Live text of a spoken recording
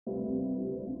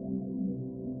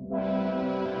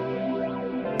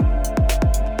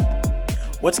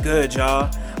What's good,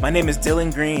 y'all? My name is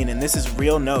Dylan Green, and this is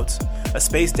Real Notes, a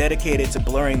space dedicated to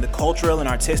blurring the cultural and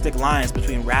artistic lines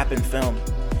between rap and film.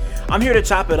 I'm here to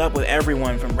chop it up with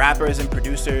everyone from rappers and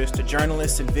producers to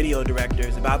journalists and video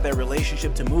directors about their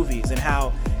relationship to movies and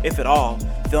how, if at all,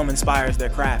 film inspires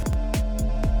their craft.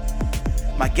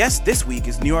 My guest this week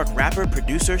is New York rapper,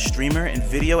 producer, streamer, and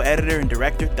video editor and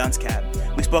director Duncecap.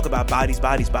 We spoke about Bodies,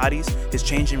 Bodies, Bodies, his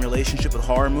changing relationship with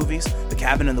horror movies, The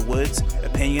Cabin in the Woods,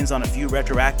 opinions on a few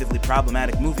retroactively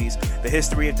problematic movies, the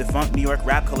history of defunct New York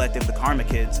rap collective The Karma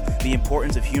Kids, the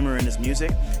importance of humor in his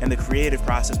music, and the creative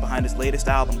process behind his latest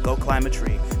album, Go Climb a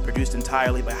Tree, produced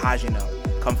entirely by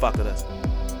Hajino. Come fuck with us.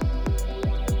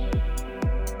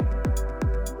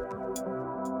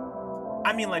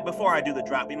 I mean, like, before I do the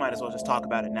drop, we might as well just talk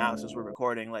about it now since we're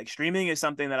recording. Like, streaming is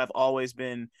something that I've always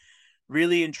been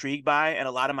really intrigued by, and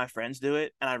a lot of my friends do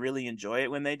it, and I really enjoy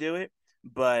it when they do it.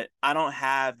 But I don't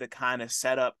have the kind of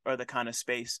setup or the kind of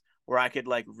space where I could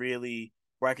feasibly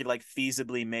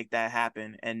make that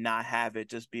happen and not have it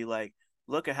just be like,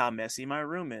 look at how messy my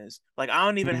room is. Like, I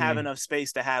don't even have enough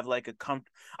space to have like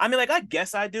I mean, like, I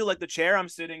guess I do. Like, the chair I'm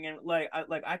sitting in,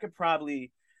 I could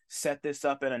probably set this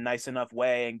up in a nice enough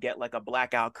way and get like a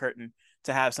blackout curtain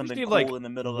to have something cool like in the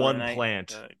middle of one the night.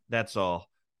 plant. That's all.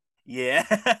 Yeah.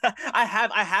 I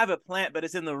have a plant, but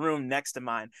it's in the room next to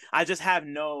mine. I just have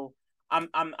no I'm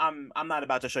not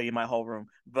about to show you my whole room,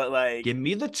 but like, give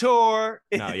me the tour.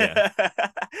 No, yeah.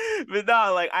 But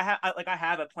no, like I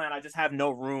have a plant. I just have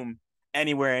no room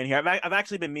anywhere in here. I've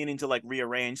actually been meaning to like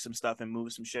rearrange some stuff and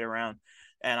move some shit around,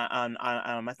 and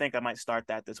I think I might start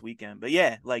that this weekend. But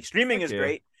yeah, like, streaming is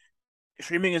great.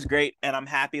 Streaming is great, and I'm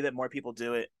happy that more people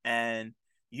do it, and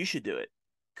you should do it,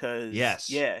 because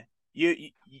yes, yeah,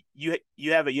 you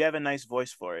have a nice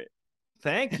voice for it.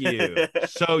 Thank you.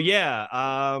 So yeah,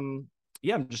 I'm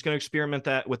just gonna experiment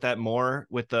with that more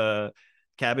with the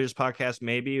Cabbages podcast.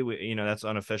 Maybe that's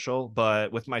unofficial,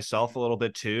 but with myself a little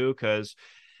bit too, because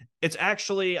it's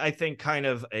actually, I think, kind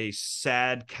of a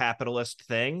sad capitalist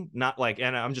thing. Not like,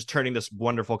 and I'm just turning this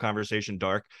wonderful conversation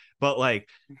dark, but like,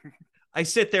 I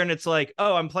sit there and it's like,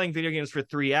 oh, I'm playing video games for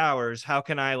 3 hours. How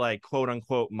can I, like, quote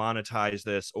unquote monetize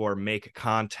this or make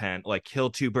content, like kill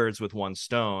two birds with one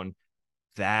stone?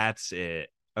 That's it.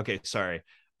 Okay, sorry.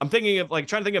 I'm thinking of like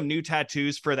trying to think of new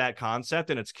tattoos for that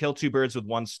concept, and it's kill two birds with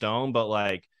one stone, but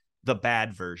like the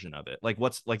bad version of it. Like,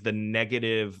 what's like the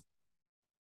negative,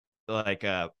 like,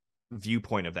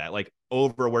 viewpoint of that? Like,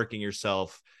 overworking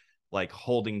yourself, like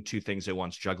holding two things at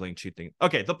once, juggling two things.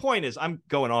 Okay, the point is, I'm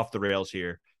going off the rails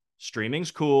here. Streaming's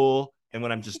cool, and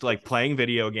when I'm just like playing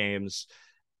video games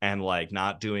and like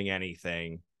not doing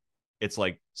anything, it's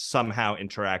like somehow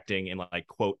interacting and like,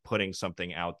 quote, putting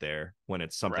something out there when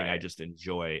it's something I just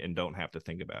enjoy and don't have to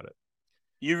think about it.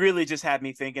 You really just had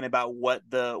me thinking about what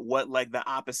like the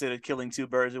opposite of killing two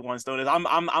birds with one stone is.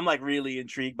 I'm like really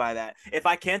intrigued by that. If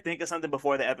I can't think of something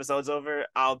before the episode's over,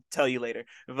 I'll tell you later.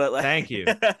 But like, thank you.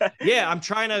 Yeah, I'm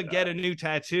trying to get a new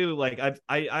tattoo. Like,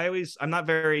 I'm not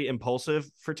very impulsive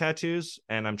for tattoos,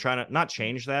 and I'm trying to not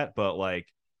change that, but like,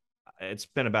 it's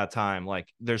been about time. Like,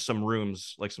 there's some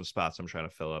rooms, like some spots I'm trying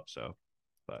to fill up. So,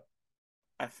 but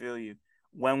I feel you.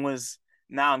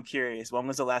 Now I'm curious. When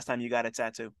was the last time you got a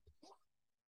tattoo?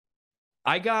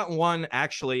 I got one,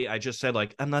 actually. I just said,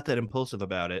 like, I'm not that impulsive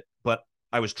about it, but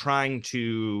I was trying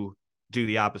to do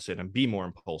the opposite and be more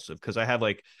impulsive, because I have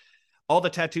like all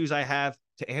the tattoos I have.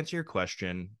 To answer your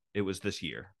question, it was this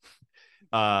year,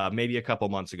 maybe a couple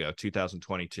months ago,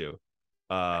 2022.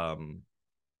 But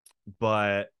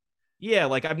yeah,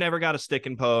 like, I've never got a stick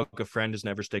and poke. A friend has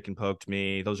never stick and poked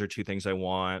me. Those are two things I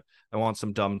want. I want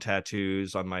some dumb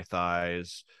tattoos on my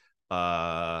thighs.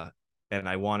 And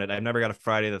I've never got a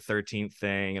Friday the 13th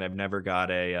thing, and I've never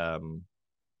got at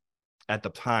the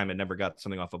time, I never got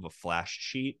something off of a flash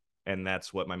sheet. And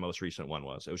that's what my most recent one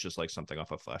was. It was just like something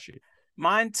off a flash sheet.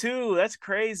 Mine too. That's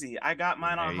crazy. I got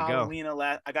mine There on you go.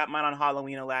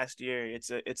 Halloween last year. It's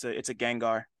a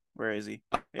Gengar. Where is he?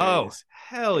 Oh,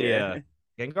 hell yeah.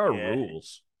 Gengar Yeah.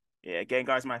 rules. Yeah,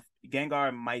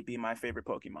 Gengar might be my favorite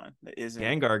Pokemon. That isn't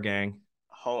Gengar gang.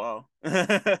 Ho-Oh.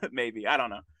 Maybe. I don't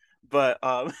know. But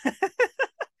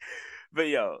but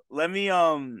yo, let me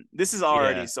this is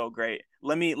already so great.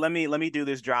 Let me do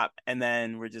this drop, and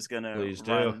then we're just gonna Please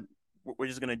do. We're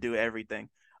just gonna do everything.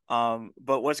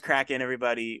 But what's cracking,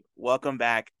 everybody? Welcome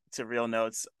back to Real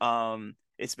Notes.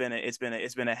 It's been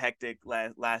a hectic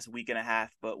last week and a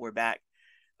half, but we're back.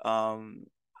 I'm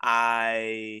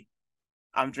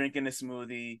drinking a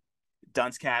smoothie.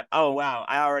 Duncecap. Oh wow,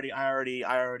 I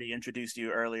already introduced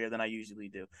you earlier than I usually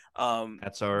do.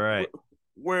 That's all right.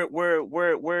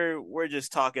 We're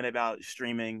just talking about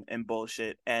streaming and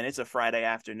bullshit, and it's a Friday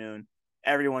afternoon.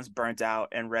 Everyone's burnt out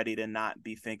and ready to not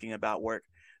be thinking about work.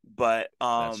 But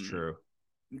That's true.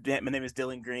 my name is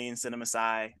Dylan Green, Cinema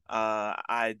Sci.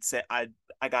 I'd say I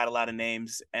got a lot of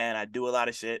names and I do a lot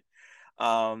of shit.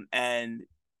 And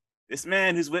this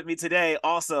man who's with me today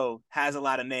also has a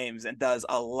lot of names and does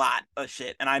a lot of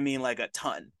shit, and I mean like a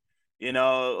ton. You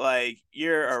know, like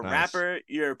you're It's a nice. rapper,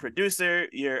 you're a producer,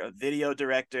 you're a video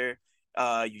director,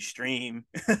 you stream,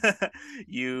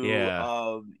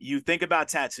 Yeah. you think about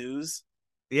tattoos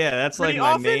Yeah, that's like pretty my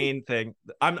often. main thing.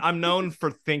 I'm known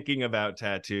for thinking about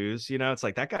tattoos. It's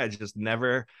like that guy just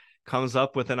never comes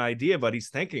up with an idea, but he's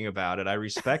thinking about it. I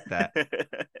respect that.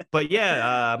 But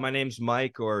yeah, my name's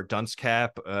Mike or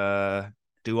Duncecap.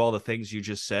 Do all the things you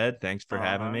just said. Thanks for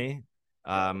having Uh-huh. me.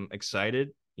 Bro. Excited,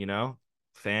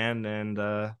 fan, and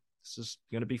this is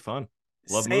gonna be fun.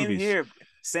 Love Same movies. here.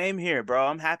 Same here, bro.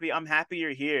 I'm happy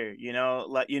you're here.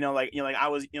 Like I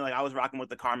was rocking with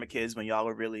the Karma Kids when y'all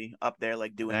were really up there,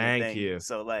 like doing your Thank thing. you.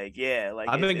 So like, yeah, like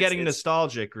I've been getting it's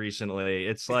nostalgic recently.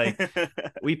 It's like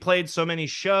we played so many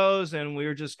shows and we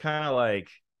were just kind of like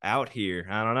out here.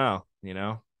 I don't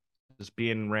know, just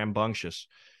being rambunctious.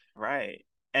 right.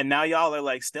 And now y'all are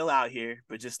like still out here,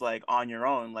 but just like on your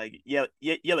own. Like, yeah,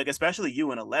 yeah, yeah. Like especially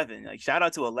you and 11. Like, shout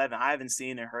out to 11. I haven't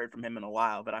seen or heard from him in a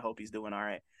while, but I hope he's doing all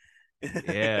right.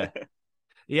 Yeah.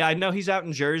 Yeah, I know he's out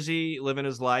in Jersey living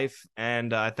his life,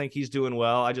 and I think he's doing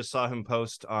well. I just saw him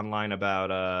post online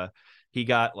about I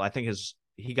think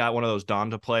he got one of those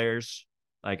Donda players.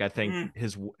 Like I think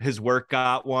Mm, his work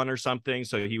got one or something,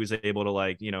 so he was able to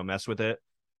like mess with it.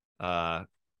 Uh,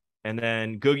 and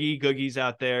then Googie's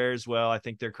out there as well. I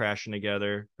think they're crashing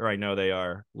together, or I know they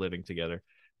are living together.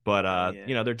 But hell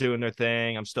yeah. they're doing their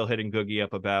thing. I'm still hitting Googie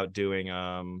up about doing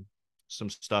some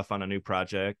stuff on a new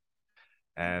project,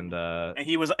 and And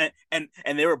he was and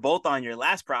they were both on your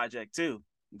last project too.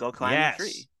 Go climb the yes.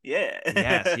 tree. Yeah.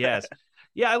 Yes, yes.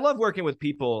 Yeah, I love working with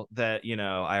people that,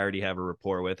 I already have a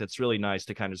rapport with. It's really nice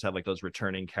to kind of just have like those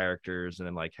returning characters and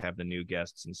then like have the new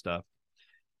guests and stuff.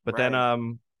 But then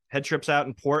Right. Head Trip's out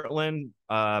in Portland,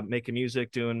 making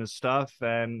music, doing his stuff,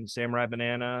 and Samurai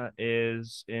Banana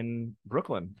is in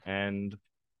Brooklyn. And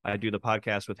I do the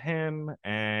podcast with him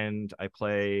and I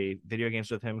play video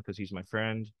games with him because he's my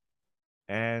friend.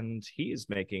 And he is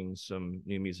making some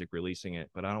new music, releasing it,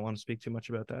 but I don't want to speak too much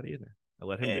about that either. I'll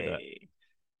let him do that. Hey.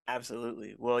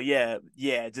 Absolutely. Well, yeah,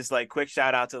 yeah. Just like quick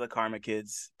shout out to the Karma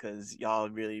Kids because y'all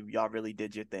really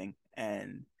did your thing.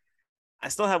 And I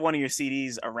still have one of your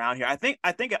CDs around here. I think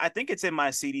it's in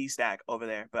my CD stack over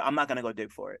there, but I'm not gonna go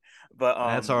dig for it. But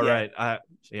That's all yeah. right.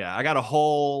 I got a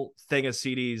whole thing of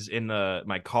CDs in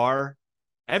my car.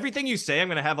 Everything you say, I'm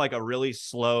gonna have like a really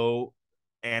slow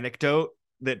anecdote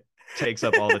that takes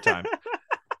up all the time.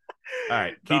 All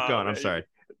right, keep Nah, going. I'm man. sorry.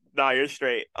 Nah, you're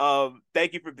straight.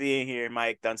 Thank you for being here,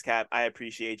 Mike Duncecap. I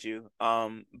appreciate you.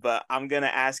 But I'm gonna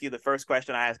ask you the first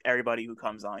question I ask everybody who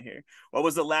comes on here. What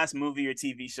was the last movie or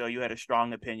TV show you had a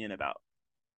strong opinion about?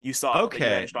 You saw that you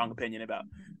had a Okay. strong opinion about.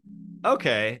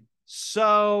 Okay.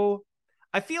 So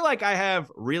I feel like I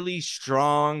have really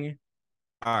strong.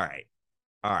 All right.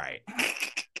 All right.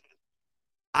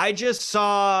 I just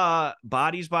saw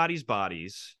Bodies, Bodies,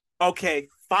 Bodies. Okay,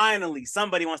 finally,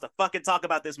 somebody wants to fucking talk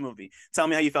about this movie. Tell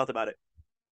me how you felt about it.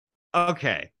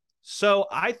 Okay. So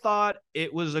I thought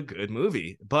it was a good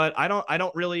movie, but I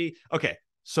don't really okay.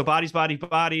 So Bodies, Bodies,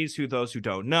 Bodies, who those who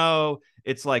don't know,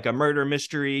 it's like a murder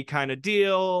mystery kind of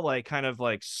deal, like kind of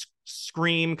like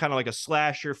Scream, kind of like a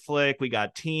slasher flick. We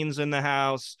got teens in the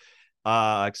house.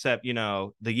 Except,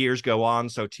 the years go on,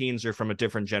 so teens are from a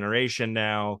different generation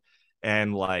now.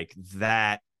 And like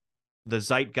that, the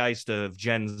zeitgeist of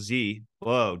Gen Z,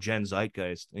 whoa, Gen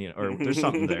Zeitgeist, or there's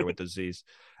something there with the Z's.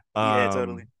 Yeah,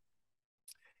 totally. Um,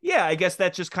 yeah, I guess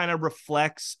that just kind of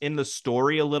reflects in the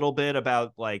story a little bit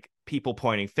about like people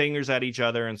pointing fingers at each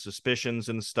other and suspicions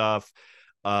and stuff.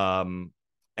 Um,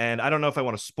 and I don't know if I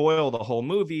want to spoil the whole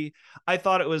movie. I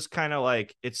thought it was kind of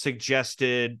like it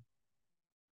suggested.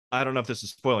 I don't know if this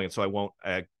is spoiling it, so I won't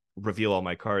reveal all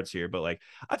my cards here. But like,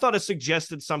 I thought it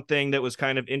suggested something that was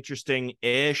kind of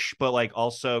interesting-ish, but like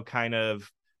also kind of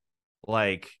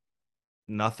like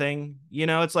nothing.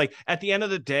 It's like at the end of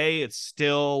the day, it's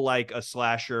still like a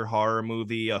slasher horror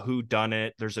movie, a who done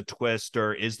it. There's a twist,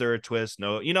 or is there a twist?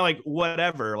 No, like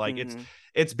whatever. Like Mm-hmm.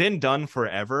 it's been done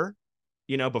forever,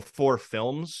 before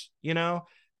films,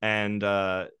 and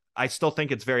I still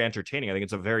think it's very entertaining. I think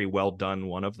it's a very well done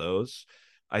one of those.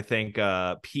 I think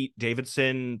Pete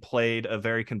Davidson played a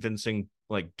very convincing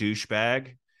like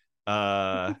douchebag.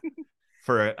 Uh,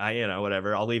 for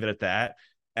whatever. I'll leave it at that.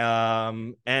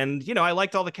 And I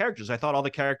liked all the characters. I thought all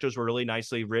the characters were really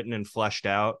nicely written and fleshed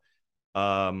out.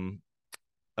 Um,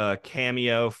 a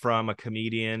cameo from a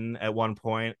comedian at one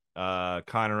point,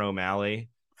 Connor O'Malley.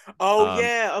 Oh Um,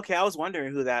 yeah, okay. I was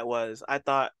wondering who that was. I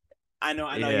know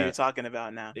who you're yeah, talking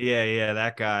about now. yeah,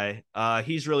 that guy.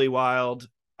 He's really wild.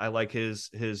 I like his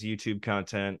YouTube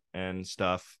content and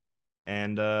stuff.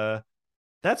 And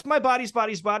that's my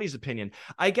body's opinion.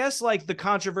 I guess like the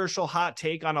controversial hot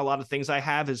take on a lot of things I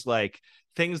have is like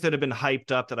things that have been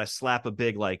hyped up that I slap a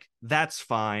big like that's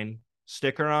fine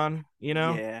sticker on, you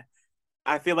know? Yeah.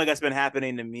 I feel like that's been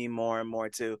happening to me more and more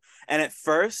too. And at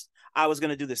first, I was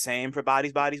gonna do the same for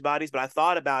bodies, but I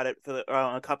thought about it for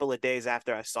a couple of days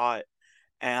after I saw it,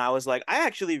 and I was like, I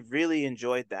actually really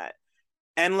enjoyed that.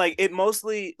 And like it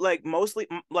mostly like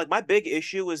my big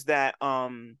issue was that oh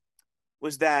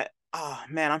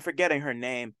man, I'm forgetting her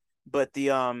name, but the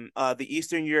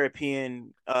Eastern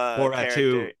European Borat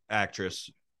 2 character. actress.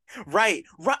 Right,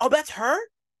 right. Oh, that's her.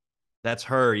 That's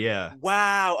her, yeah.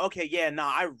 Wow. Okay. Yeah. No,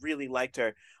 I really liked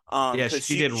her. Yeah, Because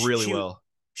she did really well.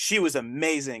 she was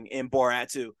amazing in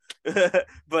Borat too.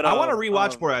 But I want to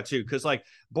rewatch Borat too, because like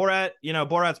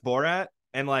Borat's Borat,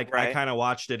 and like I right, kind of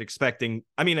watched it expecting.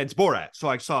 I mean, it's Borat, so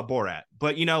I saw Borat,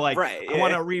 but like right, I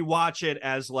want yeah, to rewatch it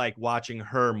as like watching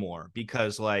her more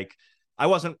because like I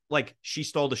wasn't like she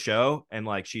stole the show and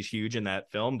like she's huge in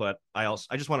that film, but I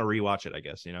just want to rewatch it. I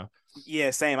guess.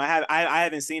 yeah. Same. I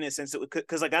haven't seen it since it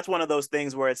because like that's one of those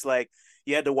things where it's like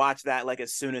you had to watch that like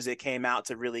as soon as it came out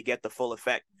to really get the full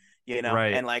effect,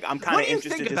 Right. And like I'm kind What of do you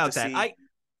think interested just to about that? see. I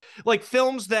like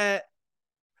films that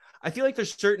I feel like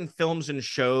there's certain films and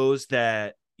shows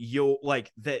that you'll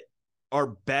like that are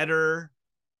better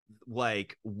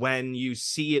like when you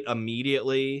see it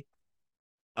immediately.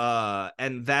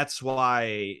 And that's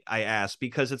why I asked,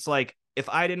 because it's like if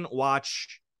I didn't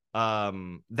watch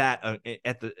that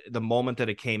at the moment that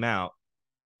it came out,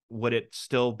 would it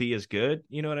still be as good?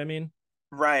 You know what I mean?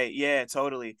 Right. Yeah,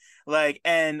 totally. Like,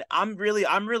 and I'm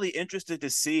really interested to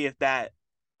see if that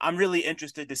I'm really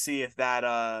interested to see if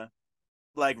that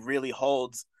like really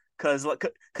holds cuz like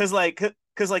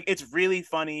it's really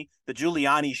funny. The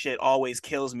Giuliani shit always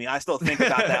kills me. I still think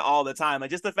about that all the time. Like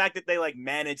just the fact that they like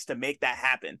managed to make that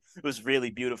happen was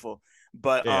really beautiful.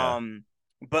 But Yeah.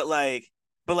 but like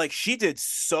but like she did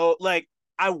so like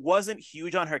I wasn't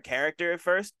huge on her character at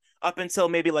first up until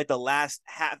maybe like the last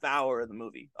half hour of the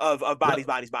movie of What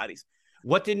bodies.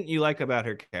 what didn't you like about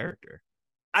her character?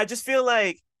 I just feel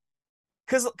like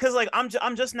cause like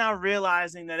I'm just now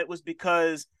realizing that it was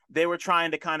because they were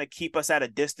trying to kind of keep us at a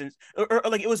distance, or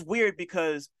like it was weird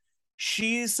because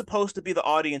she's supposed to be the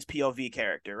audience POV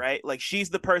character, right? Like she's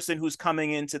the person who's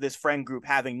coming into this friend group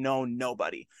having known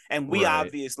nobody, and we Right.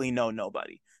 obviously know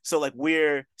nobody. So like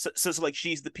so like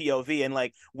she's the POV, and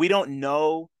like we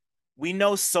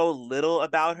know so little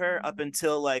about her up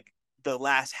until like the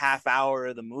last half hour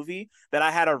of the movie that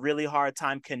I had a really hard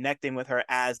time connecting with her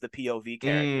as the POV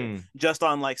character. Mm, Just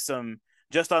on like some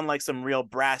real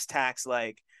brass tacks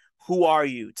like who are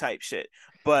you type shit.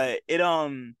 But it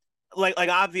like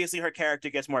obviously her character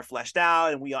gets more fleshed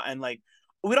out and like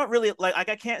we don't really like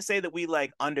I can't say that we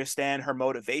like understand her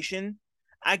motivation,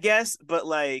 I guess, but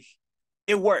like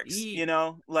it works,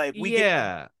 like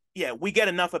yeah. we get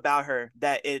enough about her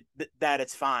that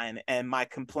it's fine and my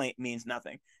complaint means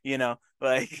nothing,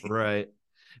 like Right.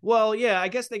 Well, yeah, I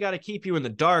guess they got to keep you in the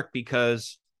dark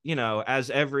because, as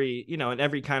every, in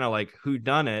every kind of like who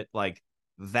done it, like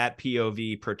that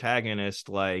POV protagonist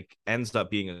like ends up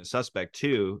being a suspect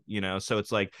too, So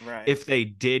it's like right, if they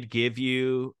did give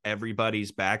you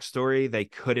everybody's backstory, they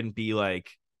couldn't be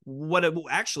like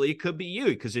actually it could be you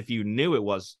because if you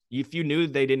knew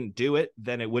they didn't do it,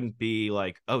 then it wouldn't be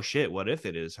like, oh shit, what if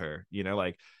it is her?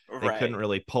 Like they couldn't right.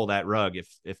 really pull that rug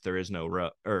if there is no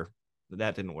rug, or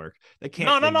that didn't work.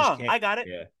 No, no, They just no, can't. I got it.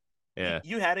 Yeah. you, Yeah.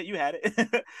 you had it,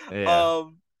 Yeah.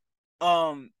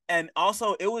 um and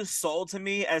also it was sold to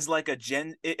me as like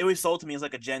it was sold to me as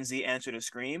like a Gen Z answer to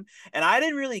Scream, and I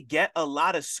didn't really get a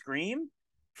lot of Scream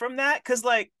from that because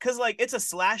like it's a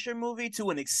slasher movie to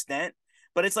an extent,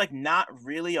 but it's like not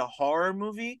really a horror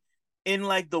movie in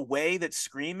like the way that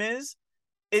Scream is.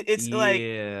 It's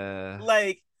Yeah.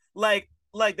 like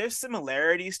like there's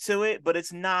similarities to it, but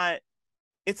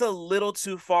it's a little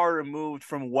too far removed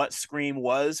from what Scream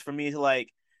was for me to like.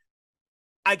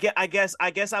 I guess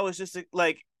I was just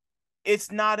like,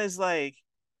 it's not as like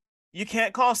you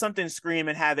can't call something Scream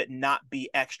and have it not be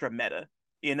extra meta,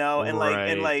 and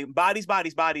Right. like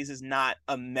bodies is not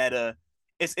a meta.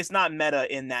 It's not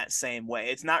meta in that same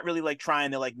way. It's not really like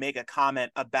trying to like make a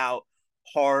comment about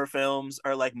horror films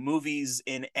are like movies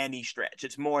in any stretch.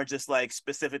 It's more just like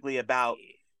specifically about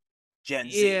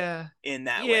Gen Z Yeah. in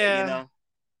that way, you Yeah. know?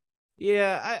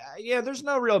 Yeah, yeah, there's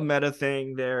no real meta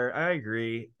thing there. I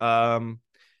agree.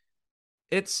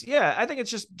 It's yeah, I think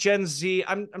it's just Gen Z.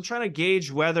 I'm trying to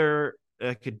gauge whether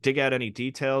I could dig out any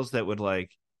details that would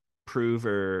like prove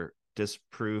or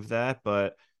disprove that,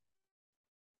 but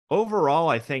overall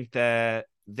I think that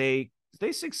they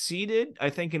succeeded, I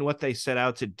think, in what they set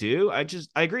out to do. I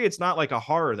agree it's not like a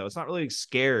horror though. It's not really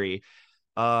scary.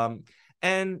 Um,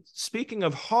 and speaking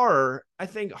of horror, I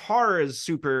think horror is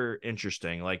super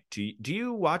interesting. Like, do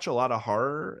you watch a lot of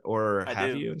horror, or I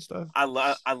have do. you and stuff? I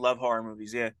love horror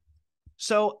movies, yeah.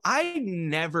 So I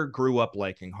never grew up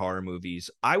liking horror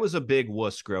movies. I was a big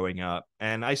wuss growing up,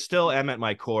 and I still am at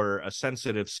my core a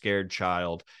sensitive, scared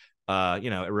child.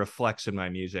 It reflects in my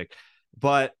music.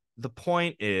 But the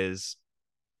point is,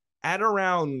 at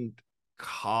around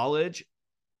college,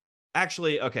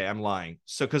 actually, okay, I'm lying.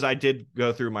 So because I did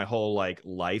go through my whole like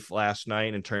life last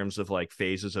night in terms of like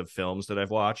phases of films that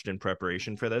I've watched in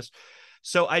preparation for this.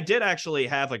 So I did actually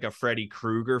have like a Freddy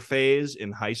Krueger phase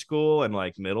in high school and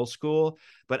like middle school,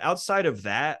 but outside of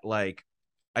that, like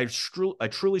I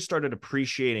truly started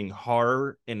appreciating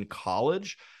horror in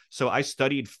college. So I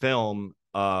studied film,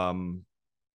 and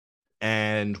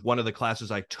one of the classes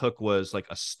I took was like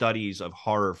a studies of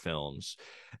horror films,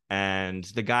 and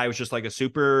the guy was just like a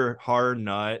super horror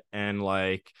nut, and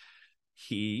like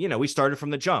we started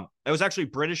from the jump. It was actually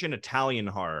British and Italian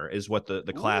horror is what the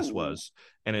class Ooh. was,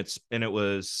 and it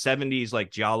was 70s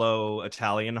like giallo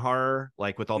Italian horror,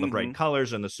 like with all the Mm-hmm. bright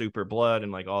colors and the super blood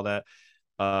and like all that,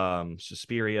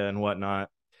 Suspiria and whatnot.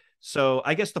 So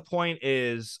I guess the point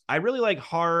is I really like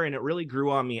horror, and it really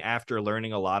grew on me after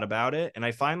learning a lot about it. And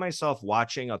I find myself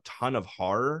watching a ton of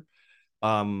horror,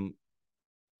 um,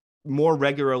 more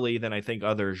regularly than I think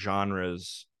other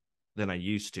genres than I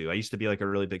used to. I used to be like a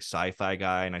really big sci-fi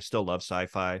guy, and I still love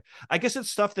sci-fi. I guess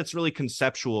it's stuff that's really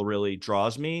conceptual really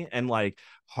draws me, and like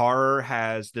horror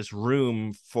has this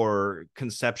room for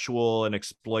conceptual and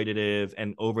exploitative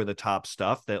and over the top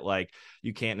stuff that like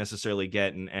you can't necessarily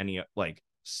get in any like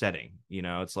setting.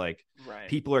 It's like Right.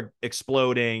 people are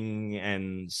exploding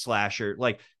and slasher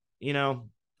like, you know,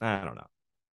 I don't know.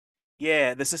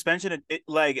 Yeah, the suspension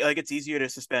like it's easier to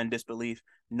suspend disbelief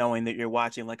knowing that you're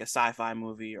watching like a sci-fi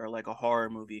movie or like a horror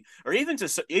movie or even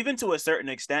to a certain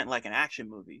extent like an action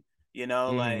movie.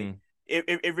 Like Mm-hmm.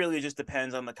 it really just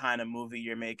depends on the kind of movie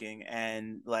you're making,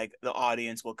 and like the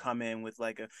audience will come in with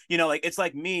like like it's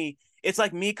like me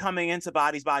coming into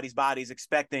Bodies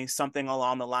expecting something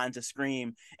along the lines of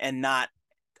Scream and not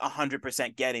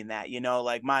 100% getting that.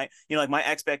 Like my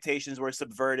expectations were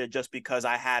subverted just because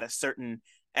I had a certain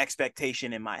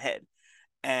expectation in my head.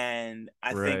 And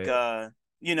I think Right.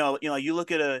 you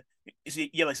look at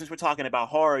like since we're talking about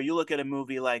horror, you look at a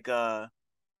movie like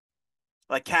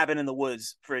Cabin in the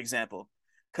Woods, for example.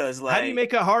 Cause How do you like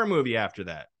make a horror movie after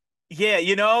that? yeah,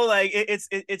 like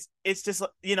it's just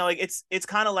like it's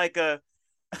kind of like a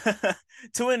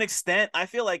to an extent, I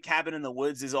feel like Cabin in the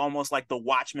Woods is almost like the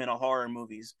Watchmen of horror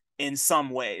movies in some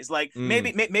ways. Like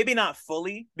Mm, maybe not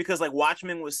fully, because like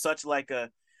Watchmen was such like a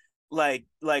like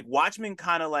Watchmen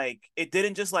kind of like it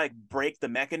didn't just like break the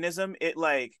mechanism. It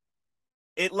like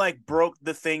broke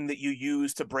the thing that you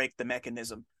use to break the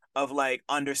mechanism of like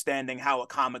understanding how a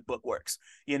comic book works,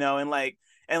 and like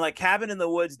Cabin in the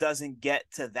Woods doesn't get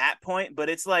to that point, but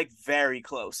it's like very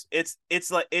close. It's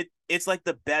like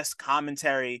the best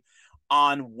commentary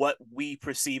on what we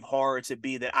perceive horror to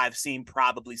be that I've seen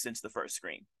probably since the first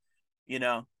Scream, you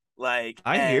know? Like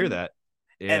I hear and that.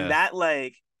 and Yeah. that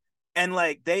like and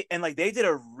they did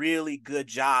a really good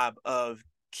job of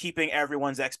keeping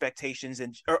everyone's expectations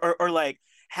and or like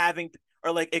having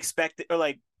or like expect or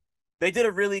like they did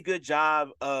a really good job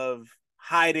of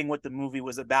hiding what the movie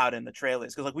was about in the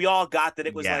trailers, because like we all got that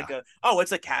it was like Yeah.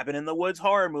 it's a Cabin in the Woods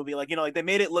horror movie, like they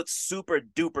made it look super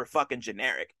duper fucking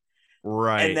generic,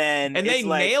 and Right. then And they it's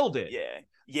like nailed it.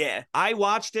 yeah I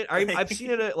watched it. I've like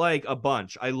seen it like a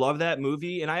bunch. I love that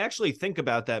movie, and I actually think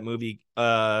about that movie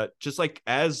just like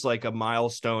as like a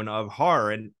milestone of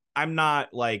horror. And I'm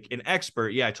not like an expert.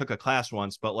 Yeah, I took a class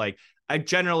once, but like I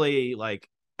generally like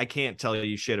I can't tell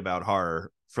you shit about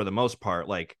horror for the most part.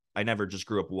 Like I never just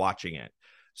grew up watching it.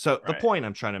 So the right point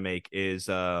I'm trying to make is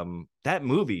that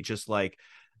movie just like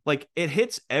it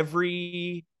hits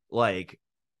every like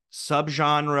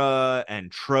subgenre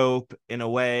and trope in a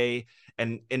way,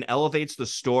 and elevates the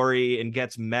story and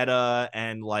gets meta,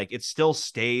 and like it still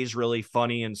stays really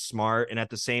funny and smart, and at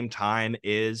the same time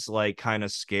is like kind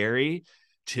of scary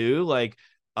too. Like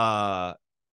uh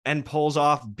and pulls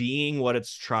off being what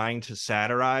it's trying to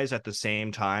satirize at the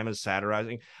same time as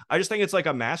satirizing. I just think it's like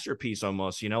a masterpiece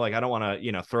almost, like I don't want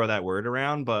to, throw that word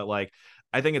around, but like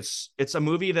I think it's a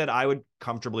movie that I would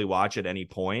comfortably watch at any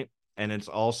point. And it's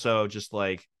also just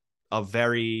like a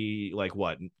very like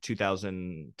what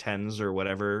 2010s or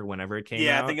whatever, whenever it came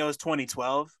Yeah, I out. think it was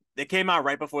 2012. It came out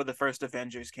right before the first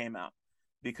Avengers came out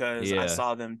because I Yeah.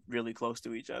 saw them really close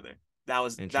to each other. That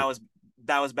was that Inter- was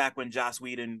that was back when Joss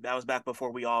Whedon. That was back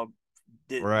before we right, all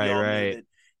knew right. that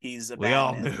he's a We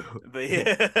all Batman. knew. But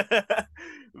yeah,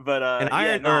 but And yeah,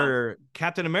 Iron no, or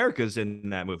Captain America's in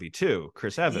that movie too.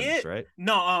 Chris yeah, Evans, right?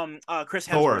 no, Chris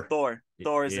Hemsworth, Thor. Yeah.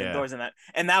 Thor's in that,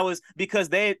 and that was because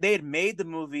they had made the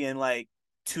movie in like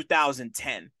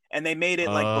 2010, and they made it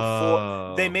like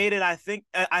before they Oh, made it. I think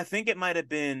it might have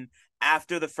been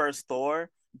after the first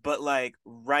Thor, but like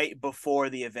right before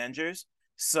the Avengers.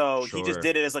 So he just sure.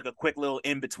 did it as like a quick little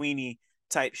in betweeny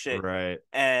type shit, Right.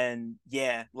 and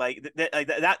yeah, like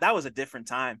that was a different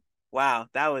time. Wow,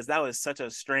 that was such a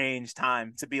strange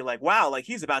time to be like, wow, like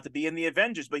he's about to be in the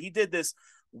Avengers, but he did this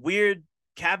weird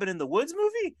cabin in the woods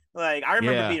movie. Like I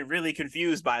remember Yeah. being really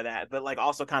confused by that, but like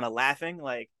also kind of laughing,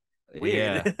 like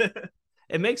weird. Yeah.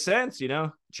 It makes sense,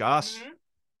 Joss. Mhm.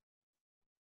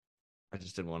 I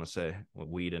just didn't want to say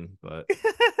Whedon, but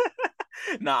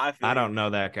No, I I feel you, don't know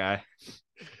man. that guy.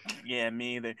 Yeah,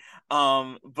 me either.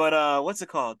 But what's it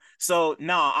called? So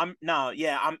no,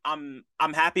 yeah,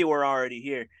 I'm happy we're already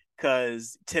here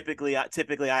because typically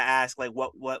I ask like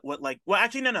what like well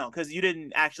actually no because you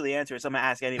didn't actually answer it, so I'm gonna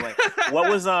ask anyway. What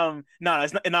was no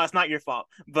it's not your fault.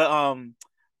 But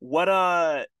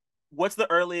what what's the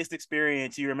earliest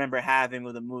experience you remember having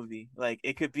with a movie? Like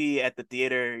it could be at the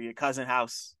theater, your cousin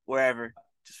house, wherever.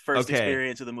 Just first Okay.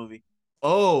 experience with a movie.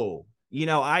 Oh,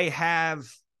 I have,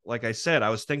 like I said, I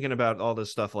was thinking about all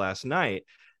this stuff last night,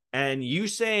 and you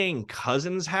saying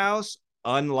cousin's house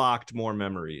unlocked more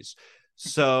memories.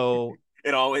 So,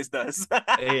 It always does.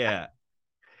 yeah.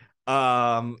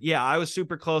 Yeah, I was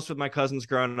super close with my cousins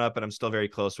growing up, and I'm still very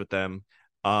close with them.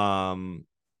 Um,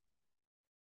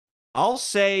 I'll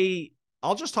say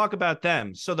I'll just talk about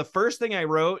them. So the first thing I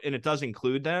wrote, and it does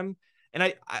include them,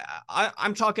 and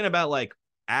I'm talking about like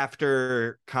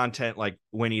after content like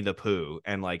Winnie the Pooh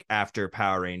and like after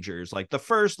Power Rangers, like the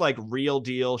first like real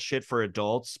deal shit for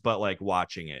adults, but like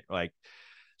watching it. Like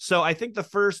so I think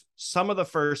some of the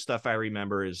first stuff I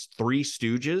remember is Three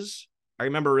Stooges. I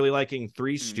remember really liking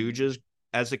Three Mm, Stooges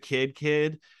as a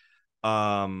kid.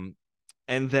 Um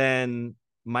and then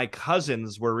my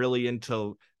cousins were really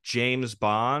into James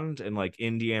Bond and like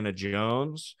Indiana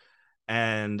Jones.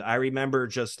 And I remember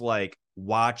just like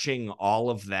watching all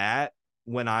of that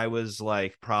when I was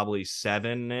like probably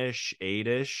 7-ish,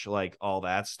 8-ish, like all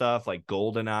that stuff. Like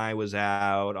GoldenEye was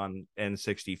out on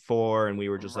N64, and we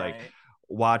were just like right.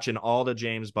 watching all the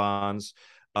James Bonds.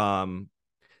 Um,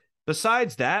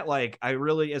 Besides that, like I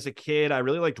really, as a kid, I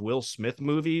really liked Will Smith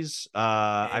movies.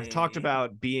 I've talked Hey.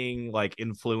 about being like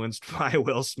influenced by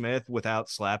Will Smith without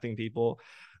slapping people.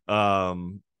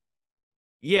 Um,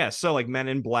 yeah, so like Men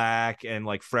in Black and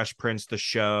like Fresh Prince the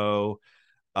show.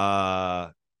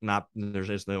 Not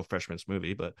there's no Fresh Prince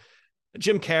movie, but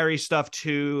Jim Carrey stuff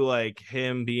too, like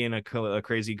him being a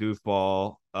crazy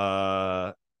goofball.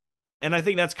 And I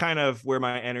think that's kind of where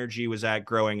my energy was at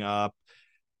growing up.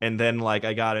 And then like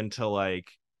I got into like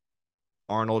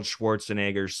Arnold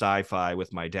Schwarzenegger sci-fi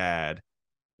with my dad.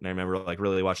 And I remember like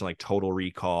really watching like Total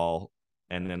Recall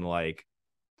and then like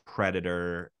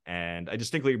Predator. And I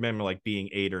distinctly remember like being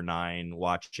 8 or 9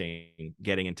 watching,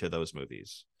 getting into those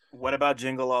movies. What about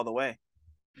Jingle All the Way?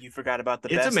 You forgot about the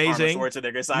It's best Arnold amazing.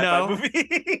 Schwarzenegger sci-fi No,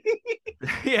 movie.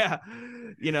 yeah.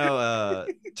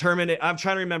 Terminator. I'm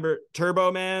trying to remember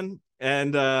Turbo Man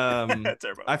and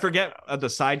Turbo I Man. forget the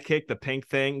sidekick, the pink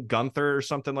thing, Gunther or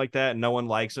something like that. No one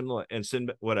likes him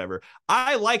and whatever.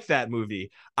 I like that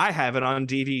movie. I have it on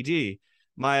DVD.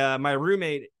 My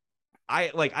roommate,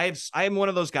 I am one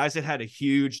of those guys that had a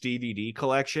huge DVD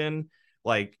collection.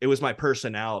 Like it was my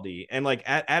personality. And like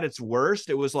at its worst,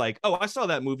 it was like, oh, I saw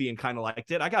that movie and kind of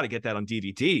liked it. I got to get that on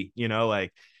DVD,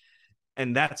 like,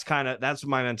 and that's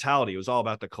my mentality. It was all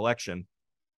about the collection.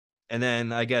 And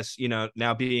then I guess,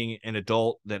 now being an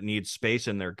adult that needs space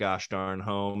in their gosh darn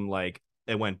home, like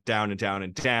it went down and down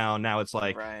and down. Now it's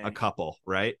like a Right. couple,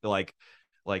 right? Like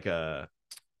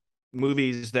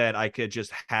movies that I could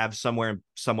just have somewhere and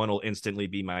someone will instantly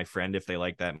be my friend if they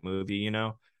like that movie.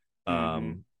 Mm-hmm.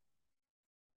 Um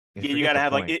I Yeah, you forget gotta the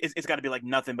have like point. it's got to be like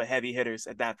nothing but heavy hitters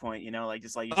at that point, like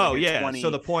just like Oh yeah. So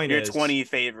the point your is, 20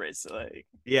 favorites. Like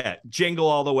yeah, Jingle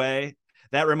All the Way.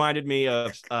 That reminded me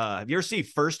of have you ever seen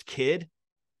First Kid?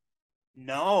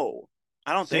 no.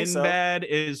 I don't think so. Sinbad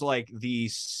is like the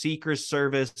Secret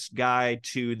Service guy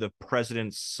to the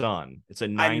president's son. It's a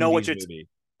I know what 90s you're movie.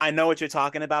 I know what you're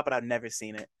talking about, but I've never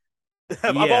seen it.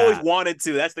 I've always Yeah. wanted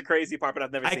to. That's the crazy part, but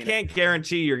I've never I seen it. can't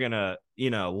guarantee you're gonna,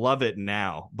 love it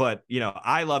now. But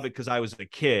I love it because I was a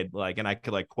kid, like, and I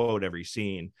could like quote every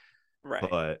scene. Right.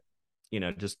 But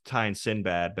just tying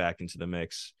Sinbad back into the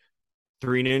mix.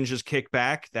 Three Ninjas Kick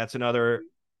Back. That's another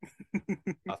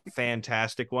a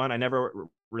fantastic one. I never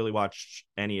really watched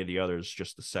any of the others,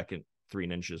 just the second Three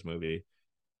Ninjas movie.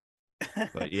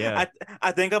 But yeah,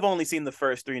 I think I've only seen the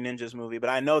first Three Ninjas movie, but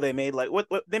I know they made like what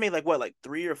they made like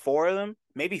 3 or 4 of them,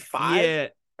 maybe 5 yeah.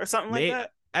 or something like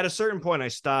that. At a certain point I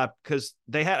stopped because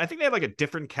I think they had like a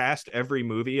different cast every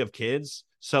movie of kids.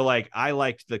 So like I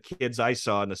liked the kids I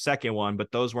saw in the second one,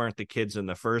 but those weren't the kids in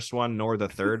the first one nor the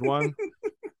third one.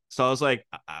 So I was like,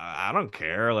 I don't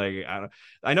care. Like,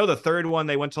 I know the third one,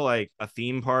 they went to like a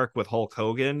theme park with Hulk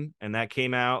Hogan, and that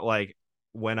came out like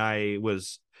when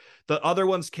the other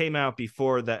ones came out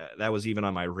before that was even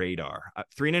on my radar.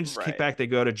 Three Ninjas Kick Right. Back, they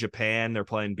go to Japan, they're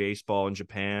playing baseball in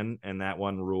Japan, and that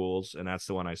one rules, and that's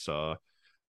the one I saw.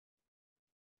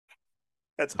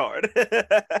 That's hard.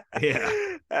 Yeah.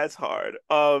 That's hard.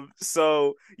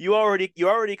 So you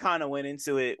already kind of went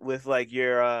into it with like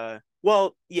your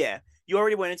well, yeah, you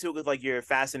already went into it with like your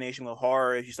fascination with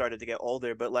horror as you started to get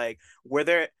older, but like were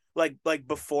there like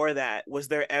before that, was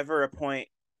there ever a point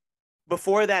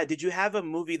before that, did you have a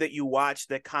movie that you watched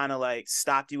that kind of like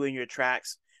stopped you in your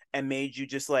tracks and made you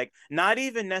just like not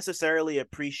even necessarily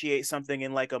appreciate something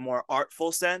in like a more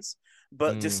artful sense,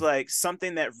 but just Mm, like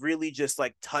something that really just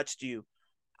like touched you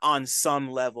on some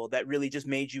level that really just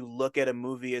made you look at a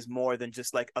movie as more than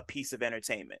just like a piece of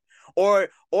entertainment or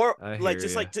I like hear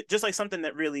just you. like just like something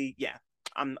that really yeah.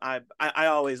 I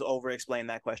always over explain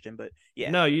that question, but yeah.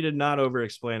 No, you did not over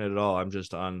explain it at all. I'm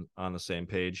just on the same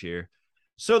page here.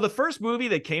 So the first movie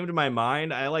that came to my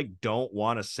mind, I like don't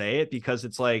want to say it because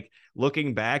it's like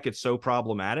looking back, it's so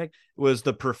problematic, was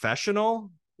The Professional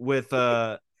with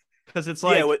because it's Yeah,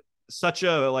 like what such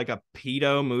a like a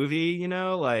pedo movie,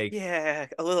 like yeah,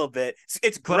 a little bit.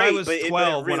 It's but I great, was but it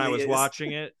 12 when I really was is.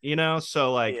 watching it,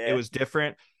 so like it Yeah. was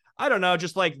different. I don't know,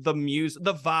 just like the music,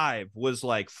 the vibe was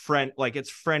like French, like it's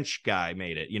French guy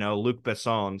made it, Luc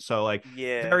Besson. So like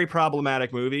Yeah. very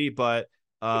problematic movie, but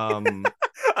I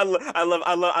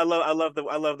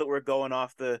love that we're going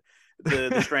off the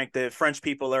strength that French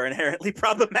people are inherently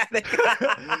problematic.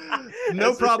 no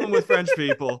That's problem with French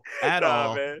people at nah,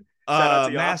 all. man. Shout out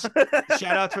to y'all. Mask.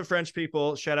 Shout out to French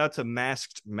people. Shout out to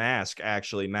Masked Mask.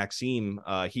 Actually, Maxime.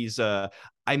 He's I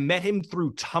met him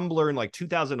through Tumblr in like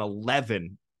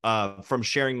 2011. From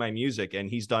sharing my music, and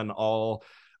he's done all,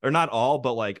 or not all,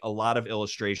 but like a lot of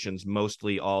illustrations,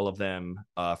 mostly all of them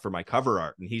for my cover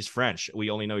art. And he's French. We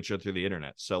only know each other through the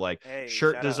internet. So like Hey,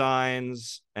 shirt shout out.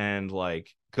 designs and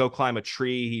like Go Climb a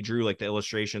Tree, he drew like the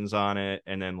illustrations on it,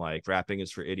 and then like Rapping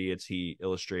is for Idiots, he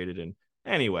illustrated. And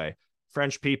anyway,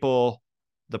 French people,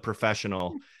 The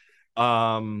Professional.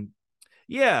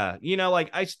 Yeah,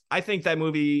 like I think that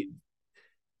movie,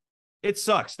 it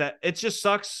sucks, that it just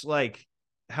sucks like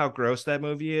how gross that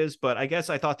movie is, but I guess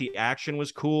I thought the action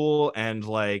was cool, and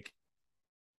like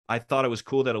I thought it was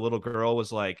cool that a little girl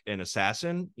was like an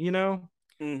assassin.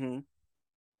 Mm-hmm.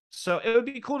 So it would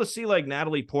be cool to see like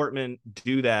Natalie Portman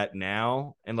do that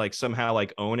now and like somehow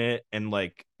like own it, and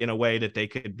like in a way that they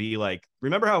could be like,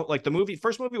 remember how like the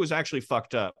first movie was actually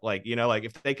fucked up, like like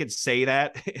if they could say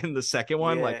that in the second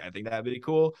one, like Yeah. I think that'd be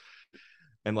cool.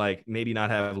 And like maybe not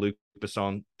have Luc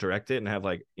Besson direct it and have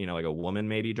like like a woman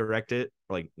maybe direct it,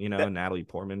 like That Natalie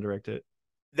Portman direct it.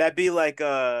 that'd be like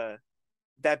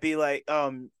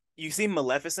you see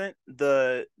Maleficent,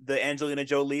 the Angelina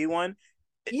Jolie one.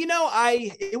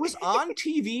 I it was on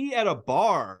TV at a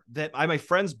bar that my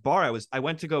friend's bar. I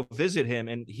went to go visit him,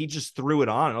 and he just threw it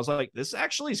on, and I was like, this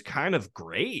actually is kind of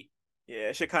great.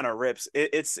 Yeah, shit kind of rips.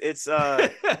 It's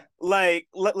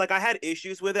like I had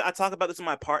issues with it. I talk about this with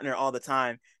my partner all the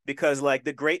time because like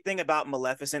the great thing about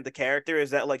Maleficent, the character, is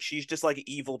that like she's just like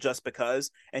evil just because,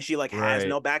 and she like has Right.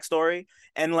 no backstory,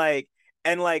 and like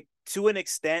to an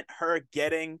extent, her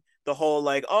getting the whole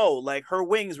like oh like her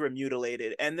wings were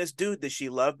mutilated and this dude that she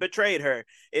loved betrayed her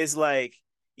is like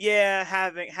yeah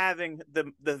having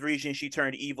the reason she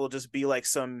turned evil just be like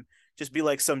some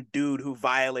dude who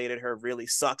violated her really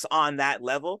sucks on that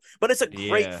level. But it's a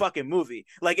great Yeah, fucking movie.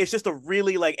 Like it's just a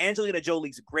really like Angelina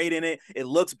Jolie's great in it. It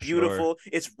looks sure. beautiful.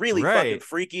 It's really fucking Right.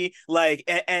 freaky. Like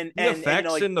The and effects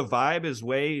like and the vibe is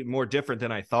way more different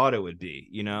than I thought it would be.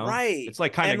 right It's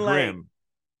like kind and of like grim.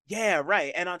 Yeah,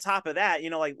 right. And on top of that,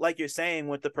 like you're saying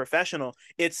with the professional,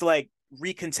 it's like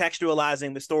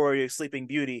recontextualizing the story of Sleeping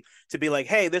Beauty to be like,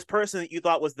 hey, this person that you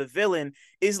thought was the villain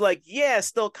is like, yeah,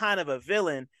 still kind of a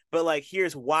villain, but like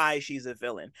here's why she's a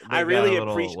villain. I They got a really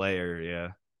little appreciate layer, yeah.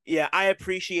 Yeah, I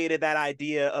appreciated that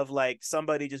idea of like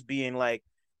somebody just being like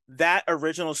that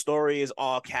original story is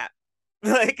all cap.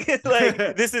 Like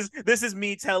this is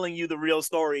me telling you the real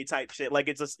story type shit. Like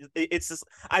it's just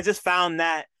I just found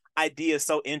that idea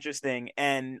so interesting,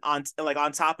 and on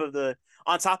top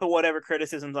of whatever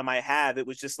criticisms I might have, it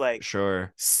was just like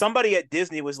Sure. somebody at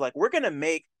Disney was like, we're gonna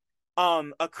make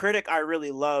a critic I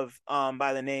really love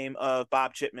by the name of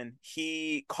Bob Chipman.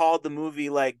 He called the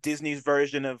movie like Disney's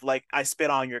version of like I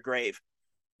Spit on Your Grave,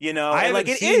 I and like haven't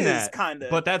it seen is that, kind of,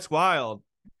 but that's wild.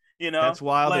 That's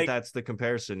wild that like that's the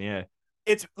comparison. Yeah.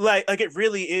 it's like it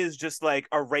really is just like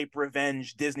a rape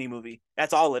revenge Disney movie.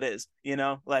 That's all it is,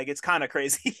 like it's kind of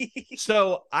crazy.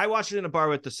 So I watched it in a bar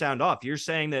with the sound off. You're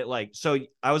saying that like, so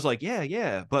I was like, yeah,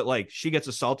 yeah, but like she gets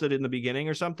assaulted in the beginning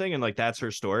or something, and like that's her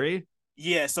story.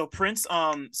 Yeah, so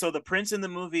the prince in the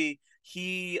movie,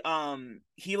 he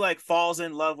like falls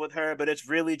in love with her, but it's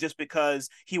really just because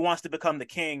he wants to become the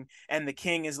king, and the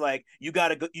king is like, you got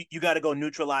to go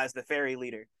neutralize the fairy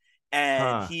leader. And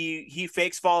Huh. he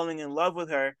fakes falling in love with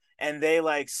her, and they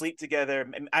like sleep together.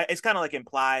 It's kind of like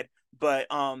implied, but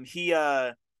he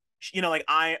like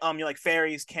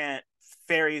fairies can't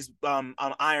fairies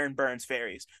iron burns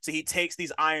fairies. So he takes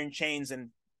these iron chains and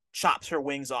chops her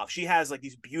wings off. She has like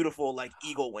these beautiful like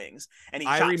eagle wings, and he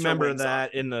I chops her remember wings off.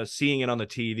 that in the seeing it on the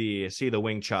TV. I see the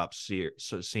wing chop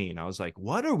scene. I was like,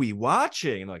 what are we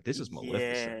watching? And like, this is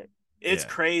Maleficent. Yeah, it's Yeah.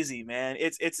 crazy, man.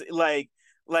 It's it's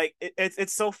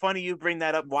so funny you bring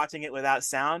that up watching it without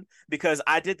sound, because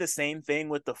I did the same thing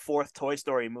with the fourth Toy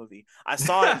Story movie. I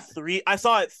saw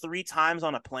it three times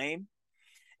on a plane,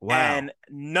 Wow. and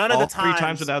none of the All three times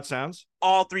times, without sounds?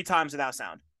 all three times without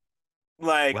sound.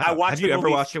 Like I Wow. Have watched the you ever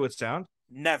movie watched it with sound?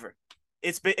 never.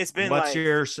 It's been What's like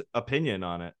your opinion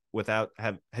on it without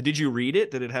have did you read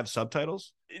it? Did it have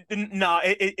subtitles? no,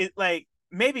 it like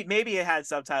maybe it had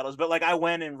subtitles, but like I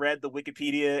went and read the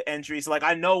Wikipedia entries, so like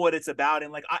I know what it's about,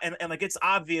 and like and like it's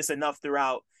obvious enough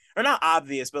throughout, or not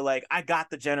obvious, but like I got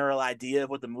the general idea of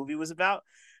what the movie was about.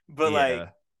 But like Yeah.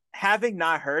 having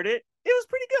not heard it, it was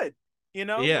pretty good,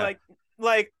 Yeah.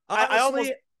 like I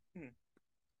almost Honestly,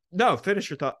 no, finish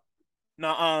your thought.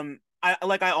 no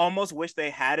I almost wish they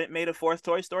hadn't made a fourth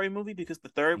Toy Story movie, because the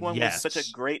third one was such a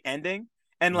Yes. great ending,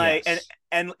 and like Yes.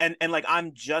 and like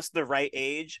I'm just the right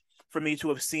age for me to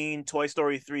have seen Toy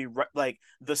Story 3 like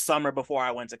the summer before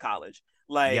I went to college.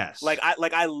 Yes.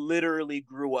 I literally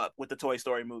grew up with the Toy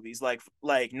Story movies. Like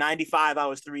 95 I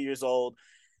was 3 years old,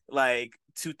 like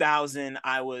 2000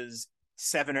 I was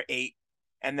 7 or 8,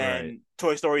 and Right. then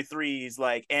Toy Story 3 is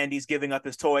like Andy's giving up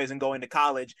his toys and going to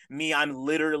college. Me, I'm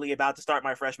literally about to start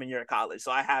my freshman year of college.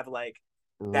 So I have like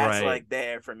that's Right. like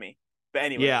there for me. But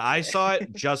anyway, Yeah, I saw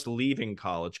it just leaving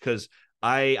college because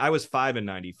I was 5 in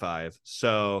 95.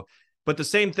 So, but the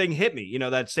same thing hit me,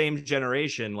 that same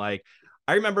generation. Like,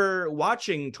 I remember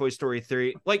watching Toy Story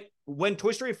 3. Like, when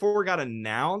Toy Story 4 got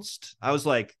announced, I was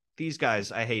like, these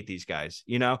guys, I hate these guys.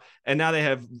 And now they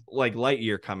have like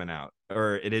Lightyear coming out,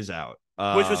 or it is out.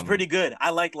 which was pretty good. I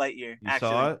like Lightyear, You saw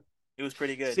actually. it? It was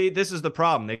pretty good. See, this is the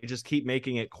problem. They just keep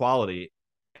making it quality,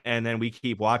 and then we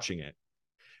keep watching it.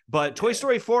 But Toy Yeah.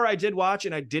 Story 4, I did watch,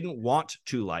 and I didn't want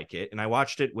to like it. And I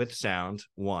watched it with sound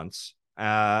once,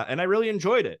 and I really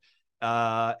enjoyed it.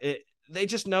 They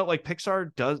just know, like,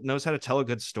 Pixar knows how to tell a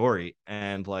good story,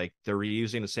 and like they're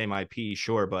reusing the same IP,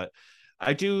 sure, but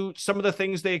I do some of the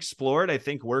things they explored. I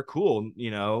think were cool.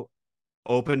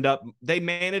 Opened up. They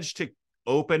managed to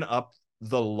open up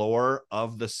the lore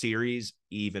of the series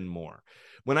even more.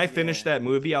 When I finished Yeah. that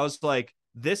movie, I was like,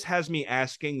 this has me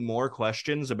asking more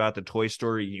questions about the Toy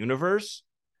Story universe,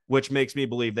 which makes me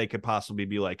believe they could possibly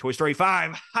be like Toy Story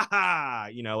 5. Ha ha.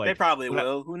 They Like, probably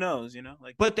will. Who knows,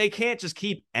 like but they can't just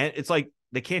keep, it's like,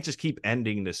 they can't just keep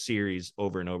ending the series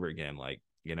over and over again. Like,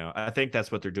 I think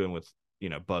that's what they're doing with,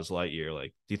 Buzz Lightyear.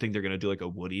 Like, do you think they're going to do like a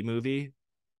Woody movie?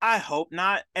 I hope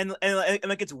not. And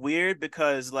like it's weird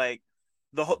because like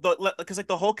because like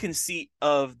the whole conceit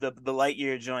of the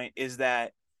Lightyear joint is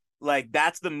that like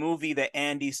that's the movie that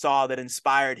Andy saw that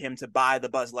inspired him to buy the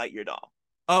Buzz Lightyear doll.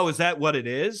 Oh, is that what it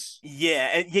is? Yeah,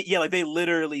 and yeah, like they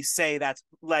literally say that's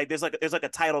like there's like a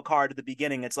title card at the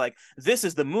beginning. It's like this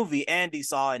is the movie Andy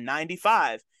saw in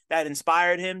 '95 that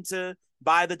inspired him to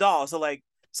buy the doll. So like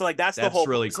that's the That's whole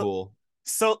really cool.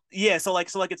 So yeah, so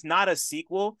it's not a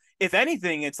sequel. If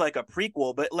anything, it's like a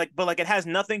prequel, but it has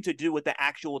nothing to do with the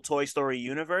actual Toy Story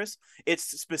universe. It's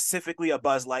specifically a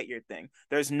Buzz Lightyear thing.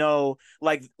 There's no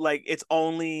it's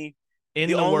only In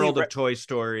the the only world re- of Toy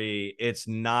Story, it's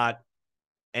not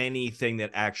anything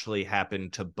that actually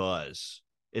happened to Buzz.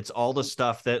 It's all the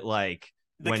stuff that like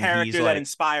the when he's character that like,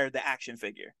 inspired the action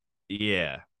figure.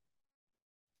 yeah,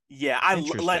 Yeah,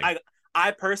 interesting.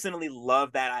 I personally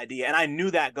love that idea, and I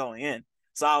knew that going in.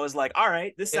 So I was like, all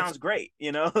right, this It's sounds great,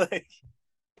 you know? Like,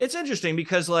 it's interesting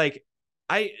because like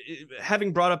I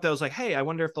having brought up that, I was like, hey, I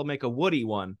wonder if they'll make a Woody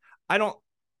one. I don't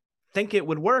think it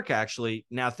would work actually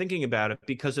now thinking about it,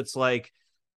 because it's like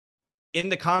in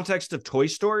the context of Toy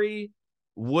Story,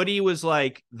 Woody was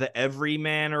like the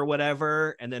everyman or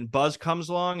whatever, and then Buzz comes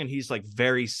along and he's like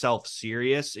very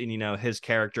self-serious, and his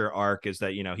character arc is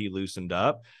that he loosened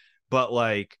up. But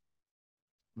like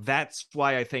that's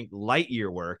why I think Lightyear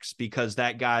works, because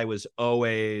that guy was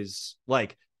always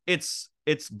like, it's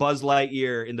Buzz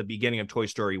Lightyear in the beginning of Toy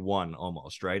Story 1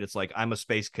 almost, right? It's like I'm a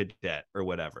space cadet or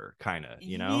whatever, kind of.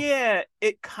 yeah,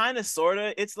 it kind of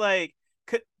sorta. It's like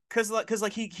because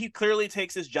he clearly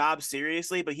takes his job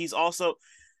seriously, but he's also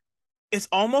it's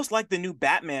almost like the new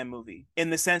Batman movie in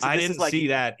the sense that I this is didn't like see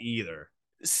that either.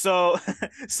 so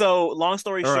so long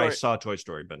story Or I short, saw Toy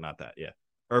Story, but not that. Yeah.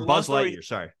 Or long Buzz story Lightyear.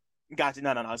 Sorry. gotcha.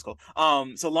 No, it's cool.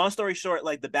 So long story short,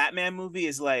 like the Batman movie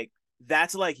is like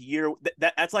that's like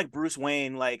that's like Bruce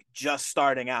Wayne like just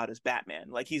starting out as Batman.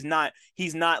 Like he's not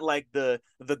like the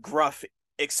gruff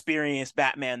experienced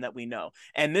Batman that we know.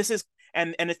 And this is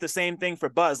and it's the same thing for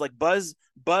Buzz. Like Buzz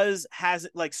has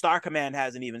like Star Command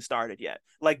hasn't even started yet.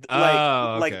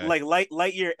 Oh, okay.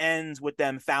 Lightyear ends with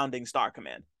them founding Star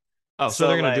Command. Oh, so So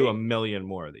they're gonna do a like million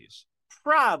more of these.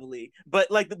 probably, but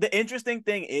like the interesting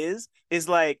thing is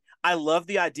like I love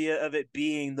the idea of it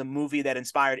being the movie that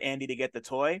inspired Andy to get the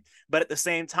toy, but at the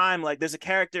same time, like there's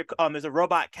a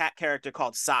robot cat character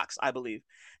called Socks, I believe,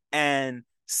 and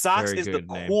Socks Very is the good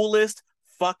name. coolest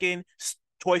fucking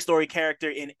Toy Story character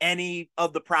in any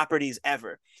of the properties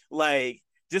ever. Like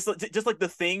just like the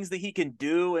things that he can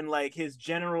do and like his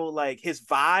general like his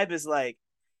vibe is like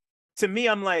to me,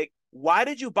 I'm like, why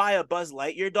did you buy a Buzz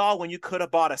Lightyear doll when you could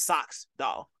have bought a Socks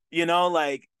doll? You know,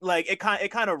 like it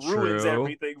kind of ruins True.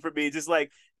 everything for me. Just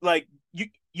like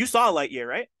you saw Lightyear,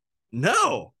 right?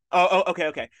 No.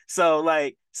 Okay. So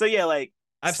yeah, like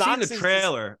I've seen the Socks is just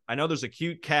trailer. I know there's a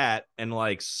cute cat and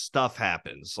like stuff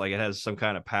happens. Like it has some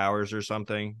kind of powers or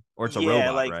something. Or it's a yeah,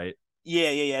 robot, like right?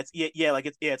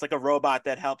 it's like a robot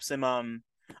that helps him. I'm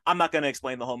not gonna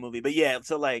explain the whole movie, but yeah,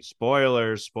 so like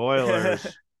Spoilers, spoilers.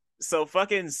 so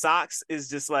fucking Socks is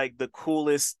just like the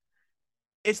coolest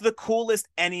it's the coolest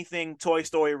anything Toy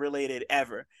Story related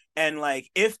ever. And like,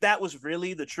 if that was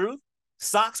really the truth,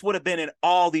 Socks would have been in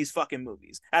all these fucking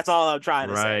movies. That's all I'm trying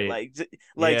to say. Right.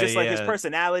 Like Yeah, just like his yeah.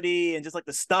 personality and just like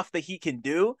the stuff that he can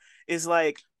do is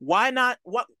like, why not?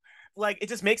 What? Like, it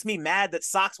just makes me mad that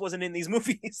Socks wasn't in these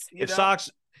movies. You If know? Socks,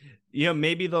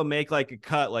 maybe they'll make like a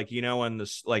cut, like when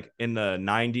this, like in the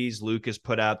 '90s, Lucas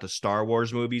put out the Star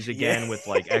Wars movies Yeah, again with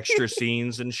like extra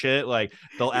scenes and shit. Like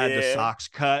they'll add the yeah. Socks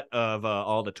cut of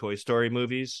all the Toy Story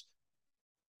movies.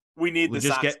 We need We the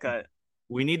just Socks get cut.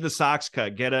 we need the Socks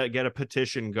cut. Get a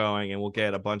petition going, and we'll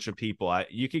get a bunch of people.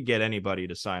 You could get anybody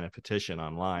to sign a petition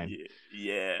online.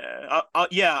 Yeah,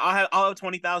 yeah. I'll have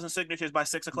 20,000 signatures by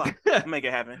 6 o'clock. I'll make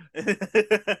it happen.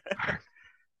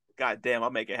 God damn,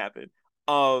 I'll make it happen.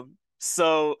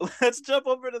 So let's jump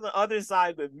over to the other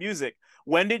side with music.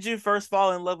 When did you first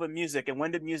fall in love with music, and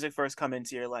when did music first come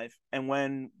into your life? And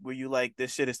when were you like,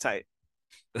 this shit is tight?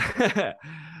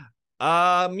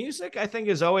 Music I think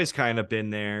has always kind of been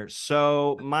there.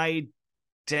 So my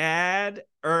dad,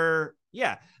 or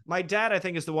yeah, my dad I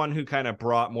think is the one who kind of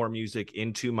brought more music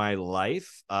into my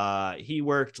life. He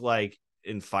worked like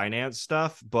in finance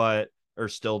stuff, but or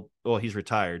still, well, he's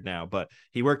retired now, but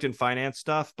he worked in finance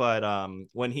stuff. But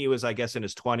when he was, I guess, in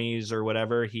his 20s or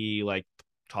whatever, he like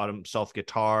taught himself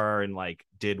guitar and like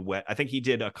I think he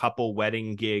did a couple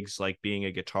wedding gigs, like being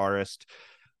a guitarist,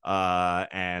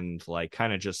 and like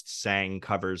kind of just sang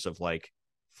covers of like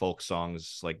folk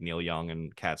songs like Neil Young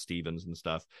and Cat Stevens and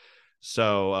stuff.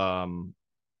 So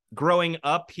growing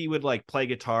up, he would like play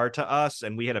guitar to us,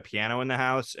 and we had a piano in the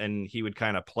house, and he would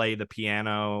kind of play the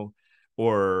piano,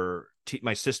 or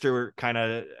my sister kind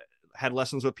of had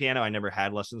lessons with piano. I never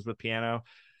had lessons with piano,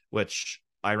 which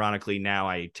ironically now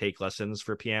I take lessons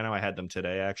for piano. I had them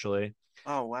today actually.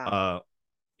 Oh wow. uh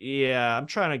yeah, I'm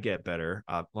trying to get better.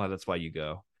 Well, that's why you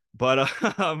go. But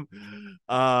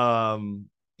um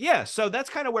yeah, so that's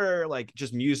kind of where like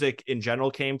just music in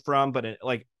general came from, but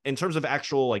like in terms of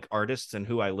actual like artists and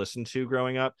who I listened to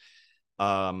growing up,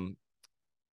 um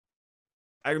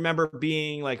I remember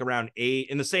being like around 8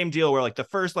 in the same deal where like the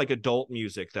first like adult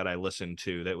music that I listened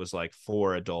to that was like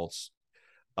for adults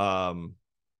um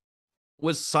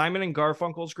was Simon and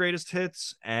Garfunkel's greatest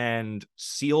hits and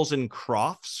Seals and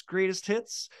Crofts greatest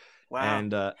hits. Wow.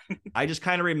 And I just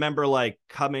kind of remember like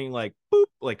coming like boop,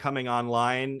 like coming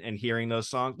online and hearing those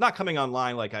songs, not coming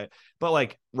online but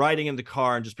like riding in the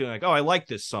car and just being like, oh, I like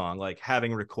this song, like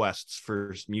having requests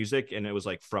for music, and it was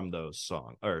like from those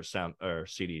song or sound or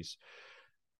CDs.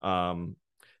 um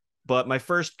but my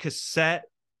first cassette,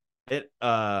 it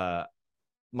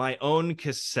my own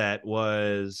cassette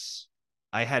was,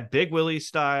 I had Big Willie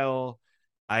Style.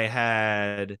 I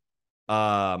had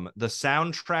the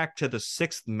soundtrack to The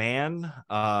Sixth Man.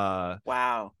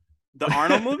 Wow. The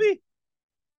Arnold movie?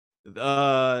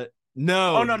 Uh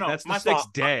Oh no, no, no, that's The my fault.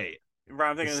 Sixth Day. Right,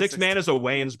 I'm The thinking of the Sixth Man sixth. is a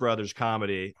Wayans Brothers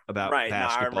comedy about Right, no,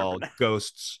 I remember basketball now.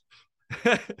 ghosts.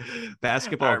 I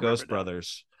Basketball remember Ghost now.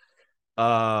 Brothers.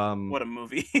 Um What a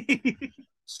movie.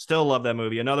 Still love that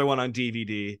movie. Another one on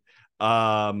DVD.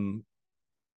 Um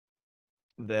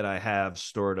that I have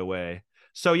stored away.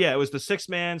 So yeah, it was the Six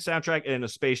Man soundtrack and a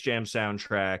Space Jam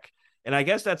soundtrack. And I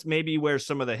guess that's maybe where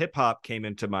some of the hip hop came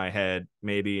into my head,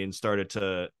 maybe, and started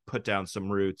to put down some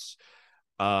roots.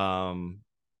 Um,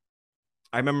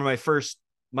 I remember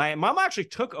my mom actually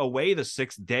took away the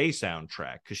 6 Day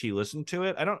soundtrack because she listened to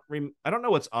it. I don't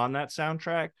know what's on that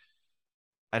soundtrack.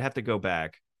 I'd have to go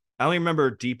back. I only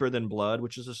remember Deeper Than Blood,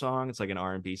 which is a song. It's like an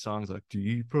R&B song. It's like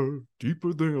deeper,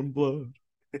 deeper than blood.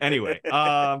 Anyway,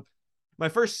 my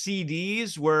first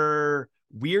CDs were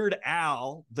Weird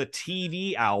Al, the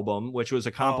TV album, which was a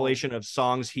Oh, compilation of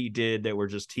songs he did that were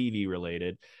just TV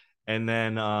related, and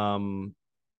then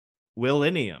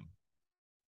Willennium.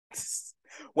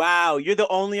 wow, you're the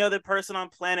only other person on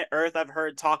planet Earth I've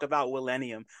heard talk about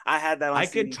Millennium. I had that on I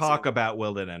could CD talk too. about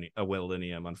Willennium.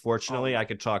 Oh Unfortunately, I my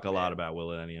could talk a lot man, about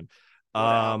Willennium.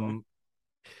 what an album. Um,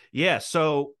 yeah.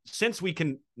 So since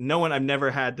no one, I've never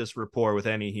had this rapport with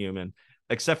any human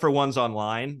except for ones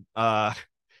online.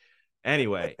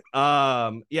 Anyway,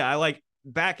 yeah, I like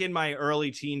back in my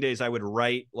early teen days, I would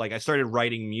write, like I started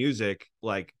writing music,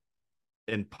 like,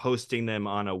 and posting them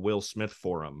on a Will Smith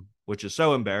forum, which is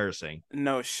so embarrassing.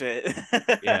 No shit.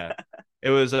 Yeah. It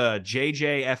was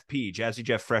JJFP,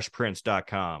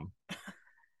 JazzyJeffFreshPrince.com.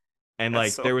 And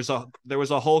That's like so there was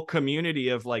a whole community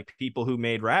of like people who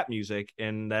made rap music,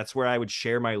 and that's where I would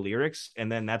share my lyrics,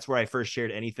 and then that's where I first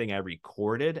shared anything I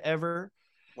recorded ever.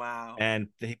 wow. And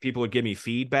people would give me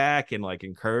feedback and like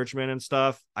encouragement and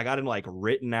stuff. I got in like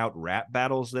written out rap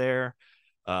battles there.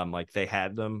 Like they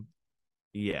had them.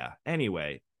 Yeah.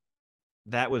 Anyway,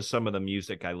 that was some of the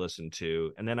music I listened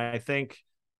to. And then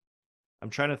I'm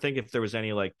trying to think if there was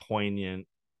any like poignant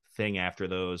thing after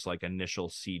those like initial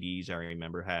CDs I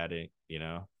remember had.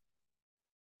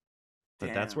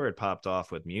 But that's Damn. where it popped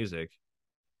off with music.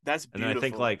 That's And then I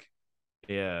think beautiful. like,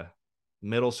 yeah,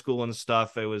 middle school and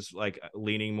stuff, it was like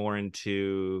leaning more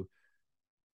into,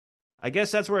 I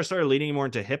guess that's where I started leaning more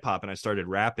into hip hop and I started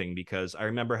rapping, because I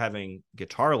remember having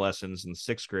guitar lessons in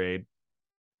 6th grade.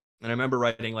 And I remember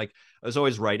writing, like, I was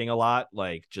always writing a lot,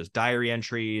 like just diary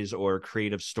entries or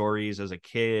creative stories as a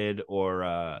kid,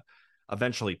 or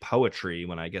eventually poetry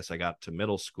when I guess I got to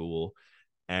middle school.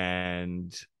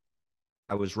 And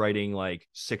I was writing like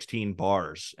 16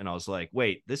 bars, and I was like,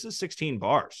 wait, this is 16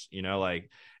 bars, like,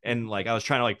 and like I was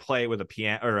trying to like play it with a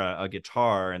piano or a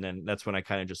guitar. And then that's when I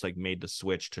kind of just like made the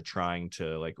switch to trying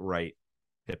to like write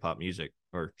hip hop music,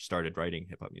 or started writing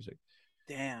hip hop music.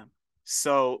 Damn.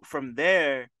 So from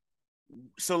there,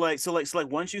 so like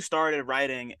once you started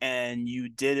writing and you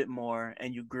did it more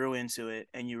and you grew into it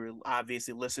and you were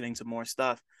obviously listening to more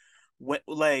stuff, what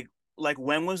like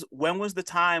when was the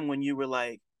time when you were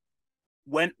like,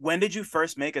 when did you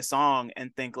first make a song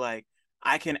and think like,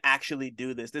 I can actually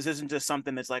do this? This isn't just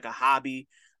something that's like a hobby.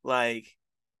 Like,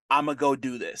 I'm gonna go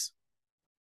do this.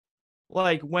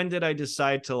 Like, when did I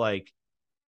decide to like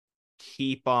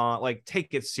keep on, like,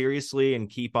 take it seriously and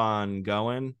keep on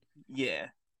going? Yeah.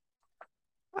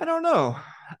 I don't know.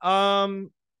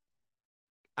 Um,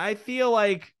 I feel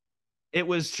like it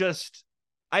was just,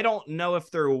 I don't know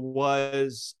if there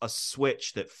was a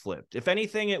switch that flipped. If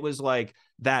anything, it was like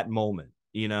that moment,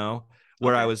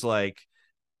 where I Okay. was like,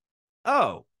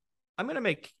 oh, I'm going to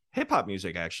make hip hop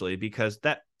music actually, because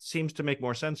that seems to make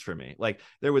more sense for me. Like,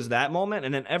 there was that moment.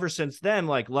 And then ever since then,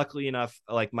 like, luckily enough,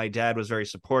 like my dad was very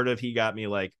supportive. He got me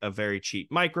like a very cheap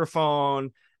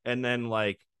microphone. And then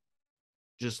like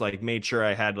just like made sure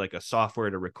I had like a software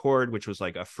to record, which was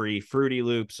like a free Fruity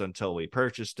Loops until we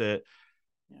purchased it.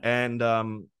 Yeah.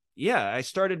 And yeah, I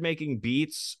started making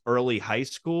beats early high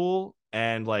school,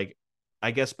 and like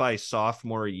I guess by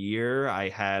sophomore year I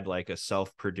had like a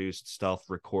self-produced,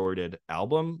 self-recorded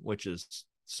album, which is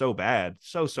so bad,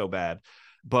 so bad.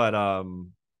 But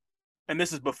And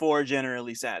this is before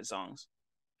Generally Sad Songs.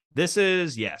 this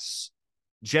is, yes,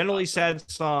 Generally Awesome.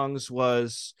 Sad Songs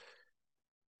was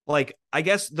like, I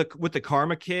guess the with the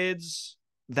Karma Kids,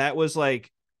 that was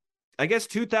like, I guess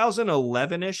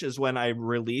 2011-ish is when I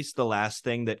released the last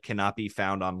thing that cannot be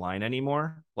found online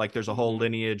anymore. Like there's a whole Mm-hmm.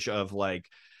 lineage of like,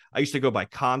 I used to go by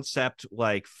concept,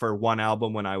 like for one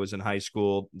album when I was in high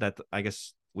school, that I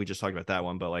guess we just talked about that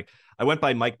one, but like I went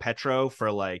by Mike Petro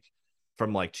for like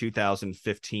from like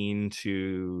 2015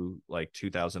 to like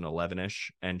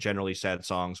 2011-ish, and Generally Sad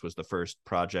Songs was the first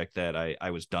project that I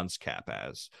was Duncecap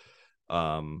as.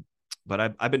 Um,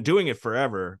 but I've been doing it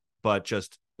forever, but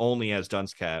just only as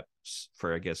Duncecap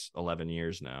for I guess 11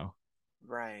 years now.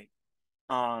 Right.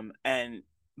 And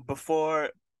before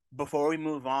before we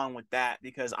move on with that,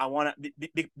 because I want to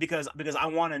because I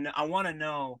want to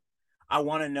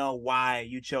know why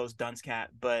you chose Dunce Cat,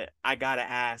 but I gotta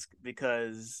ask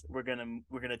because we're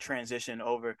gonna transition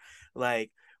over,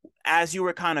 like, as you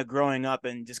were kind of growing up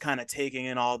and just kind of taking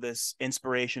in all this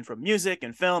inspiration from music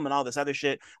and film and all this other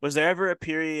shit. Was there ever a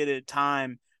period of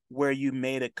time where where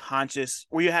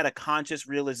you had a conscious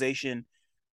realization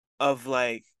of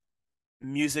like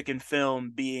music and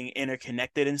film being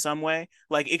interconnected in some way?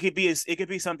 Like it could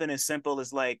be something as simple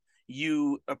as like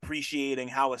you appreciating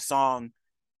how a song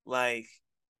like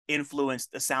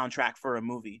influenced the soundtrack for a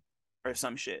movie or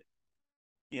some shit.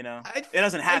 You know, I it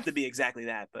doesn't have I to be exactly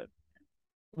that, but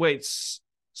wait.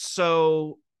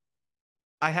 So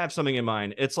I have something in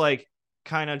mind. It's like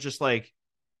kind of just like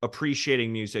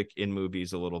appreciating music in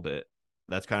movies a little bit.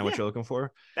 That's kind of what yeah, you're looking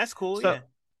for. that's cool. So Yeah.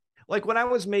 like when I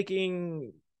was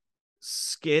making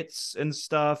skits and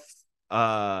stuff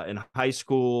in high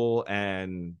school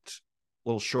and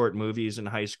little short movies in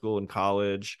high school and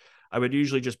college, I would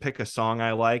usually just pick a song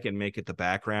I like and make it the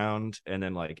background and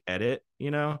then like edit,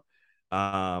 you know.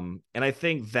 And I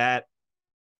think that,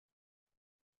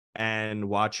 and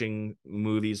watching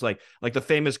movies like the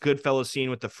famous Goodfellas scene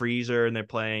with the freezer and they're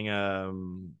playing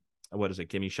what is it,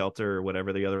 Gimme Shelter or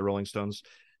whatever the other Rolling Stones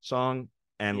song,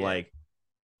 and Yeah.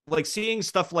 like seeing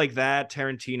stuff like that.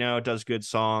 Tarantino does good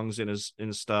songs in his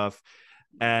stuff,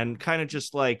 and kind of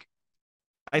just like,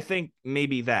 I think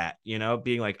maybe that,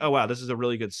 being like, oh wow, this is a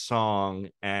really good song.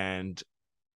 And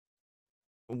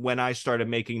when I started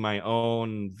making my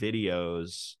own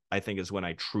videos, I think is when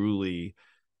I truly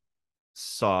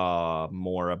saw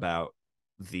more about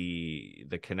the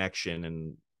connection.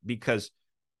 And because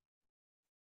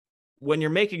when you're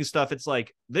making stuff, it's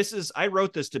like, I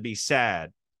wrote this to be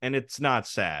sad, and it's not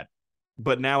sad.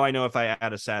 But now I know if I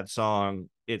add a sad song,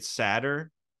 it's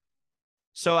sadder.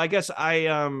 So I guess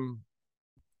I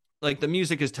like the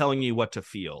music is telling you what to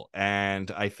feel. And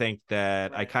I think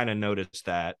that I Right. kind of noticed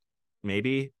that,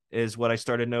 maybe is what I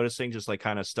started noticing, just like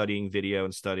kind of studying video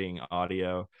and studying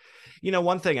audio.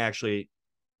 One thing actually,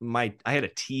 I had a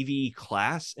TV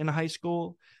class in high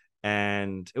school,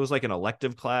 and it was like an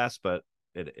elective class, but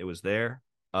it was there.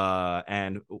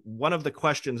 And one of the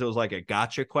questions, it was like a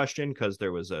gotcha question, because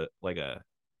there was it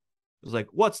was like,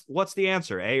 what's the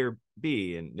answer, A or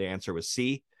B? And the answer was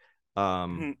C.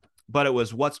 Mhm. But it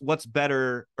was, what's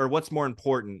better, or what's more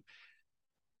important,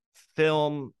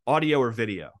 film, audio, or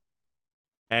video?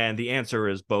 And the answer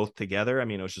is both together. I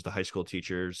mean, it was just a high school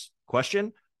teacher's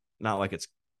question, not like it's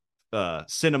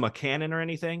cinema canon or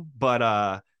anything.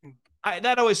 But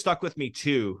that always stuck with me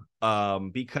too,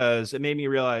 because it made me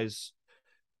realize,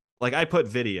 like, I put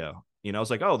video. I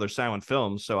was like, oh, there's silent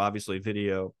films, so obviously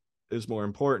video is more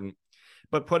important.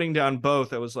 But putting down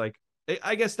both, I was like,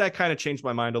 I guess that kind of changed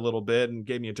my mind a little bit and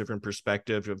gave me a different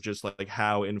perspective of just like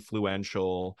how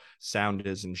influential sound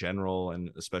is in general, and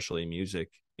especially music.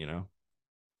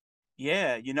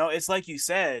 Yeah, it's like you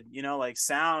said, like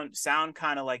sound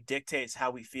kind of like dictates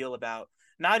how we feel about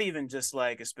not even just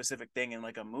like a specific thing in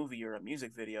like a movie or a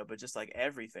music video, but just like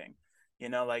everything.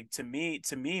 Like to me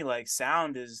like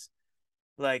sound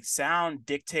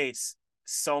dictates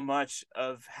so much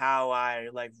of how I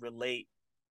like relate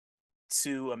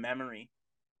to a memory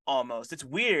almost. It's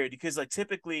weird because like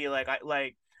typically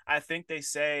I think they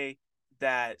say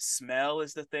that smell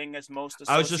is the thing that's most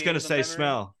I was just associated gonna with a say memory,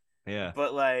 smell. Yeah.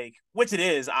 but like which it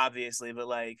is obviously, Can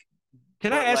I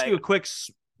but ask like you a quick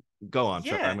go on?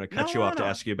 Sorry, I'm yeah, going to no, cut you no, off to no,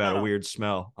 ask you about no, a no. weird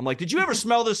smell. I'm like, did you ever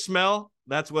smell this smell?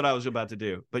 That's what I was about to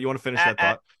do. But you want to finish At, that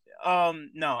at, thought?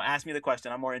 No, ask me the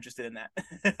question. I'm more interested in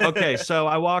Okay, that. so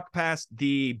I walked past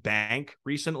the bank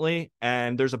recently,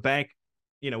 and there's a bank,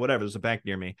 whatever. There's a bank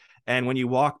near me, and when you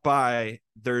walk by,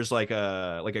 there's like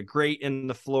a grate in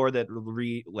the floor that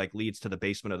leads to the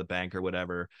basement of the bank or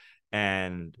whatever,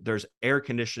 and there's air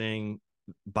conditioning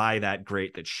by that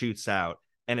grate that shoots out,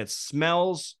 and it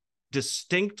smells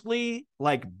distinctly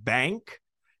like bank,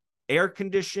 air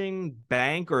conditioning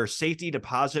bank, or safety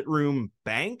deposit room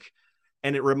bank.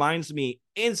 And it reminds me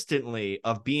instantly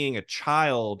of being a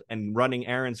child and running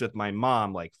errands with my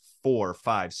mom, like 4,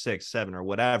 5, 6, 7, or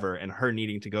whatever, and her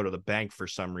needing to go to the bank for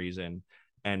some reason,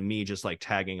 and me just like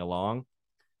tagging along.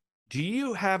 Do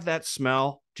you have that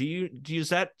smell? Does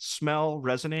that smell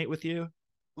resonate with you?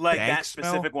 Like Bank that smell?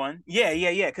 specific one. Yeah, yeah,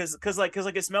 yeah. Cause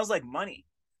it smells like money.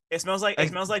 It Like,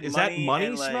 smells like is that money money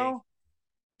and like smell?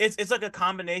 it's like a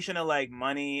combination of like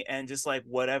money and just like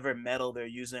whatever metal they're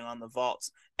using on the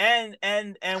vaults and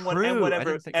what True. I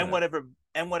didn't think of that.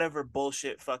 and whatever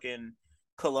bullshit fucking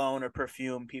cologne or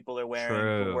perfume people are wearing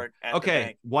who True. work at the Okay,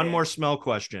 bank. one Yeah. more smell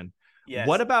question. What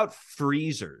Yes. about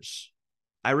freezers?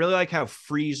 I really like how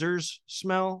freezers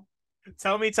smell.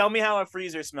 Tell me how a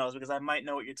freezer smells because I might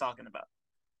know what you're talking about.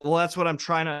 Well, that's what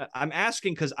I'm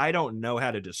asking because I don't know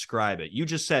how to describe it. You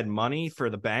just said money for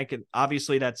the bank, and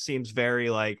obviously that seems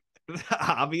very like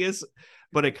obvious,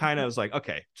 but it kind of was like,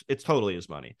 okay, it's totally is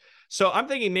money. So I'm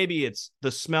thinking maybe it's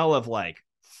the smell of like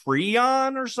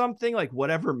Freon or something, like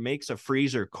whatever makes a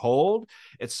freezer cold.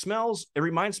 It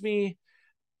reminds me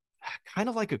kind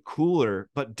of like a cooler,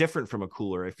 but different from a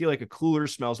cooler. I feel like a cooler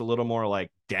smells a little more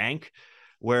like dank,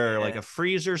 where like Yeah. a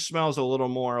freezer smells a little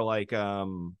more like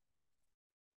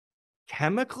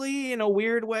chemically in a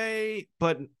weird way,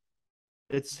 but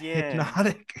it's Yeah.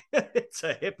 hypnotic. It's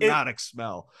a It hypnotic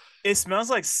smell. it smells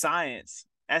like science.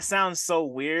 That sounds so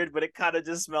weird, but it kind of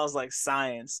just smells like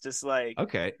science.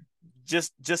 Okay.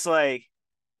 Just like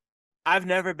I've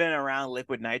never been around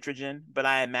liquid nitrogen, but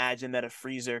I imagine that a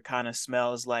freezer kind of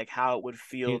smells like how it would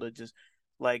feel You to just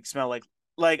like smell like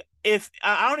if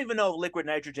I don't even know if liquid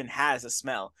nitrogen has a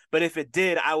smell, but if it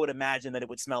did, I would imagine that it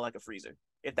would smell like a freezer,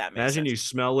 if that makes imagine sense. you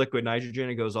smell liquid nitrogen,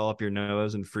 it goes all up your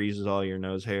nose and freezes all your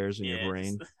nose hairs in your Yeah, just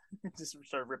brain. just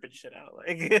start ripping shit out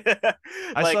like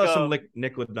I like saw some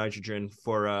liquid nitrogen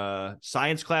for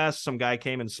science class. Some guy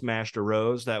came and smashed a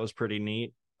rose. That was pretty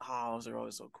neat. oh, those are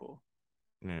always so cool.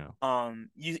 Yeah.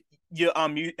 You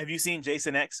have you seen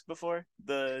Jason X before?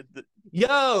 The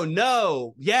Yo,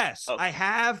 no. Yes, oh I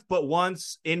have, but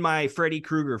once in my Freddy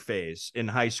Krueger phase in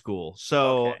high school.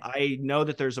 So okay. I know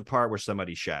that there's a part where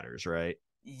somebody shatters, right?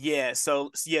 So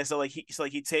like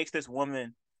he takes this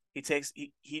woman, he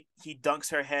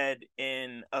dunks her head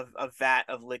in a vat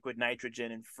of liquid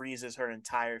nitrogen and freezes her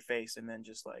entire face and then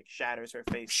just like shatters her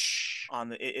face on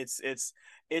the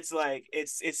it's like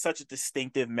it's such a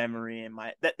distinctive memory in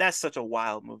my that's such a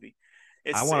wild movie. I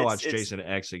It's want to it's watch it's Jason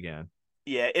X again.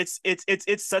 yeah, it's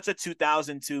such a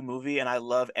 2002 movie and I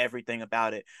love everything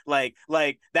about it. Like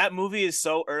that movie is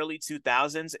so early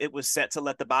 2000s. It was set to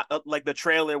let like the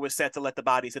trailer was set to let the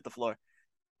bodies hit the floor.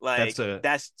 That's Like a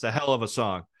it's a hell of a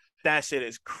song. that shit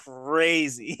is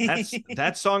crazy.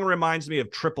 That song reminds me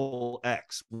of Triple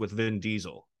X with Vin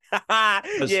Diesel.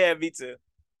 Because Yeah, me too.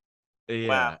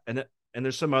 Wow. yeah, and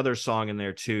there's some other song in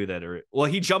there too that are well,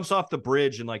 he jumps off the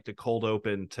bridge in like the cold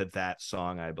open to that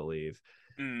song, I believe,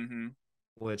 Hmm.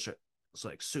 which is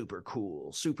like super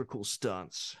cool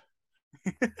stunts.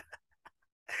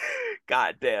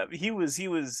 God damn. He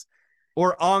was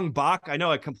Or Ong Bak. I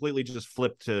know I completely just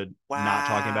flipped to not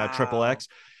talking about Triple wow. X,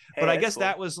 but Hey, I that's guess cool.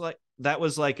 that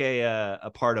was like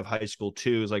a part of high school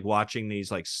too. Is like watching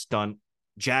these like stunt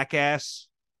jackass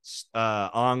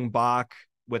Ong Bak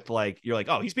with like you're like,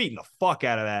 oh, he's beating the fuck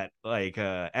out of that like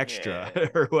extra Yeah.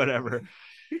 or whatever.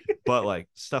 But like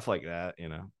stuff like that.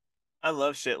 I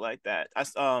love shit like that.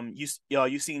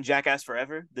 You seen Jackass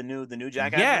Forever, the new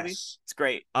Jackass movie? Yes. It's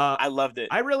great. Uh I loved it.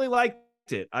 I really liked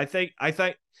it. I think I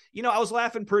was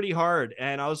laughing pretty hard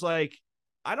and I was like,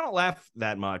 I don't laugh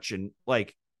that much. And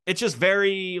like it's just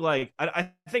very like I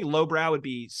think lowbrow would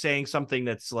be saying something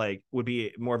that's like would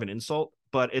be more of an insult,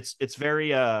 but it's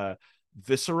very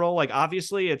visceral. Like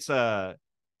obviously it's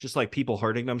just like people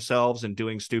hurting themselves and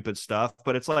doing stupid stuff,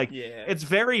 but it's like Yeah. it's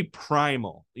very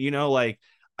primal, like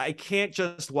I can't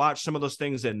just watch some of those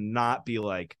things and not be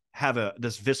like have a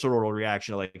this visceral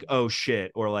reaction like oh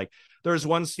shit, or like there's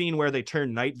one scene where they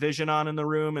turn night vision on in the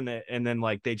room and then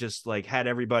like they just like had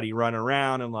everybody run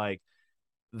around and like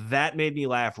that made me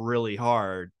laugh really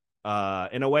hard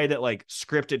in a way that like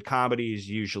scripted comedies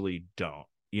usually don't.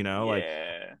 Like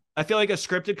Yeah. I feel like a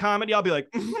scripted comedy I'll be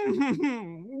like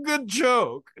good good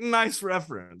joke, nice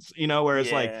reference,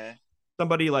 whereas like Yeah.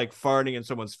 somebody like farting in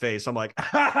someone's face, I'm like,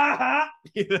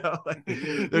 like,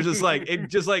 they're just like, it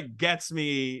just like gets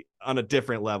me on a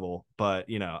different level. But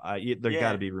there got to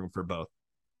Yeah. be room for both.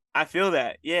 I feel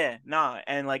that. Yeah. Nah.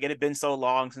 And like it had been so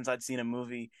long since I'd seen a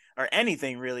movie or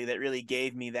anything really that really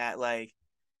gave me that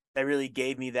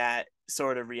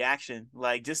sort of reaction.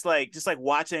 Like just like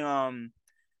watching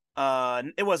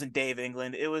it wasn't Dave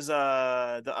England. It was the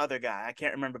other guy. I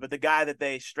can't remember, but the guy that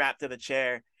they strapped to the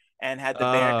chair and had the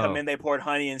bear come Oh, in, they poured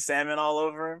honey and salmon all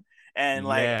over him. And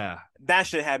like yeah. that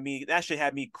should have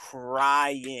me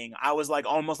crying. I was like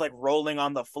almost like rolling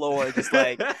on the floor, just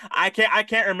like I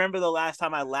can't remember the last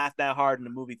time I laughed that hard in a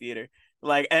movie theater.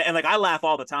 Like and like I laugh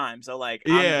all the time. So like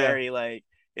I'm Yeah. very like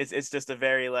it's just a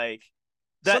very like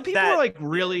Some that people are that like yeah.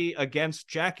 really against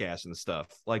Jackass and stuff.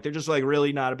 Like they're just like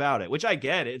really not about it, which I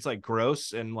get. It's like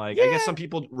gross, and like I guess Yeah, some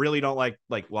people really don't like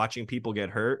watching people get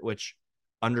hurt, which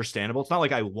understandable. It's not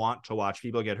like I want to watch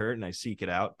people get hurt and I seek it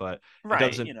out, but it right,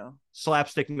 doesn't.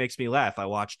 Slapstick makes me laugh. I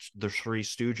watched The Three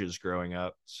Stooges growing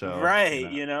up, so right,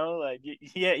 like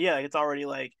yeah, like it's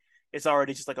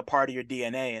already just like a part of your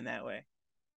DNA in that way.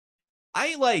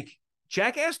 I like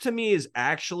Jackass to me is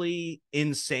actually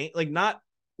insane. Like not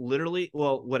literally,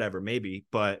 well, whatever, maybe,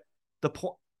 but the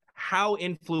point how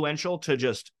influential to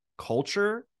just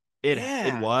culture it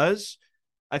Yeah, was.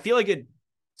 I feel like it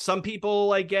some people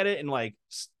like get it and like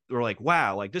we're like,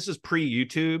 wow, like this is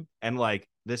pre-YouTube and like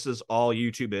this is all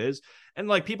YouTube is. And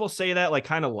like people say that like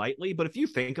kind of lightly, but if you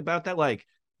think about that, like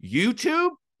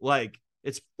YouTube, like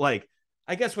it's like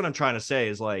I guess what I'm trying to say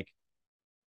is like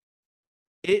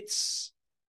it's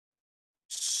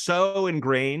so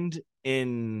ingrained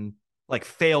in like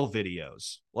fail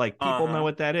videos. Like people know uh-huh,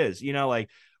 what that is, like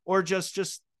or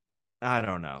just I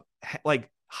don't know, like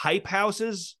hype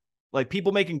houses, like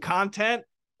people making content.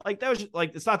 Like that was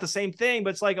like it's not the same thing,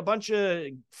 but it's like a bunch of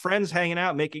friends hanging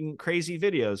out making crazy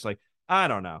videos. Like I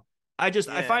don't know. I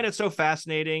yeah, find it so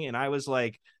fascinating, and I was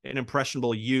like an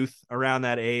impressionable youth around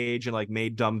that age, and like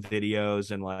made dumb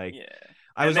videos, and like yeah.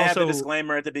 I And was they have the also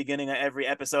disclaimer at the beginning of every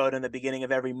episode and the beginning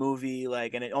of every movie,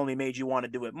 like, and it only made you want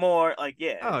to do it more. Like,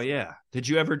 yeah, oh yeah. Did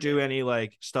you ever do yeah. any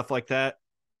like stuff like that?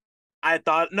 I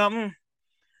thought no,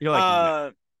 You're like no.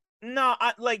 uh, no,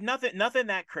 I like nothing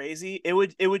that crazy. It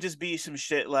would just be some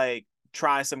shit like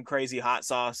try some crazy hot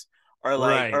sauce or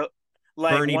like Right. or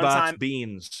like Bernie one Bot's time.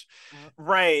 beans.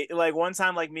 Right, like one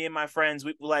time, like me and my friends,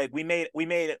 we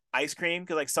made ice cream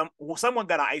because like someone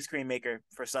got an ice cream maker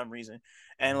for some reason,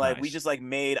 and like we Nice. just like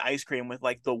made ice cream with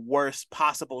like the worst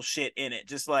possible shit in it,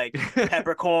 just like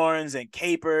peppercorns and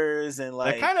capers and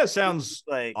That like kind of sounds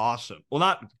like awesome. Well,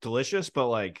 not delicious, but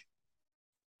like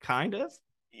kind of.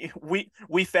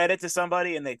 we fed it to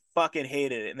somebody and they fucking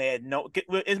hated it and they had no.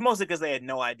 It's mostly because they had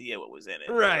no idea what was in it,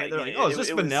 but Right. like They're like, oh, is this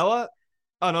it was vanilla?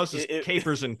 Oh no, this is it,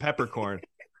 capers and peppercorn.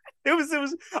 it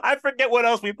was I forget what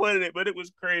else we put in it, but it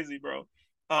was crazy, bro.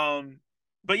 Um,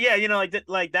 but yeah,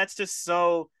 like that's just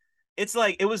so. It's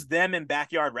like it was them in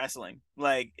backyard wrestling.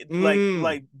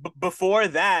 Before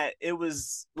that, it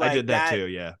was I like did that that. too.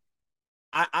 Yeah.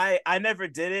 I never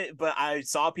did it, but I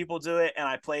saw people do it, and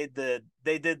I played they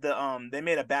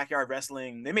made a backyard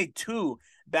wrestling. They made two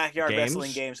backyard wrestling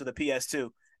Games. games for the PS2,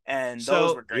 and those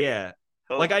So were great. yeah.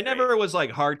 Those Like were I great. never was like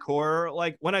hardcore.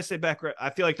 Like when I say I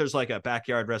feel like there's like a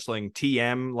backyard wrestling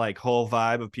TM like whole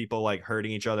vibe of people like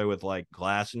hurting each other with like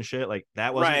glass and shit. Like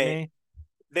that wasn't Right. me.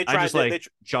 They I tried just to like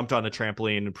jumped on the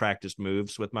trampoline and practiced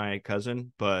moves with my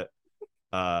cousin, but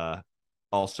uh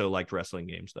also liked wrestling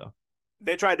games though.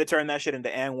 they tried to turn that shit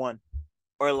into and one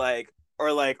or We like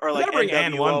gotta bring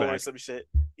and one NWO or back, some shit.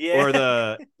 Yeah. or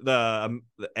the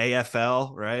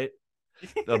AFL, right?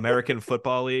 The American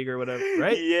Football League or whatever,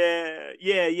 right?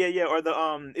 Yeah. Or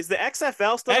the is the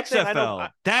XFL still a thing? XFL.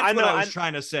 That's I what know I was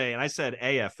trying to say, and I said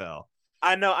AFL.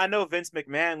 I know Vince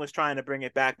McMahon was trying to bring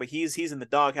it back, but he's in the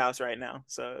doghouse right now.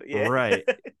 So yeah. Right.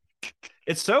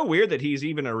 It's so weird that he's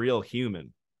even a real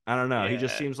human. I don't know. He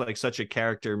just Yeah. seems like such a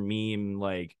character meme.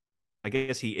 Like, I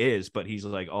guess he is, but he's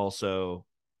like also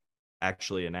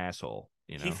actually an asshole,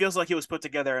 you He know? feels like he was put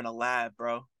together in a lab,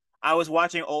 bro. I was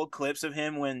watching old clips of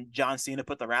him when John Cena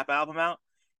put the rap album out,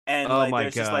 and Oh like my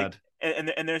there's just like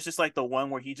God. and there's just like the one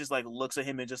where he just like looks at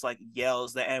him and just like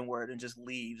yells the N word and just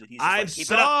leaves, and he's just I like,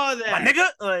 "Keep it up, saw my that. nigga!"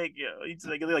 Like, he's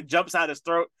like jumps out his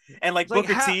throat, and like It's like,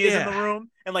 Booker how, T is in the yeah.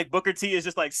 room, and like Booker T is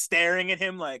just like staring at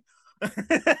him like, shit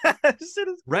is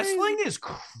crazy. Wrestling is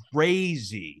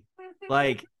crazy.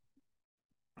 Like,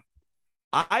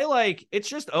 I like it's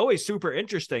just always super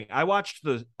interesting. I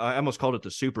almost called it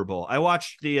the Super Bowl. I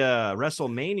watched the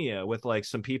WrestleMania with like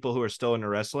some people who are still into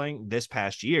wrestling this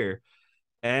past year,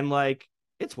 and like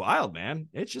it's wild, man.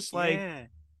 It's just like Yeah.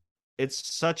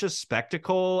 it's such a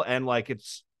spectacle, and like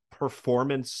it's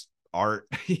performance art.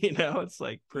 It's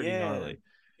like pretty Yeah. gnarly.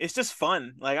 It's just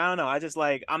fun. Like I don't know. I just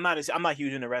like I'm not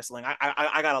huge into wrestling.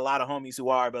 I got a lot of homies who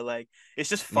are, but like it's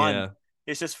just fun. Yeah.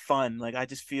 It's just fun. Like I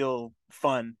just feel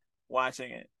fun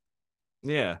watching it.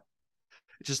 Yeah.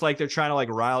 It's just like they're trying to like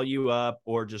rile you up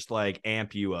or just like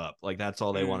amp you up. Like that's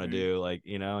all they want to Hmm. do. Like,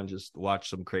 and just watch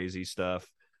some crazy stuff.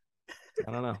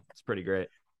 I don't know. It's pretty great.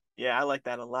 Yeah, I like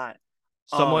that a lot.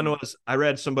 Um, I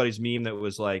read somebody's meme that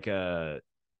was like,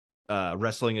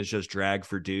 wrestling is just drag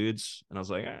for dudes. And I was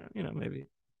like, maybe.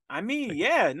 I mean, Like,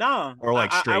 yeah, no, or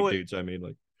like I straight would, dudes. I mean,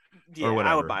 like, or yeah, I would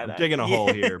whatever. buy I'm that. digging a hole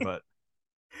Yeah, here, but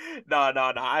no,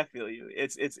 I feel you.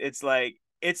 It's like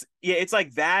it's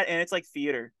like that, and it's like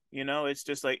theater. It's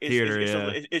just like theater,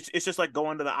 yeah. it's just like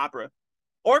going to the opera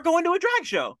or going to a drag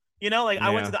show. Like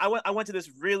Yeah. I went to this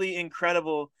really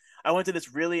incredible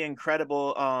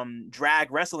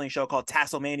drag wrestling show called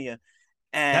Tasselmania,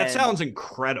 That and sounds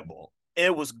incredible.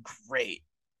 it was great,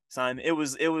 son. It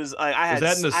was like Was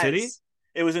that in the I had city?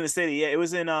 it was in the city. Yeah, it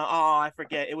was in oh, I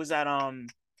forget. It was at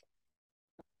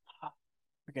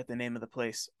forget the name of the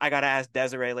place. I gotta ask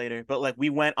Desiree later. But like we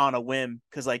went on a whim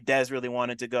because like Des really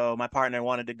wanted to go. My partner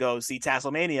wanted to go see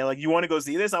Tasselmania. Like, you want to go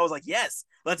see this? I was like, yes,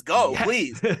 let's go, Yes.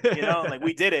 please. Like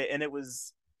we did it, and it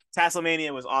was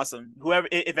Tasselmania was awesome. Whoever,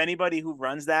 if anybody who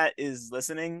runs that is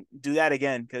listening, do that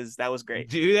again because that was great.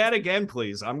 Do that again,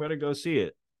 please. I'm gonna go see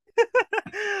it.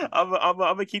 I'm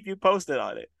gonna keep you posted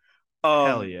on it.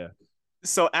 Hell Um, yeah.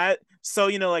 so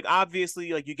like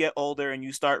obviously like you get older and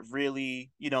you start really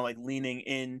like leaning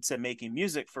into making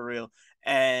music for real,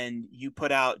 and you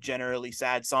put out Generally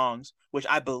Sad Songs, which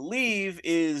I believe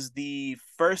is the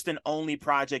first and only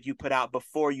project you put out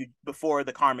before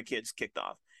the Karma Kids kicked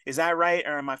off. Is that right,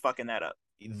 or am I fucking that up?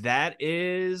 That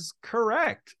is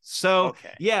correct. So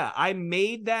Okay. yeah, I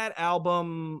made that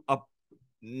album up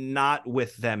not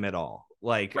with them at all.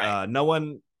 Like Right. no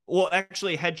one, well,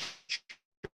 actually Head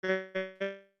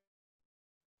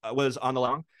was on the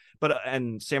long, but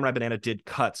and Samurai Banana did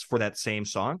cuts for that same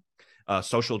song,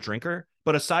 Social Drinker.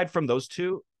 But aside from those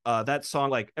two, that song,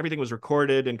 like everything was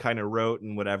recorded and kind of wrote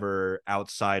and whatever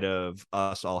outside of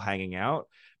us all hanging out.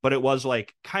 But it was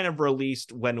like kind of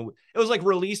released when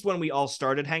we all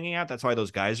started hanging out. That's why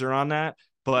those guys are on that.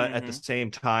 But at the Mm-hmm.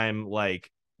 same time, like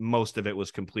most of it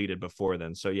was completed before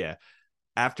then. So yeah,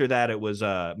 after that, it was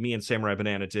me and Samurai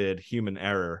Banana did Human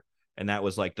Error, and that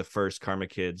was like the first Karma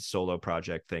Kids solo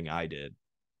project thing I did.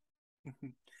 Yeah.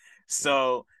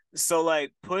 So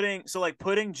putting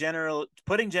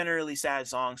generally sad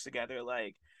songs together,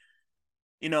 like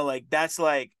like that's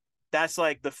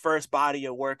like the first body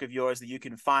of work of yours that you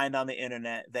can find on the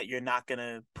internet that you're not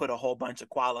gonna put a whole bunch of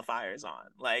qualifiers on.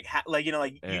 Like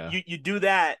Yeah. you do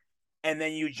that, and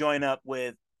then you join up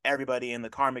with everybody in the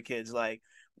Karma Kids. Like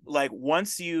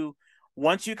once you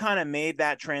kind of made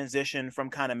that transition from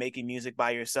kind of making music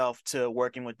by yourself to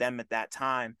working with them at that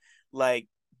time, like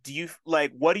do you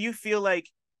like what do you feel like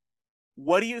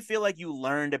you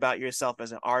learned about yourself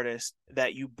as an artist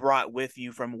that you brought with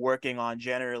you from working on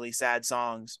Generally Sad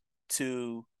Songs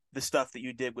to the stuff that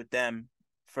you did with them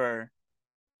for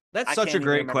That's I such a can't even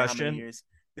great remember how many question. years.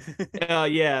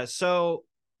 Yeah. So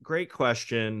great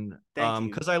question. Thank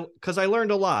you. Because I learned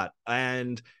a lot.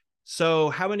 And so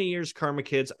how many years Karma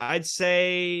Kids? I'd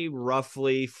say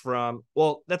roughly from,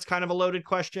 well, that's kind of a loaded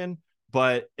question.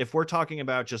 But if we're talking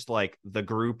about just like the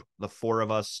group, the four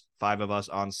of us, five of us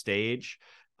on stage,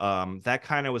 that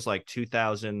kind of was like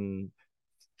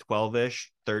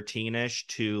 2012-ish, 13-ish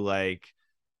to like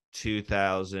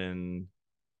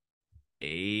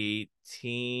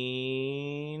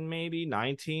 2018, maybe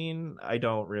 19. I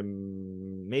don't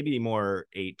maybe more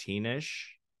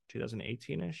 18-ish,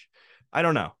 2018-ish. I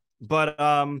don't know. But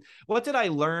what did I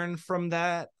learn from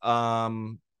that? I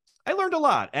learned a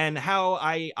lot, and how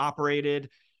I operated.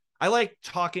 I like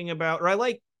talking about, or I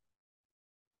like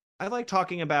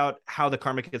talking about how the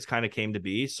Karma Kids kind of came to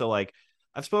be. So like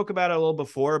I've spoke about it a little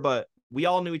before, but we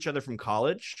all knew each other from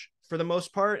college for the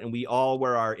most part, and we all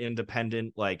were our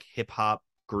independent like hip hop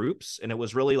groups, and it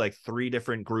was really like three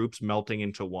different groups melting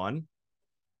into one.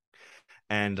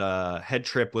 And Head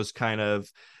Trip was kind of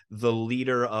the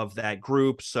leader of that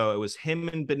group, so it was him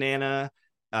and Banana.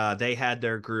 They had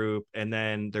their group, and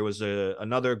then there was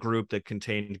another group that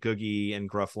contained Googie and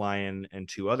Gruff Lion and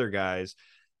two other guys.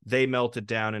 They melted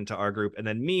down into our group, and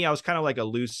then me, I was kind of like a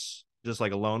loose, just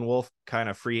like a lone wolf kind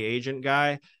of free agent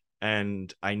guy.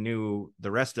 And I knew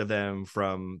the rest of them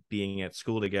from being at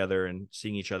school together and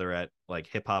seeing each other at like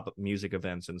hip hop music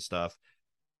events and stuff.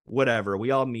 Whatever, we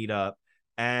all meet up,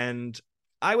 and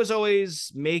I was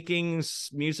always making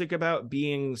music about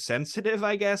being sensitive,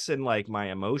 I guess, and like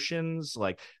my emotions,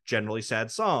 like generally sad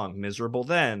song, miserable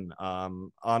then.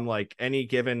 On like any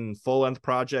given full length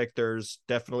project, there's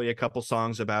definitely a couple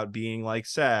songs about being like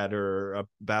sad or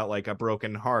about like a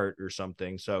broken heart or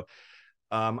something. So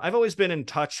I've always been in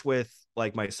touch with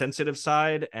like my sensitive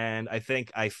side, and I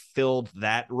think I filled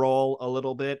that role a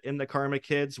little bit in the Karma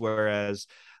Kids, whereas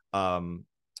um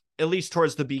at least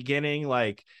towards the beginning,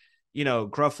 like,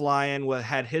 Gruff Lion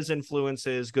had his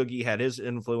influences, Googie had his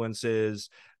influences.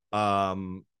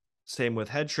 Um, Same with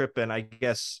Head Trip, and I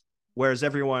guess whereas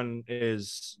everyone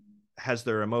has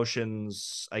their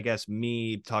emotions, I guess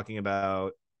me talking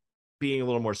about being a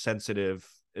little more sensitive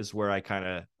is where I kind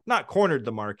of not cornered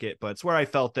the market, but it's where I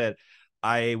felt that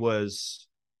I was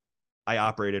I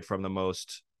operated from the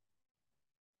most,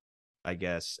 I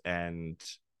guess, and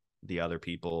the other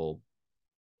people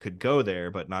could go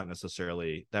there, but not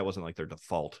necessarily, that wasn't like their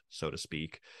default, so to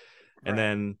speak. And Right.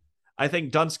 then I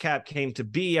think Duncecap came to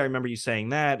be. I remember you saying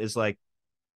that is like,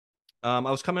 I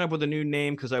was coming up with a new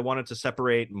name because I wanted to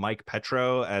separate Mike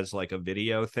Petro as like a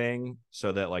video thing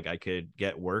so that like I could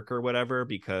get work or whatever.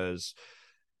 Because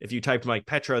if you typed Mike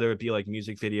Petro, there would be like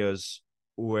music videos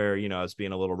where, it's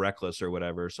being a little reckless or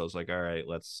whatever. So I was like, all right,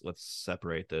 let's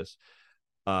separate this.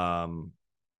 Um,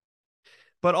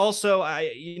 but also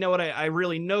what I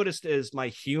really noticed is my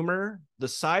humor, the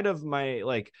side of my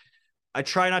like, I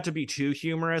try not to be too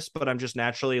humorous, but I'm just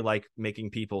naturally like making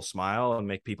people smile and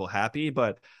make people happy.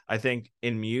 But I think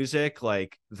in music,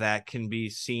 like that can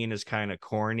be seen as kind of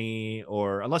corny,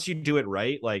 or unless you do it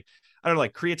right. Like, I don't know,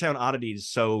 like Koreatown Oddity is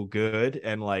so good,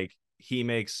 and like he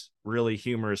makes really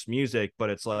humorous music, but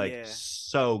it's like Yeah.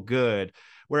 so good.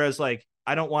 Whereas like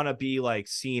I don't want to be like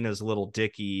seen as Little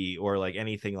Dicky or like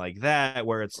anything like that,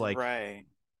 where it's like, Right.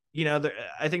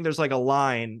 I think there's like a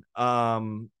line.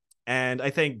 And I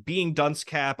think being dunce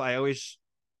cap, I always,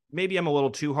 maybe I'm a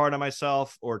little too hard on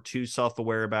myself or too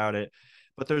self-aware about it.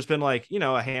 But there's been like,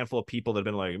 a handful of people that have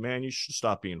been like, man, you should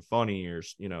stop being funny, or,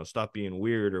 stop being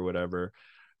weird or whatever.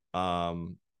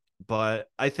 Um, but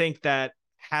I think that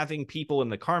having people in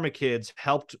the Karma Kids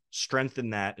helped strengthen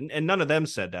that. And none of them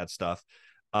said that stuff.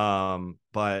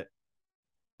 But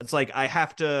it's like I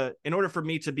have to, in order for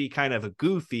me to be kind of a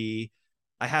goofy,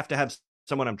 I have to have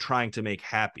someone I'm trying to make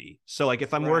happy. So like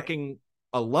if I'm Right. working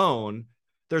alone,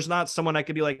 there's not someone I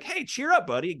could be like, hey, cheer up,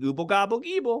 buddy, gooble gobble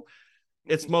geeble.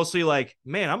 It's mostly like,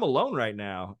 man, I'm alone right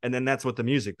now. And then that's what the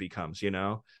music becomes.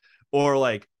 Or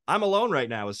like, I'm alone right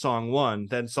now is song one.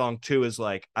 Then song two is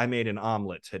like, I made an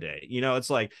omelet today. It's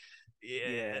like,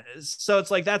 Yeah. so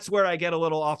it's like that's where I get a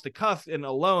little off the cuff and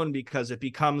alone, because it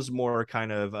becomes more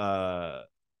kind of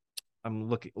I'm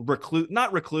looking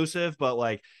not reclusive, but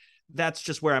like that's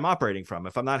just where I'm operating from.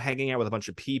 If I'm not hanging out with a bunch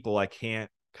of people, I can't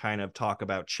kind of talk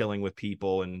about chilling with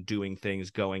people and doing things,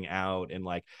 going out and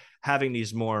like having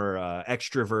these more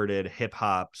extroverted hip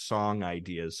hop song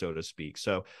ideas, so to speak.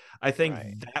 So I think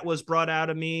Right. that was brought out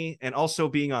of me. And also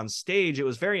being on stage, it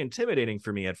was very intimidating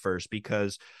for me at first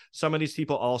because some of these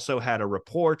people also had a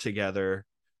rapport together.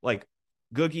 Like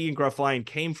Googie and Gruffline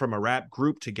came from a rap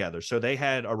group together, so they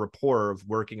had a rapport of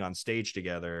working on stage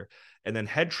together. And then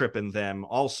Head Trip and them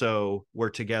also were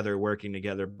together working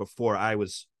together before I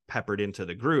was peppered into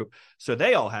the group. So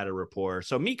they all had a rapport.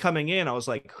 So me coming in, I was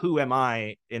like, who am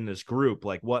I in this group?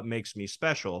 Like, what makes me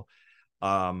special?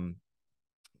 Um,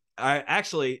 I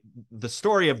actually, the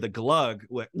story of the glug,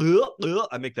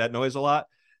 I make that noise a lot.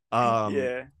 Um,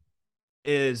 Yeah.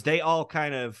 is they all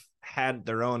kind of had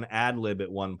their own ad lib at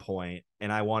one point,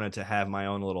 and I wanted to have my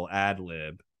own little ad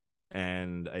lib,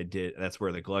 and I did. That's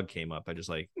where the glug came up. I just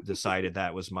like decided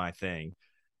that was my thing.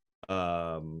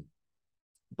 Um,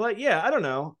 but yeah, I don't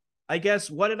know. I guess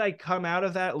what did I come out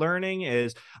of that learning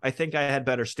is I think I had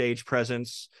better stage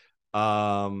presence.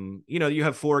 You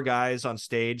have four guys on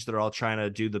stage that are all trying to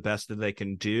do the best that they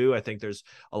can do. I think there's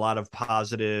a lot of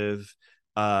positive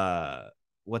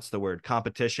what's the word,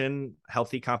 competition,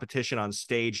 healthy competition on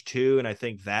stage too, and I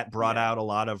think that brought Yeah. out a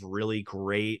lot of really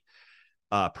great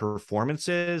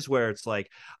performances where it's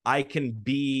like I can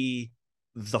be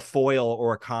the foil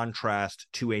or a contrast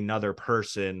to another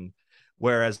person.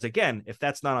 Whereas again, if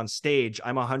that's not on stage,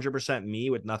 I'm 100%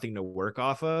 me with nothing to work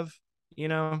off of.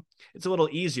 It's a little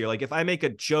easier. Like if I make a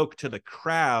joke to the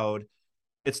crowd,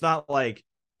 it's not like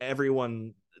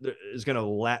everyone is going to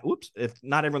laugh. Whoops. If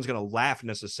not everyone's going to laugh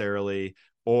necessarily,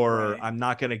 or Right. I'm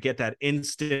not going to get that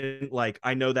instant, like,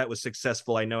 I know that was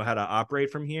successful. I know how to operate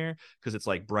from here because it's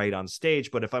like bright on stage.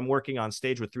 But if I'm working on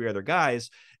stage with three other guys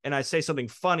and I say something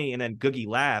funny and then Googie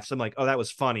laughs, I'm like, oh, that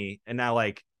was funny. And now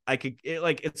like I could,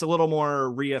 it's a little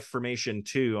more reaffirmation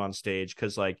too on stage.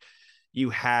 Cause like,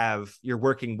 you're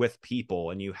working with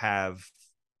people and you have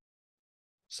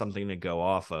something to go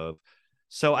off of.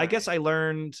 So I guess Right. I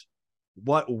learned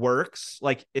what works.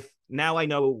 Like if now I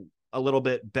know a little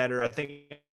bit better, I think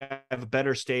I have a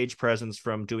better stage presence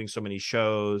from doing so many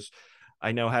shows.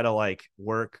 I know how to like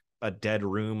work a dead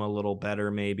room a little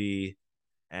better maybe,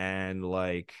 and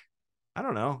like I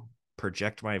don't know,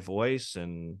 project my voice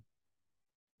and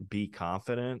be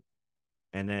confident.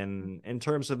 And then in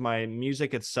terms of my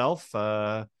music itself,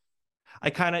 I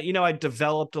kind of, I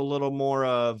developed a little more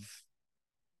of,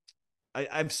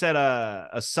 I've said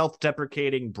a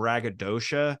self-deprecating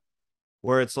braggadocio,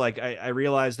 where it's like I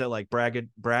realize that like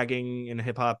bragging in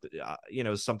hip hop,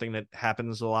 is something that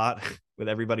happens a lot with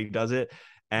everybody does it. Mm-hmm.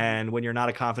 And when you're not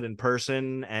a confident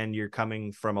person and you're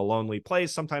coming from a lonely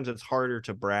place, sometimes it's harder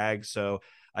to brag. So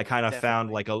I kind of found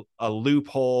Definitely. like a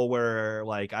loophole where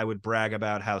like I would brag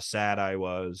about how sad I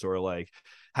was or like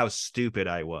how stupid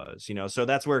I was, So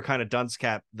that's where kind of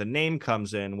Duncecap, the name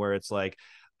comes in, where it's like,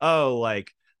 oh,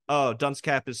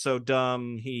 Duncecap is so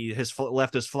dumb. He has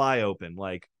left his fly open.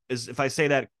 Like, if I say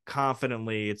that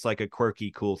confidently, it's like a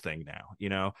quirky, cool thing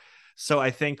now. So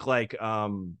I think like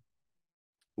operating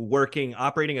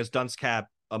as Duncecap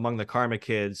among the Karma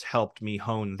Kids helped me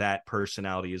hone that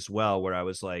personality as well, where I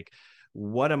was like,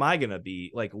 what am I gonna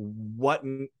be like? What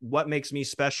makes me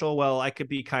special? Well, I could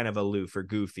be kind of aloof or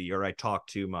goofy, or I talk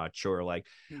too much, or like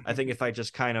I think if I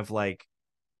just kind of like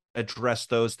address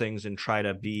those things and try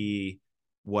to be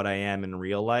what I am in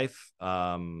real life,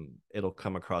 it'll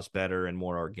come across better and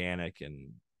more organic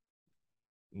and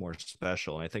more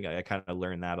special. And I think I kind of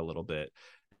learned that a little bit.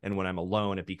 And when I'm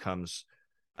alone, it becomes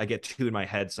I get too in my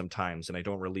head sometimes and I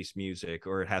don't release music,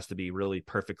 or it has to be really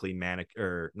perfectly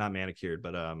or not manicured,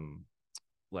 but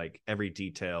like every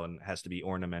detail and has to be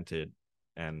ornamented.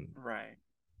 And Right.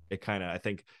 it kind of, I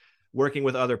think working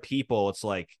with other people, it's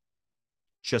like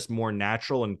just more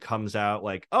natural and comes out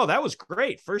like, oh, that was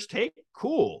great, first take,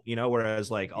 cool,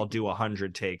 whereas like I'll do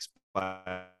 100 takes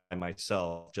by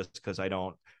myself just because I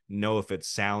don't know if it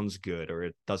sounds good or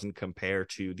it doesn't compare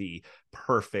to the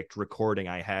perfect recording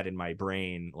I had in my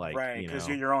brain, like, Right. Because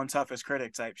you're your own toughest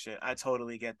critic type shit. I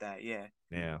totally get that. Yeah.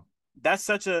 yeah. That's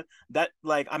such a that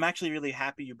like I'm actually really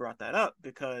happy you brought that up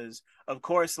because of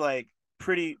course like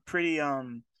pretty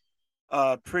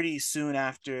soon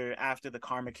after the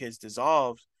Karma Kids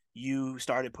dissolved, you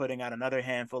started putting out another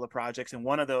handful of projects, and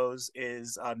one of those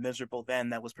is Miserable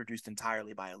Then, that was produced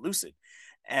entirely by Elucid.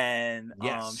 And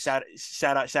Yes. shout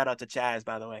out to Chaz,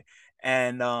 by the way.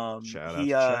 And Shout out he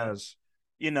to Chaz.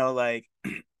 like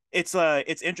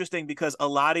it's interesting because a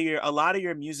lot of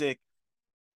your music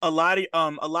a lot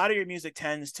of your music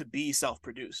tends to be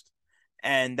self-produced,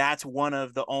 and that's one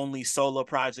of the only solo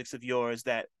projects of yours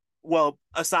that, well,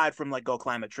 aside from like Go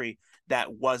Climb a Tree,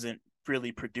 that wasn't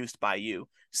really produced by you.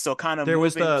 So kind of There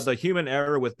was moving. the human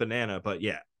error with Banana, but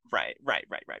yeah. Right.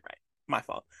 My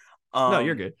fault. No,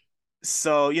 you're um good.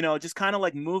 so just kind of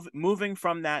like moving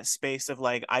from that space of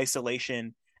like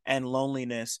isolation and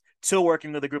loneliness to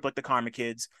working with a group like the Karma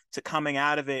Kids, to coming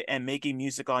out of it and making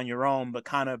music on your own, but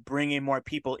kind of bringing more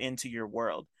people into your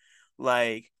world.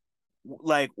 like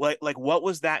what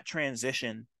was that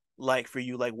transition like for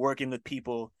you, like working with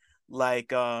people like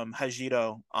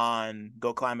Hajito on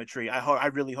Go Climb a Tree? I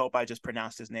really hope I just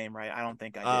pronounced his name right. I don't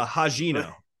think I did.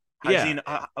 Hajino. Yeah.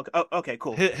 Hajino. Okay,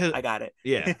 cool. I got it.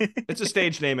 Yeah, it's a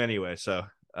stage name anyway. So,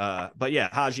 but yeah,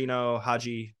 Hajino.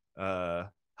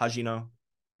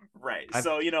 Right. I've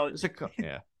So, it's a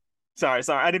yeah. sorry,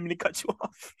 I didn't mean to cut you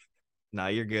off. Nah,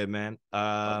 you're good, man.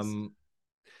 Oh,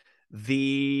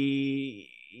 The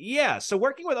yeah, so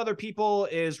working with other people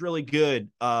is really good.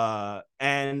 And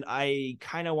I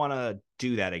kind of want to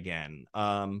do that again.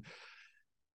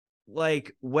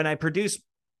 Like when I produce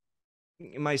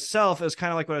myself, it's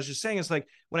kind of like what I was just saying. It's like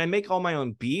when I make all my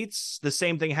own beats, the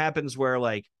same thing happens where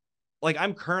like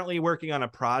I'm currently working on a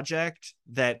project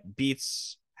that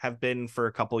beats have been for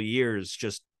a couple years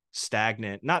just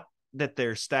stagnant. Not that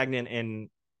they're stagnant in,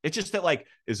 it's just that like,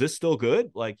 is this still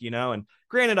good? Like, and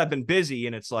granted I've been busy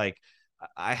and it's like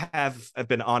I've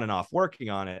been on and off working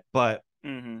on it, but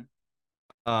mm-hmm.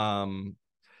 um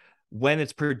when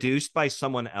it's produced by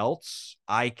someone else,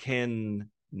 I can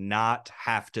not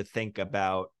have to think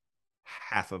about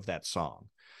half of that song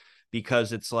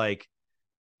because it's like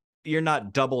you're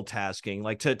not double tasking.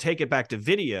 Like to take it back to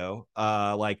video,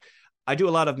 like I do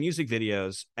a lot of music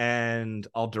videos and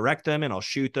I'll direct them and I'll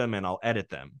shoot them and I'll edit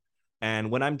them.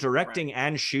 And when I'm directing Right.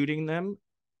 and shooting them,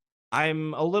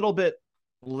 I'm a little bit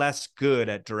less good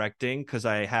at directing because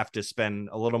I have to spend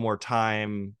a little more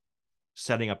time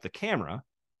setting up the camera.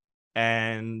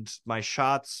 and my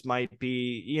shots might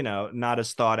be, not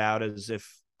as thought out as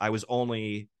if I was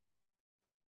only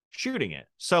shooting it.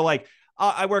 So like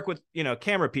I work with,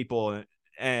 camera people,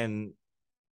 and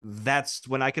that's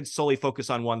when I can solely focus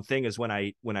on one thing is when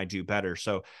I do better.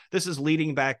 So this is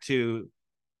leading back to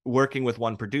working with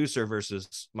one producer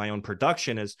versus my own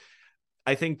production. Is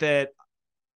I think that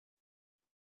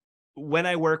when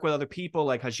I work with other people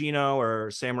like Hajino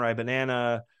or Samurai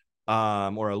Banana,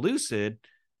 or a Lucid,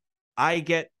 I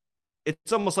get,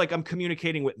 it's almost like I'm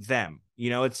communicating with them.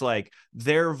 It's like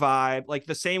their vibe, like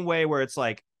the same way where it's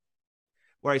like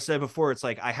where I said before, it's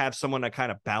like I have someone to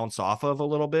kind of bounce off of a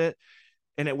little bit.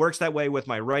 And it works that way with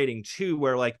my writing too,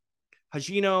 where like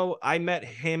Hajino, I met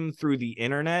him through the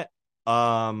internet.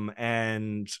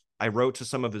 And I wrote to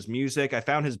some of his music. I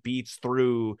found his beats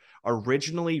through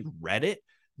originally Reddit,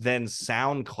 then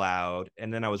SoundCloud.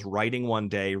 And then I was writing one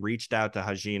day, reached out to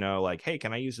Hajino, like, hey,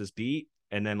 can I use this beat?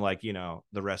 And then like, the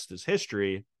rest is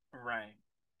history. Right.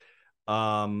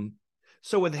 Um,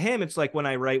 so with him, it's like when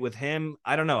I write with him,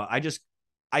 I don't know.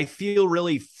 I feel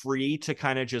really free to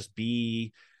kind of just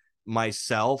be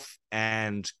myself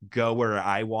and go where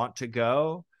I want to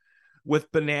go.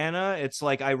 With Banana, it's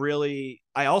like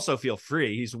I also feel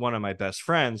free. He's one of my best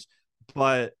friends,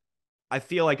 but I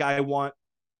feel like I want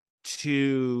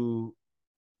to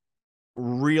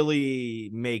really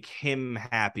make him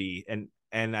happy,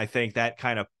 and I think that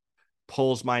kind of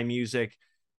pulls my music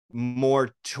more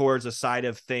towards a side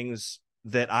of things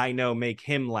that I know make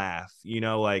him laugh,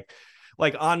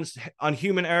 like on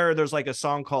Human Error, there's like a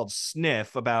song called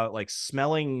Sniff about like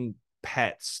smelling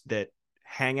pets that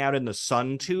hang out in the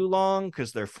sun too long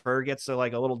because their fur gets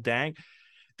like a little dank.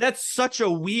 That's such a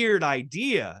weird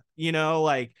idea,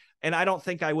 like, and I don't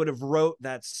think I would have wrote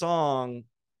that song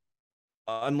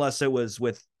unless it was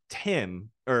with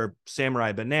Tim or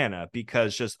Samurai Banana,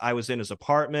 because just I was in his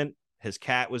apartment, his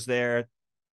cat was there,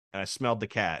 and I smelled the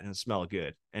cat and it smelled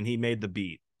good, and he made the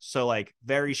beat. So like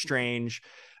very strange,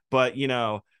 but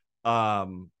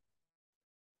um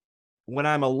when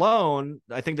I'm alone,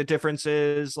 I think the difference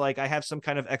is like I have some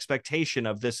kind of expectation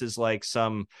of this is like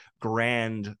some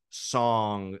grand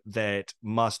song that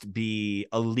must be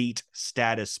elite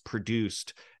status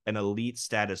produced and elite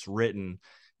status written,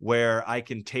 where I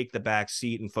can take the back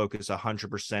seat and focus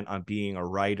 100% on being a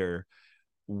writer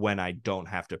when I don't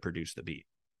have to produce the beat.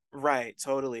 Right,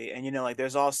 totally. And like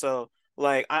there's also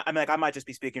like I mean like I might just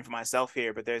be speaking for myself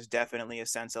here, but there's definitely a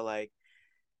sense of like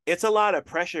it's a lot of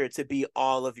pressure to be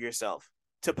all of yourself,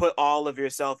 to put all of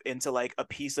yourself into like a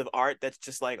piece of art that's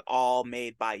just like all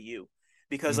made by you.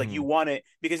 Because like you Mm-hmm. want it,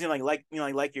 because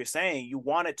like you're saying, you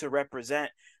want it to represent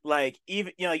like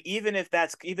even like even if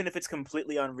it's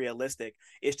completely unrealistic,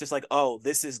 it's just like, oh,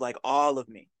 this is like all of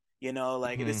me.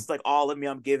 Like this Mm-hmm. is like all of me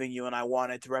I'm giving you, and I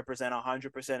want it to represent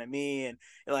 100% of me, and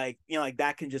like like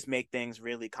that can just make things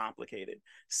really complicated.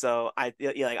 So like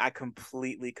I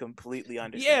completely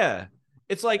understand. Yeah.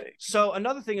 It's like, Like, so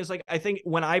another thing is like, I think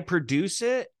when I produce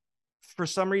it, for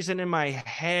some reason in my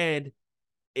head,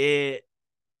 it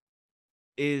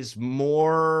is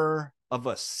more of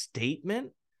a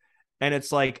statement. And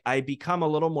it's like, I become a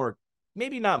little more,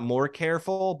 maybe not more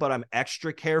careful, but I'm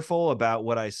extra careful about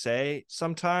what I say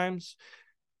sometimes.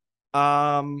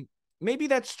 Um, Maybe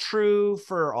that's true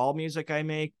for all music I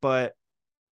make, but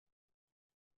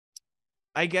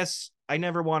I guess I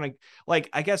never want to, like,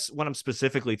 I guess what I'm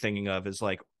specifically thinking of is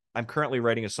like I'm currently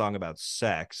writing a song about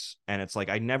sex, and it's like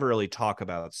I never really talk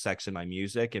about sex in my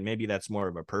music, and maybe that's more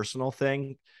of a personal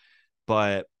thing,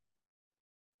 but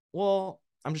well,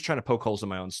 I'm just trying to poke holes in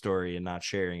my own story and not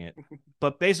sharing it.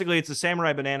 But basically it's a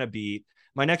Samurai Banana beat.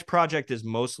 My next project is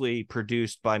mostly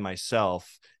produced by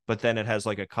myself, but then it has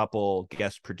like a couple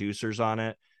guest producers on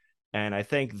it, and I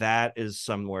think that is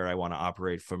somewhere I want to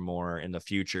operate for more in the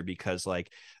future, because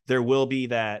like there will be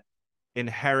that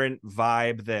inherent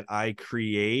vibe that I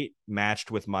create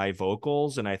matched with my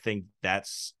vocals. And I think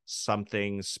that's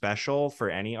something special for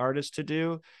any artist to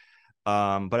do.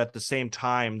 But at the same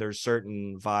time, there's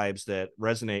certain vibes that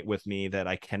resonate with me that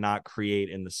I cannot create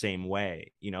in the same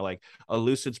way. Like a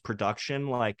Lucid's production,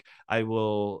 like I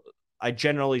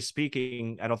generally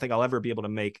speaking, I don't think I'll ever be able to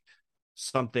make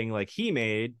something like he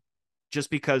made, just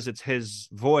because it's his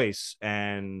voice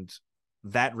and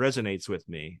that resonates with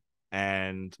me.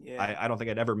 And yeah. I don't think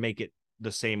I'd ever make it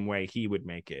the same way he would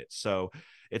make it. So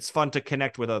it's fun to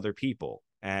connect with other people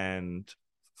and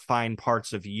find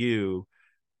parts of you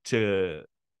to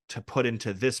put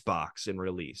into this box and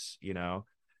release.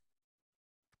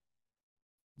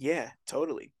 Yeah,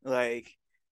 totally. Like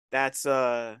that's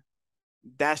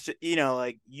that's just,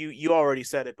 like you already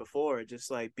said it before,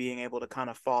 just like being able to kind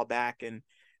of fall back and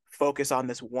focus on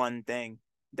this one thing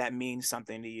that means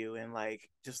something to you, and like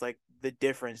just like the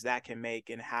difference that can make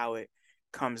and how it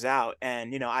comes out.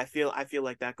 And I feel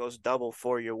like that goes double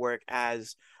for your work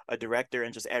as a director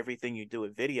and just everything you do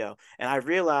with video. And I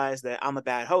realized that I'm a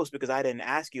bad host because I didn't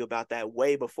ask you about that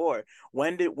way before.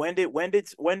 When did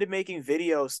making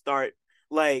videos start?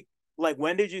 like like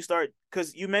when did you start?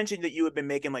 Because you mentioned that you had been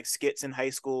making like skits in high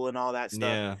school and all that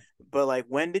stuff, Yeah. but like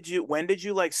when did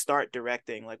you like start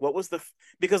directing? Like what was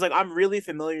because like I'm really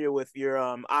familiar with your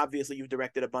obviously you've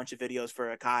directed a bunch of videos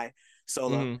for Akai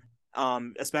Solo, Hmm.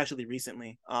 especially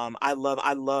recently. I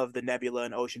love the Nebula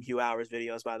and Ocean Hue Hours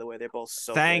videos, by the way. They're both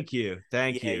so good. Thank you.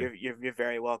 Thank Yeah, you. you're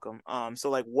very welcome. So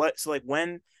like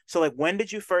when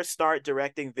did you first start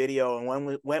directing video,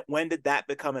 and when did that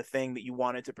become a thing that you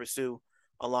wanted to pursue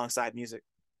alongside music?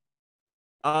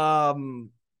 Um,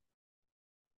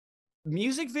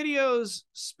 Music videos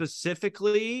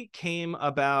specifically came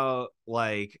about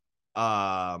like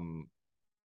um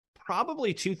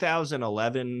probably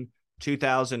 2011,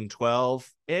 2012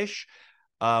 ish.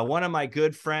 One of my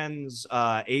good friends,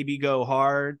 AB Go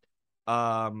Hard,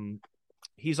 um,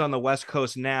 he's on the West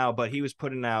Coast now, but he was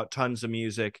putting out tons of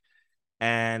music.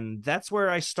 And that's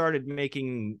where I started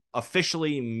making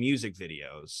officially music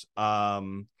videos.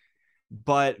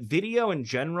 But video in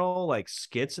general, like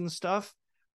skits and stuff,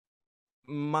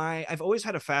 I've always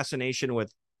had a fascination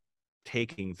with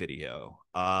taking video.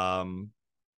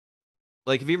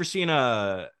 Like have you ever seen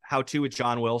a How To with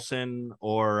John Wilson,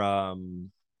 or I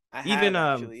even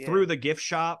have actually, yeah. Through the Gift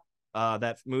Shop,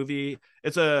 that movie?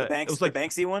 The It Banks, was the like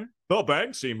Banksy one. the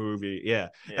Banksy movie. Yeah.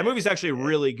 That Yeah, movie's actually yeah,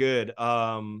 really good.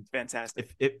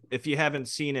 fantastic. If you haven't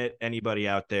seen it, anybody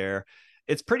out there,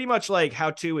 it's pretty much like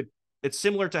How To with it's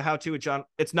similar to How To with John.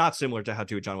 It's not similar to How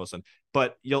To with John Wilson,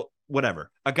 but you'll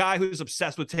whatever. A guy who's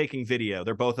obsessed with taking video.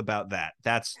 They're both about that.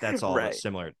 That's all that's Right,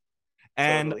 similar.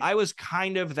 And totally. I was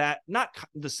kind of that, not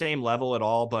the same level at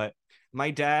all, but my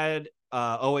dad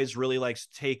always really likes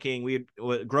taking. We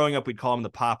growing up, we'd call him the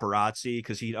paparazzi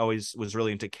because he always was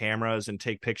really into cameras and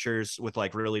take pictures with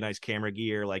like really nice camera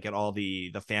gear, like at all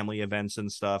the family events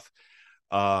and stuff.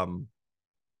 Um,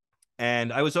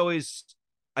 and I was always,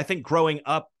 I think, growing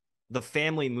up, the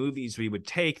family movies we would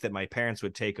take that my parents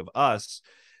would take of us,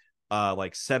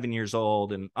 like 7 years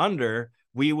old and under,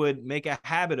 we would make a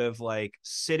habit of like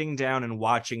sitting down and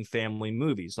watching family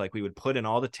movies. Like we would put in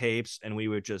all the tapes and we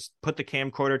would just put the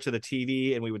camcorder to the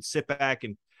TV and we would sit back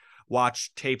and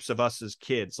watch tapes of us as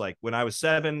kids. Like when I was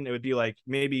 7, it would be like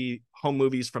maybe home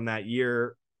movies from that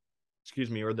year, excuse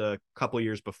me, or the couple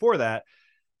years before that.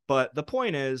 But the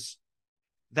point is,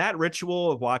 that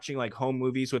ritual of watching like home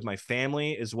movies with my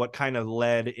family is what kind of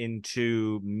led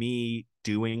into me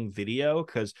doing video,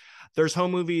 because there's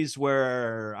home movies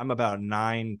where I'm about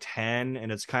 9, 10,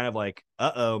 and it's kind of like,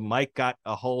 uh-oh, Mike got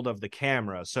a hold of the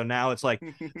camera. So now it's like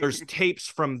there's tapes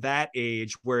from that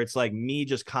age where it's like me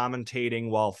just commentating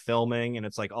while filming, and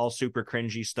it's like all super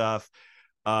cringy stuff.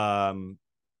 Well,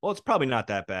 it's probably not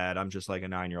that bad. I'm just like a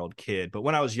 9-year-old kid, but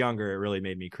when I was younger, it really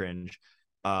made me cringe.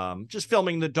 Just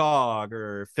filming the dog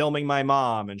or filming my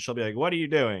mom, and she'll be like, what are you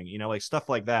doing, like stuff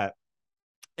like that.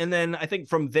 And then I think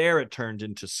from there it turned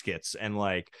into skits and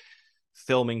like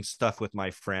filming stuff with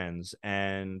my friends.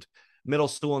 And middle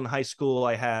school and high school,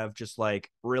 I have just like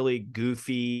really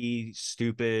goofy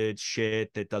stupid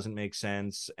shit that doesn't make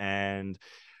sense, and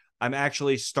I'm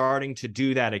actually starting to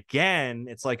do that again.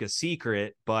 It's like a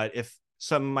secret, but if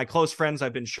some of my close friends,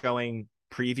 I've been showing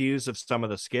previews of some of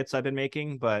the skits I've been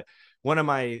making. But one of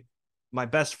my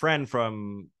best friend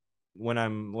from when I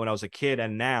was a kid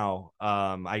and now,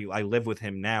 I live with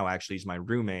him now. Actually, he's my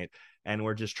roommate, and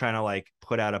we're just trying to like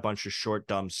put out a bunch of short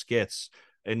dumb skits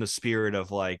in the spirit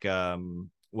of like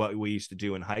what we used to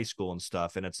do in high school and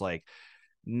stuff. And it's like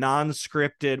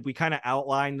non-scripted. We kind of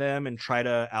outline them and try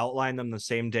to outline them the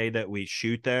same day that we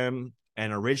shoot them.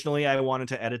 And originally I wanted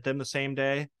to edit them the same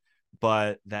day,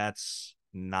 but that's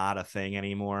not a thing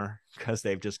anymore because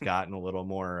they've just gotten a little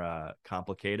more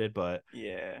complicated. But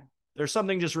Yeah. there's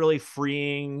something just really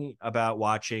freeing about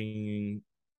watching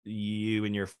you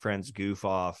and your friends goof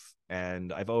off,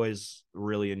 and I've always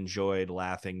really enjoyed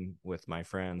laughing with my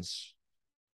friends,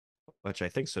 which I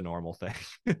think's a normal thing.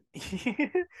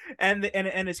 And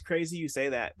it's crazy you say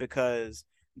that, because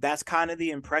that's kind of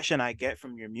the impression I get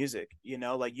from your music.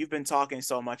 Like you've been talking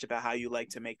so much about how you like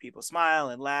to make people smile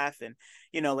and laugh, and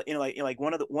like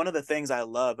one of the things I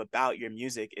love about your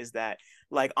music is that,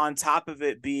 like, on top of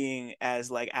it being as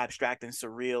like abstract and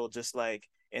surreal, just like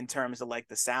in terms of like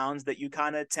the sounds that you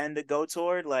kind of tend to go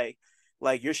toward, like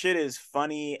your shit is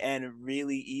funny and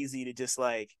really easy to just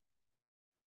like,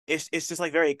 it's just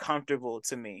like very comfortable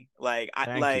to me. Like I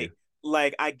Thank like you.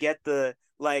 like I get the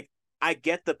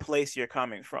place you're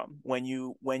coming from when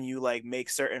you like make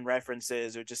certain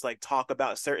references or just like talk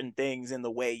about certain things in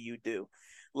the way you do.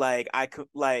 Like I could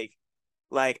like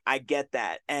I get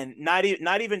that, and not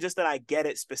even just that I get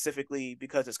it specifically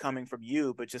because it's coming from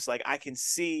you, but just like I can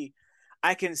see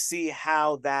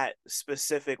how that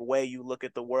specific way you look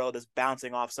at the world is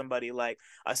bouncing off somebody like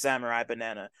a Samurai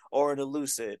Banana or an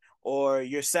Elucid or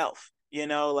yourself. You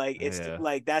know, like it's Yeah.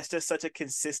 like that's just such a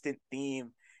consistent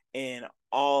theme in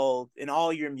in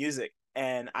all your music.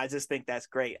 And I just think that's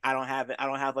great. I don't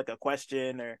have like a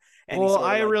question or any Well, sort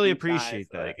I of like really deep dive. appreciate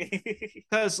that Like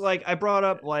because, like, I brought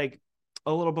up like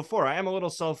a little before. I am a little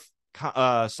self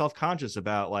conscious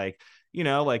about like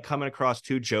like coming across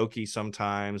too jokey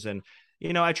sometimes, and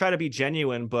I try to be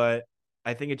genuine, but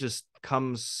I think it just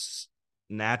comes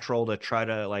natural to try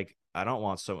to like. I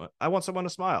want someone to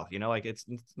smile. Like it's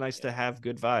nice yeah. to have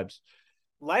good vibes.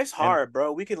 Life's And hard,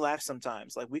 bro. We can laugh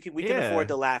sometimes. Like we can afford yeah,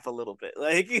 to laugh a little bit.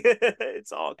 Like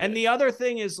it's all and good. the other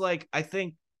thing is like I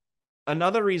think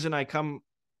another reason I come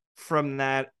from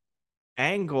that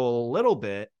angle a little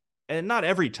bit, and not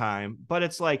every time, but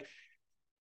it's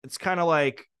kind of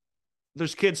like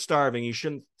there's kids starving, you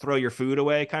shouldn't throw your food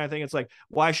away kind of thing. It's like,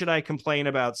 why should I complain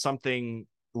about something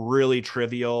really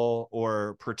trivial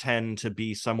or pretend to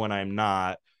be someone I'm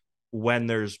not when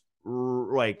there's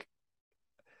like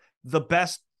the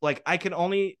best, like I can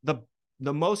only the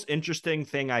most interesting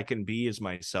thing I can be is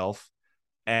myself.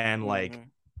 And like Hmm.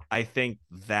 I think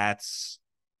that's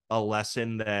a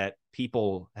lesson that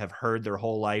people have heard their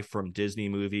whole life from Disney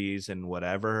movies and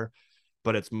whatever,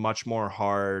 but it's much more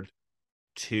hard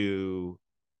to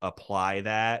apply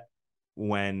that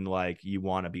when like you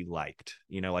want to be liked,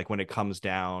 like when it comes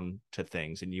down to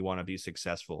things and you want to be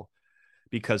successful,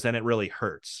 because then it really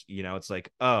hurts. It's like,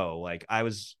 oh, like I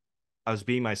was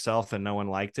being myself and no one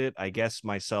liked it. I guess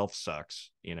myself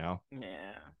sucks. Yeah.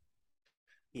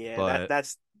 Yeah, But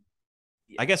that's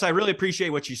I yeah. guess I really appreciate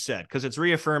what you said because it's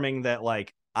reaffirming that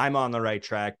like I'm on the right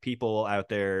track. People out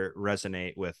there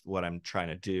resonate with what I'm trying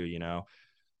to do.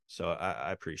 So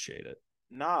I appreciate it.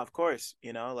 Nah, of course.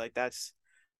 You know, like that's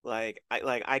like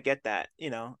I get that. You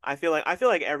know, I feel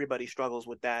like everybody struggles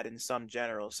with that in some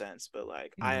general sense, but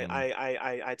like Mm-hmm.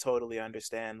 I totally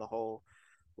understand the whole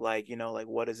like you know like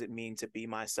what does it mean to be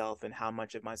myself and how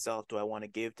much of myself do I want to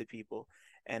give to people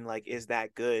and like is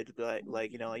that good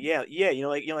like you know like yeah you know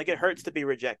like it hurts to be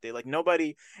rejected like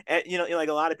nobody like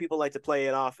a lot of people like to play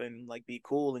it off and like be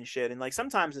cool and shit and like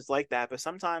sometimes it's like that but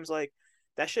sometimes like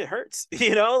that shit hurts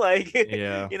you know like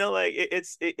Yeah. you know like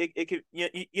it could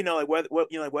you know like whether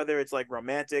you know like whether it's like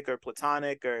romantic or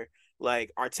platonic or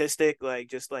like artistic like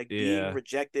just like Yeah.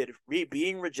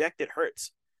 being rejected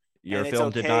hurts Your and it's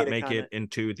film did okay not to make kind it of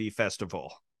into the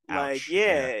festival. like Ouch.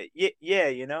 Yeah. yeah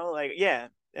you know like yeah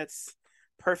that's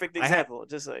perfect I had example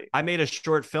just like I made a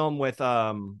short film with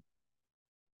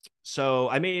so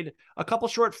I made a couple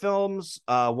short films.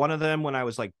 One of them when I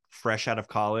was like fresh out of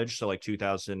college, so like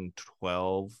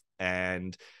 2012,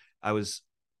 and I was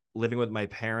living with my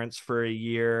parents for a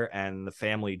year and the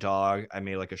family dog. I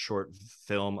made like a short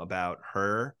film about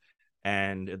her,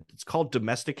 and it's called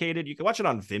Domesticated. You can watch it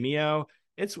on Vimeo.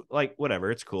 It's like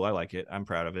whatever, it's cool. I like it. I'm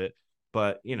proud of it.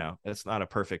 But it's not a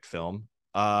perfect film.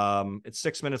 It's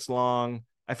 6 minutes long.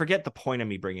 I forget the point of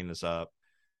me bringing this up.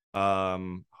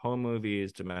 Home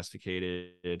movies,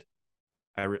 domesticated.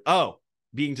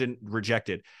 Being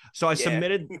rejected. So I yeah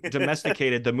submitted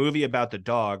Domesticated, the movie about the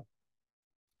dog,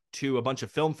 to a bunch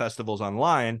of film festivals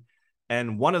online.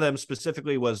 And one of them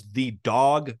specifically was the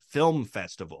Dog Film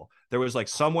Festival. There was like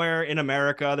somewhere in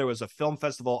America, there was a film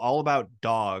festival all about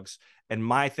dogs. And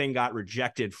my thing got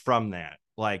rejected from that.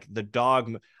 Like the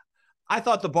dog, I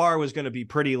thought the bar was going to be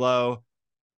pretty low,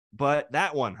 but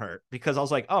that one hurt because I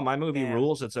was like, oh, my movie damn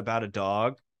rules. It's about a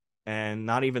dog, and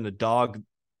not even the dog.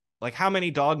 Like, how many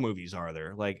dog movies are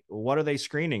there? Like, what are they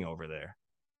screening over there?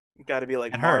 got to be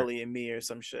like It hurt. Marley and Me or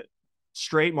some shit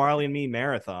Straight Marley and Me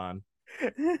marathon.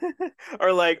 or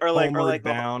Homeward like the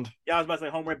Bound. yeah I was about to say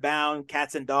Homeward Bound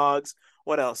Cats and Dogs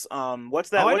what else Oh, I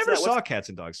what's never that what's saw Cats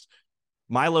and Dogs.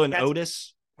 Milo and Cats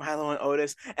Otis. Milo and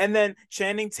Otis and then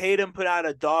Channing Tatum put out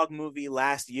a dog movie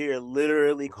last year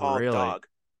literally called Really? Dog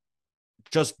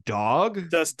Just dog?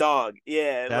 just Dog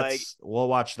yeah like We'll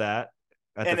watch that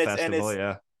at the and festival.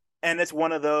 Yeah. it's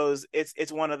one of those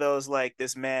it's one of those like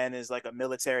this man is like a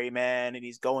military man and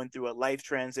he's going through a life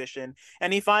transition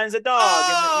and he finds a dog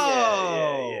and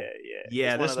Oh, yeah it's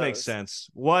yeah. one of This makes those sense.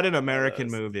 What an one of American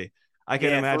those movie. I can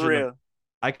yeah for imagine real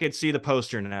I could see the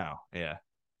poster now. Yeah.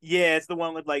 yeah it's the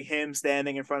one with like him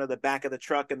standing in front of the back of the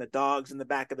truck and the dogs in the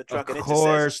back of the Of truck and it just says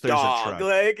course, there's a dog truck.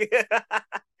 like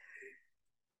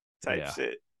type Yeah,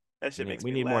 shit. That we shit need makes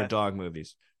we me need more laugh. dog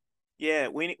movies. Yeah,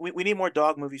 we need more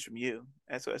dog movies from you.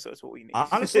 That's what we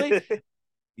Honestly, need.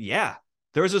 yeah.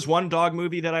 There was this one dog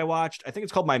movie that I watched. I think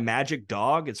it's called My Magic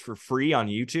Dog. It's for free on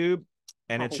YouTube,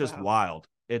 and Oh it's just wow. wild.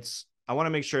 It's I want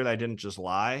to make sure that I didn't just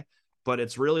lie, but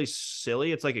it's really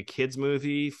silly. It's like a kids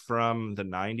movie from the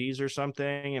 90s or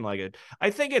something, and I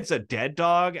think it's a dead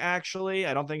dog actually.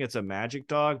 I don't think it's a magic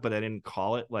dog, but I didn't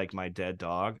call it like my dead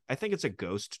dog. I think it's a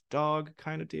ghost dog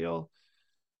kind of deal,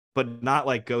 but not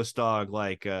like ghost dog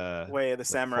Way of the like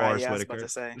Samurai. Forrest Yeah, I was about to Whitaker.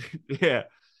 say. Yeah.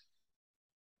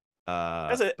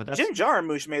 That's a But that's Jim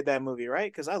Jarmusch made that movie,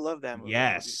 right? Because I love that movie.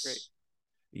 That movie's great. yes.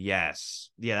 Yes.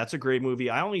 Yeah, that's a great movie.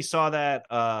 I only saw that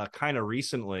kind of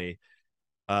recently.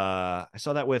 I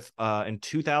saw that with in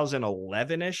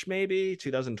 2011ish, maybe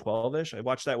 2012ish. I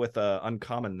watched that with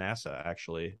Uncommon NASA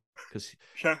actually, because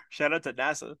Shout out to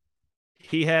NASA.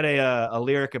 he had a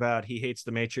lyric about he hates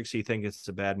the Matrix. He thinks it's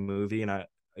a bad movie, and I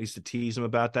used to tease him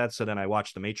about that. So then I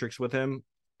watched the Matrix with him,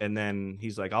 and then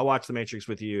he's like, "I'll watch the Matrix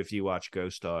with you if you watch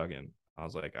Ghost Dog," and I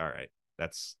was like, "All right,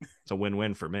 it's a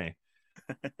win-win for me."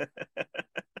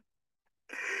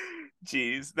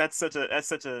 Jeez, that's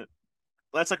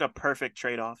like a perfect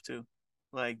trade-off too.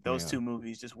 Like those Yeah, two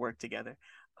movies just work together.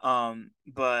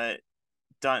 But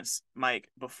Dunce, Mike,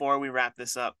 before we wrap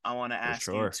this up, for sure. I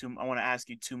want to ask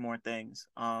you two more things.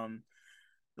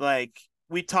 Like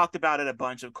we talked about it a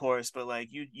bunch, of course, but like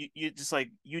you just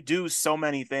like you do so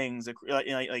many things. Like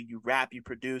you rap, you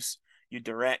produce, you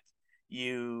direct,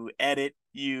 you edit,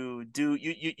 you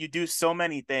do so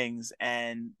many things,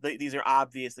 and these are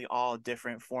obviously all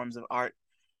different forms of art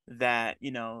that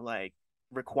like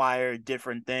require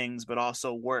different things, but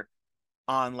also work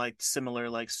on like similar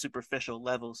like superficial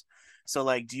levels. So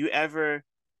like, do you ever,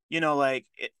 like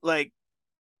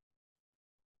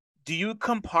do you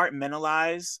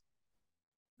compartmentalize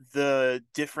the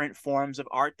different forms of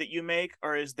art that you make,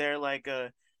 or is there like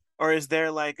a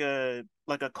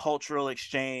cultural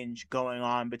exchange going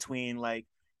on between like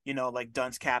like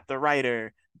Duncecap the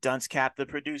writer, Duncecap the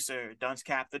producer,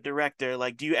 Duncecap the director?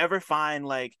 Like, do you ever find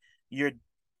like your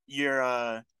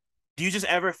do you just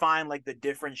ever find like the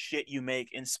different shit you make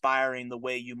inspiring the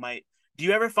way you might do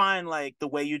you ever find like the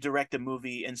way you direct a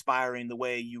movie inspiring the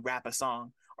way you rap a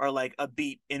song, or like a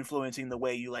beat influencing the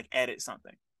way you like edit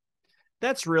something?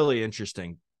 That's really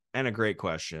interesting and a great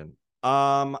question.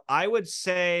 I would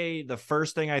say the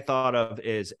first thing I thought of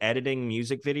is editing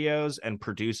music videos and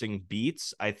producing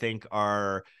beats, I think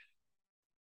are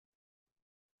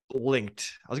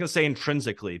linked. I was going to say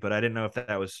intrinsically, but I didn't know if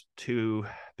that was too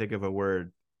big of a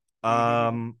word. Mm-hmm.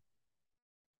 Um,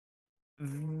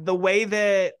 the way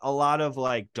that a lot of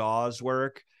like DAWs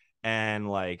work and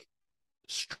like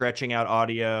stretching out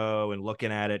audio and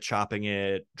looking at it, chopping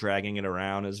it, dragging it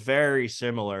around is very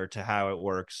similar to how it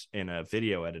works in a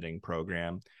video editing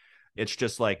program. It's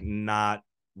just like not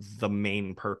the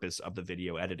main purpose of the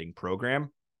video editing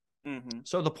program. Mm-hmm.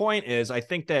 So the point is, I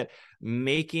think that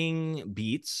making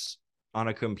beats on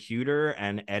a computer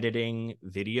and editing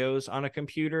videos on a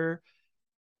computer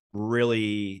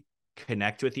really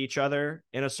connect with each other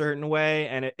in a certain way.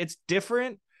 And it's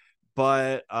different,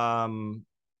 but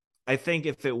I think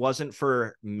if it wasn't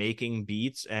for making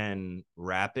beats and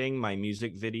rapping, my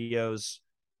music videos,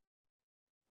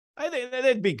 I think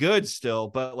they'd be good still.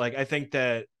 But like, I think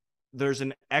that there's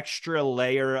an extra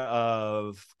layer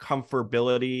of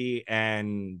comfortability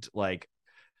and like,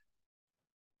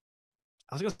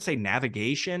 I was gonna say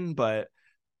navigation, but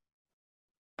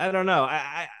I don't know.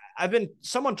 I've been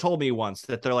someone told me once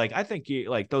that they're like, I think you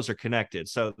like those are connected.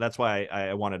 So that's why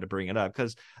I wanted to bring it up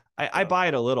because I Bro. buy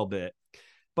it a little bit.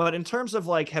 But in terms of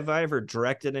like, have I ever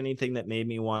directed anything that made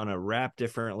me want to rap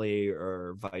differently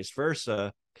or vice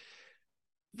versa?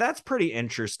 That's pretty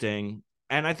interesting.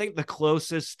 And I think the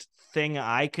closest thing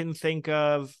I can think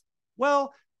of,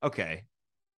 well, okay,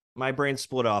 my brain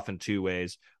split off in two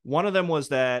ways. One of them was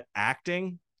that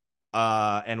acting,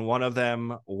 and one of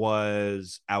them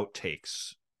was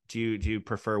outtakes. Do you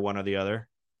prefer one or the other?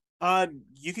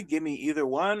 You could give me either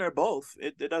one or both.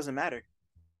 It doesn't matter.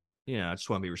 Yeah, I just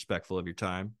want to be respectful of your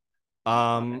time.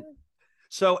 Nah, Um, man.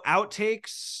 So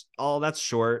outtakes, oh, that's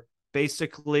short.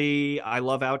 Basically, I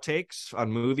love outtakes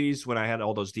on movies. When I had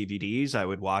all those DVDs, I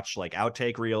would watch like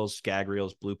outtake reels, gag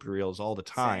reels, blooper reels all the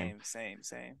time. Same, same,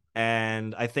 same.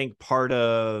 And I think part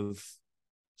of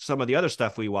some of the other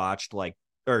stuff we watched, like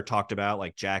or talked about,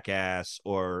 like Jackass,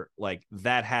 or like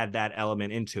that had that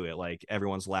element into it, like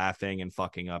everyone's laughing and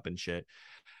fucking up and shit.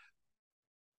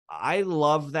 I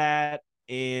love that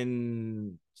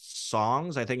in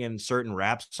songs. I think in certain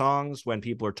rap songs when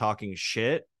people are talking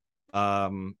shit,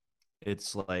 um,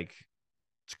 it's like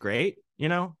it's great. you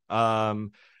know?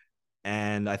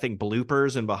 And I think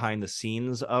bloopers and behind the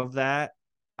scenes of that,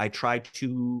 I try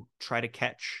to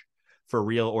catch for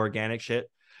real organic shit.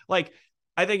 Like,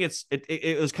 I think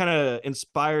it was kind of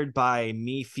inspired by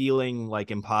me feeling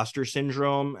like imposter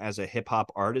syndrome as a hip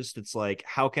hop artist. It's like,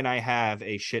 how can I have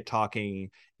a shit talking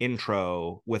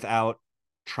intro without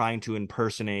trying to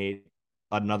impersonate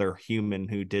another human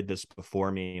who did this before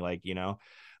me? Like,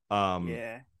 um,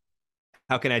 Yeah.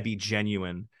 how can I be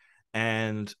genuine?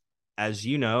 And as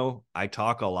you know, I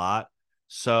talk a lot.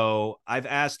 So I've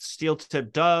asked Steel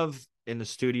Tip Dove in the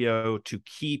studio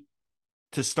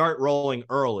to start rolling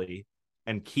early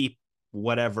and keep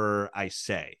whatever I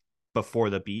say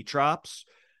before the beat drops.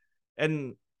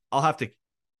 And I'll have to,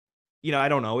 I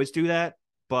don't always do that,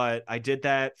 but I did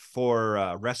that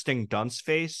for Resting Dunce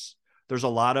Face. There's a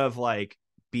lot of like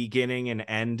beginning and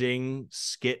ending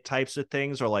skit types of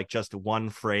things, or like just one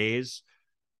phrase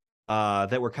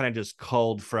that were kind of just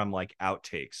culled from like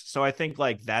outtakes. So I think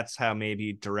like that's how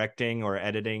maybe directing or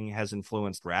editing has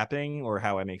influenced rapping, or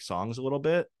how I make songs a little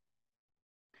bit.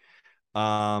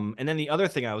 And then the other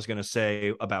thing I was going to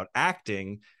say about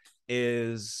acting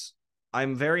is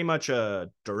I'm very much a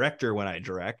director when I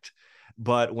direct,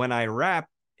 but when I rap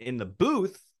in the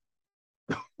booth,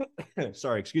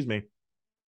 sorry, excuse me,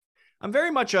 I'm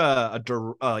very much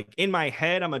like in my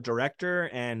head, I'm a director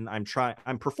and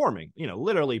I'm performing,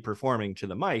 literally performing to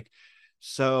the mic.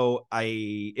 So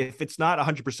if it's not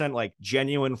 100% like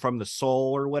genuine from the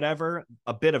soul or whatever,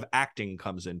 a bit of acting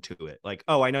comes into it. Like,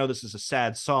 oh, I know this is a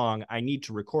sad song. I need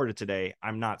to record it today.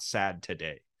 I'm not sad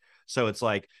today. So it's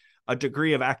like a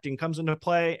degree of acting comes into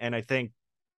play. And I think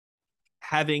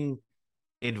having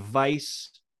advice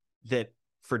that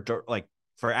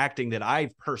for acting that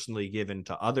I've personally given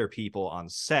to other people on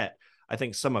set, I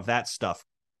think some of that stuff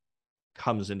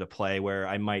comes into play where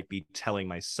I might be telling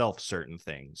myself certain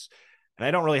things. And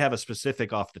I don't really have a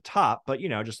specific off the top, but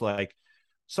just like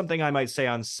something I might say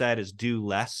on set is do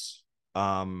less.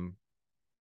 I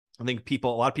think a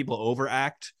lot of people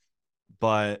overact,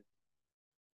 but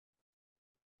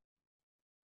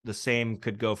the same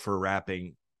could go for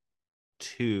rapping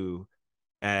too.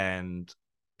 And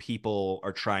people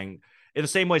are trying in the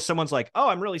same way. Someone's like, oh,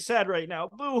 I'm really sad right now,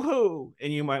 boo hoo,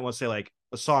 and you might want to say like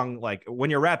a song, like when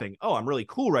you're rapping, oh, I'm really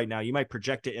cool right now, you might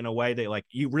project it in a way that like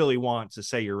you really want to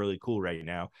say you're really cool right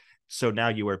now, so now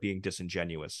you are being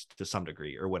disingenuous to some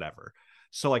degree or whatever.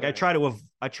 So like Right.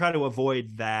 I try to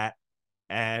avoid that.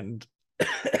 And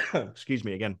excuse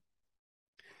me again,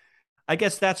 I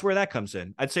guess that's where that comes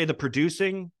in. I'd say the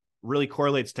producing really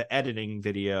correlates to editing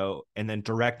video, and then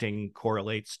directing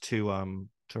correlates to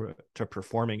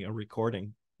performing a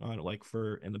recording like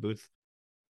for in the booth.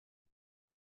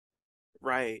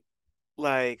 Right.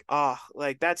 Like, oh,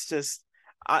 like that's just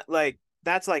like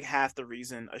that's like half the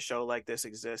reason a show like this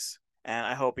exists. And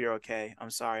I hope you're okay. I'm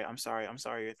sorry. I'm sorry. I'm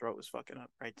sorry your throat was fucking up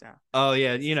right now. Oh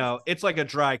yeah, It's just it's like a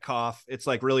dry cough. It's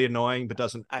like really annoying, but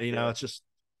doesn't, I feel it. it's just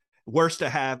worse to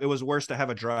have. It was worse to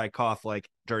have a dry cough like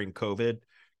during COVID,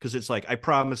 because it's like, I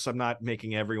promise I'm not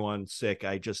making everyone sick.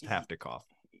 I just have to cough.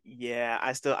 Yeah,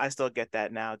 I still get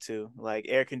that now too. Like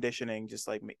air conditioning just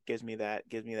like gives me that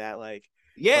like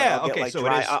I'll Yeah. get Okay. like So it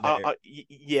dry is there.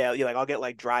 yeah, like I'll get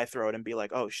like dry throat and be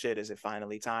like, "Oh shit, is it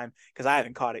finally time?" Because I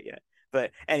haven't caught it yet.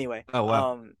 But anyway, Oh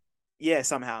wow. yeah,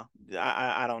 somehow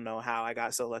I don't know how I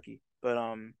got so lucky.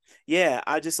 But yeah,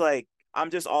 I'm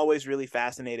just always really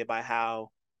fascinated by how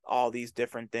all these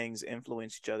different things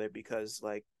influence each other because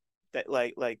like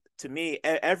to me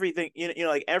everything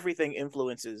like everything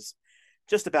influences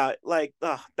just about like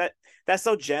that's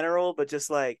so general, but just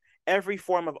like every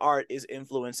form of art is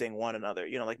influencing one another.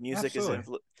 Like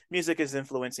Absolutely. music is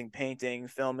influencing painting,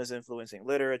 film is influencing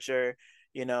literature,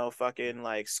 fucking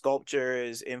like sculpture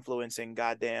is influencing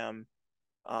goddamn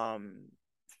um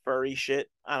furry shit.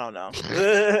 I don't know.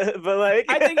 But I like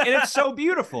think, and it's so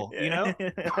beautiful, yeah.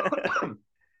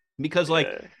 because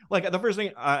Yeah. like the first thing,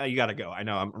 you gotta go. I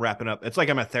know I'm wrapping up. It's like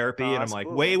I'm at therapy, No, and I'm that's like,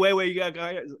 cool, wait, man. wait, wait, you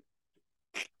gotta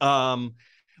go.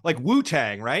 Like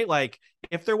Wu-Tang, right? Like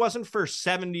if there wasn't for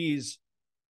 70s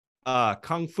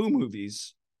kung fu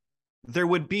movies, there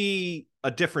would be a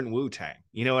different Wu-Tang.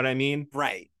 You know what I mean?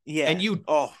 Right. And Yeah.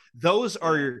 Oh, those yeah.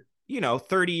 are,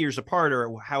 30 years apart,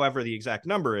 or however the exact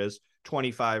number is,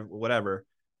 25, whatever.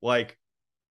 Like,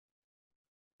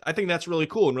 I think that's really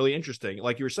cool and really interesting.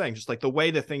 Like you were saying, just like the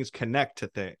way that things connect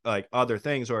to like other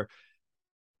things, or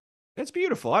it's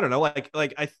beautiful. I don't know. I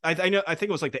know, I think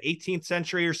it was like the 18th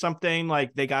century or something.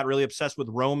 Like they got really obsessed with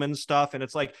Roman stuff, and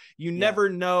it's like you Yeah. never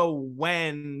know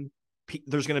when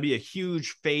there's going to be a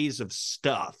huge phase of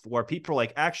stuff where people are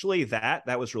like, actually,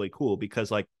 that was really cool,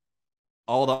 because like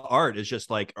all the art is just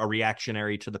like a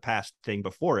reactionary to the past thing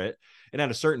before it. And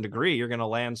at a certain degree, you're going to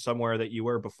land somewhere that you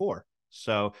were before.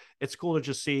 So it's cool to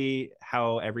just see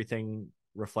how everything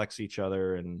reflects each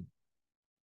other, and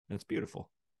it's beautiful.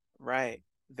 Right.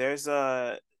 There's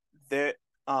a there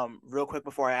real quick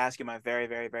before I ask you my very,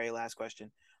 very, very last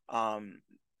question. Um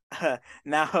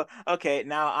now okay,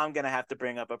 now I'm gonna have to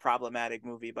bring up a problematic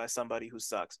movie by somebody who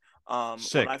sucks.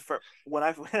 Sick. When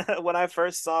I when I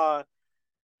first saw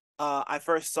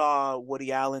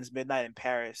Woody Allen's Midnight in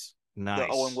Paris, the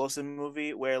Owen Nice. Wilson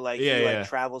movie where like Yeah, he like yeah.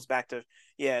 travels back to,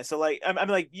 yeah. So like I'm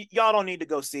like y'all don't need to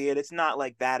go see it. It's not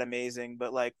like that amazing,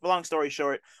 but like long story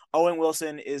short, Owen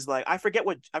Wilson is like I forget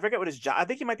what his job. I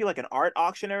think he might be like an art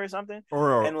auctioneer or something, and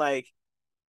Or like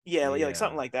yeah, like yeah.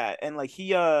 something like that. And like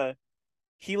he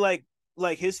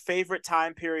like his favorite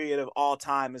time period of all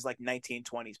time is like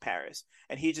 1920s Paris,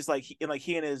 and he just like he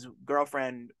and his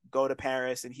girlfriend go to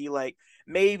Paris, and he like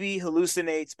maybe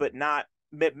hallucinates, but not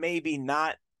maybe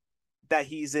not that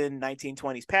he's in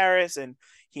 1920s Paris, and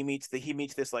he meets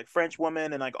this like French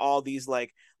woman and like all these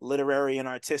like literary and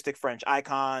artistic French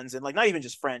icons, and like not even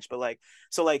just French, but like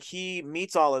so like he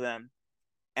meets all of them,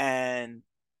 and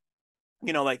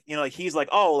like he's like,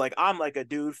 oh, like I'm like a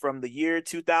dude from the year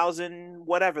 2000,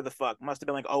 whatever the fuck, must have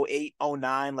been like 08,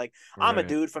 09. Like Right. I'm a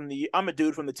dude from the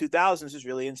 2000s who's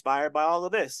really inspired by all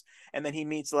of this. And then he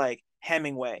meets like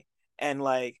Hemingway and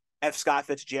like F. Scott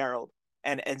Fitzgerald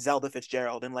and Zelda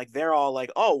Fitzgerald, and like they're all like,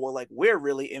 oh, well, like we're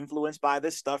really influenced by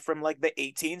this stuff from like the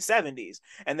 1870s.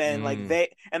 And then like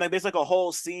Mm, there's like a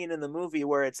whole scene in the movie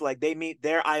where it's like they meet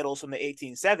their idols from the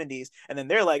 1870s, and then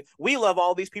they're like, we love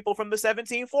all these people from the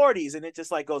 1740s, and it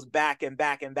just like goes back and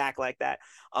back and back like that.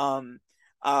 um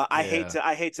yeah. I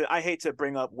hate to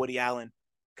bring up Woody Allen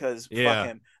because fuck Yeah.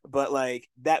 him, but like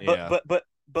that Yeah.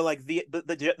 but like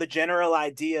the general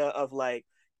idea of like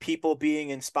people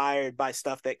being inspired by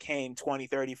stuff that came 20,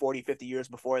 30, 40, 50 years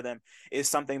before them is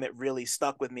something that really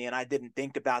stuck with me, and I didn't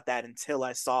think about that until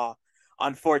I saw,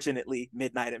 unfortunately,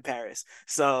 Midnight in Paris.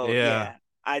 So Yeah. yeah,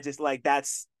 I just like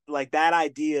that's like that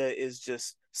idea is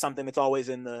just something that's always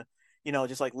in the,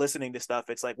 just like listening to stuff.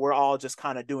 It's like we're all just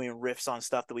kind of doing riffs on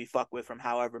stuff that we fuck with from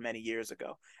however many years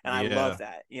ago. And I love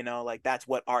Yeah. that, like that's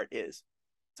what art is,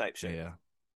 type shit. Yeah.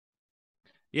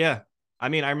 Yeah. I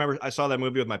mean, I remember I saw that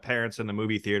movie with my parents in the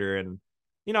movie theater, and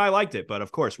I liked it, but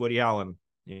of course, Woody Allen,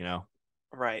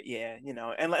 Right. Yeah.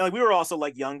 And like we were also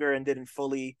like younger and didn't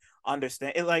fully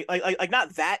understand it, like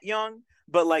not that young,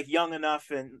 but like young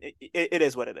enough, and it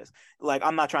is what it is. Like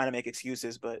I'm not trying to make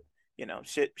excuses, but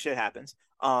shit happens.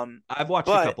 I've watched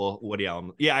a But couple Woody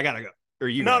Allen. Yeah, I gotta go. Or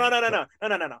you no, gotta no, go. no, no, Go. no,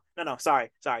 no, no, no, no, no, no.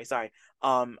 Sorry.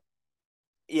 Um,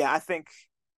 yeah, I think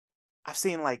I've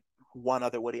seen like one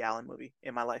other Woody Allen movie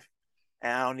in my life,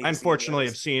 and I don't need I to see any unfortunately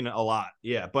have others. seen a lot.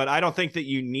 Yeah, but I don't think that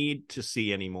you need to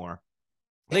see anymore.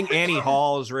 I think Annie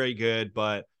Hall is very good,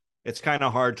 but it's kind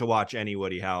of hard to watch any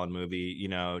Woody Allen movie,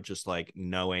 just like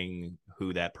knowing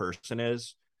who that person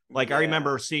is. Like I Yeah.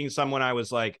 remember seeing someone I was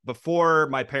like, before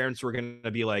my parents were going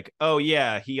to be like, oh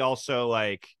yeah, he also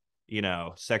like,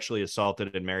 sexually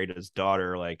assaulted and married his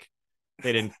daughter. Like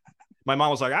they didn't, my mom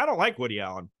was like, I don't like Woody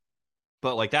Allen.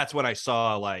 But like, that's when I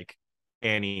saw like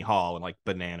Annie Hall and like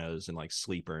Bananas and like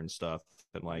Sleeper and stuff.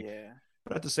 And like, Yeah.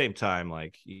 but at the same time,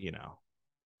 like,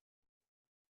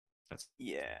 that's,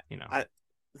 Yeah. you know, I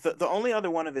the only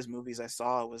other one of his movies I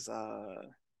saw was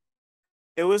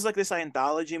it was like this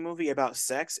anthology movie about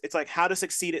sex. It's like how to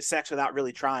succeed at sex without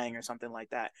really trying or something like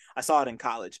that. I saw it in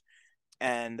college.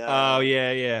 And oh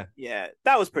yeah, yeah. yeah,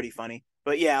 that was pretty funny.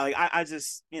 But yeah, like I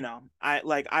just,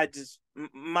 I just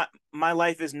my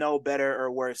life is no better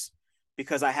or worse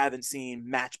because I haven't seen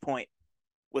Match Point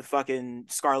with fucking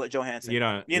Scarlett You Johansson.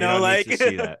 don't you don't need Like to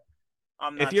see that.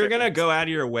 I'm If not you're tripping. gonna go out of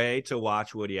your way to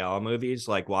watch Woody Allen movies,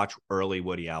 like watch early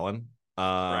Woody Allen.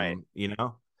 Right.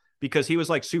 Because he was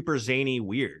like super zany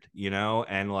weird,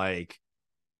 and like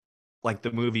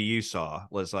the movie you saw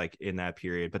was like in that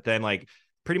period. But then like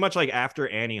pretty much like after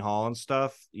Annie Hall and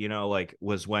stuff, like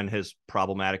was when his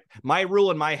problematic, my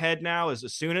rule in my head now is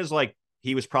as soon as like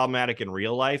he was problematic in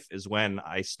real life is when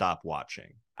I stop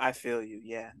watching. I feel you.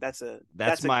 Yeah. That's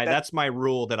my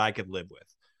rule that I could live with.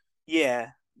 Yeah,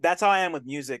 that's how I am with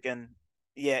music, and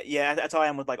yeah, that's how I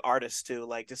am with like artists too.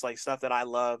 Like just like stuff that I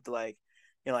loved, like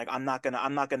like I'm not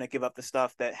gonna give up the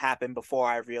stuff that happened before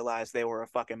I realized they were a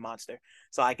fucking monster.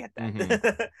 So I get Mm-hmm.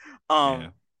 that. Yeah.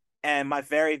 And my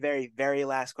very, very, very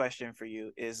last question for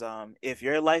you is if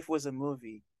your life was a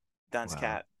movie, Wow.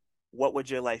 Duncecap, what would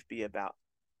your life be about?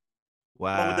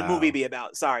 What would the movie Wow. be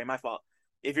about? Sorry, my fault.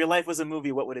 If your life was a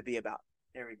movie, what would it be about?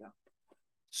 There we go.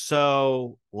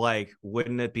 So, like,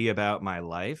 wouldn't it be about my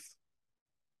life?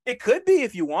 It could be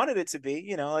if you wanted it to be,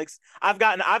 you know, like I've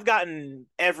gotten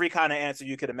every kind of answer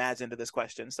you could imagine to this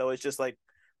question. So it's just like,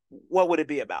 what would it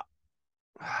be about?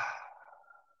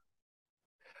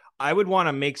 I would want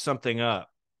to make something up.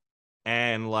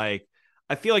 And like,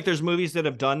 I feel like there's movies that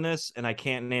have done this, and I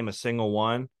can't name a single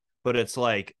one, but it's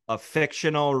like a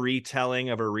fictional retelling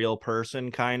of a real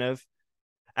person, kind of.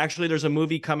 Actually, there's a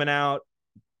movie coming out.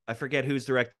 I forget who's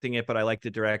directing it, but I like the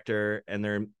director, and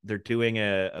they're doing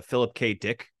a Philip K.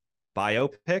 Dick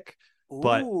biopic.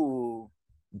 But Ooh.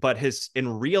 his in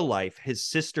real life, his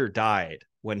sister died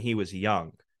when he was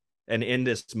young. And in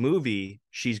this movie,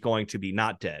 she's going to be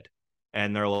not dead.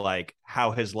 And they're like,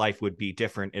 how his life would be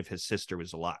different if his sister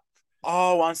was alive.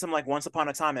 Oh, on some like Once Upon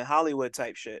a Time in Hollywood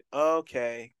type shit.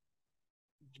 Okay.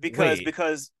 Because Wait,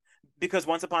 because because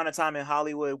Once Upon a Time in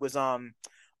Hollywood was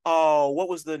oh, what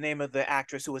was the name of the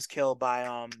actress who was killed by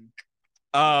oh,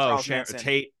 Charles Sharon Manson?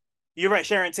 Tate. You're right,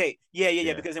 Sharon Tate. Yeah.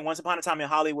 Yeah, Because in Once Upon a Time in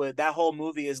Hollywood, that whole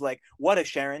movie is like, what if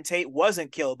Sharon Tate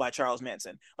wasn't killed by Charles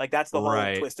Manson? Like that's the whole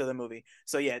right. twist of the movie.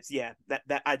 So yeah, it's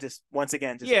that I just once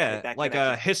again just made Yeah, that like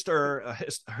connection.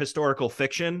 historical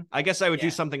fiction. I guess I would do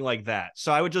Yeah, something like that.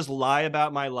 So I would just lie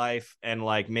about my life and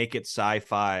like make it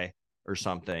sci-fi or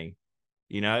something.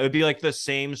 It would be like the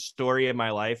same story of my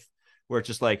life where it's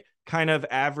just like kind of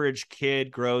average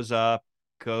kid grows up,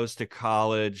 goes to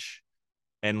college,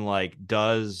 and like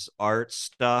does art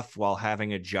stuff while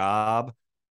having a job.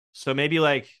 So maybe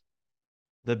like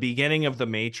the beginning of the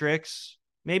Matrix,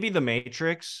 maybe the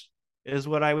Matrix is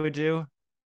what I would do,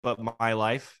 but my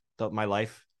life, that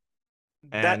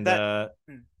and that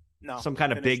hmm, no some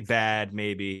kind of finish. big bad,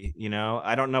 maybe.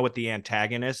 I don't know what the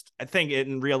antagonist. I think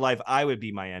in real life I would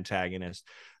be my antagonist.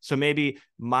 So maybe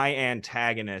my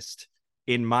antagonist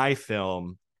in my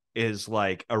film is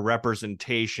like a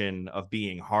representation of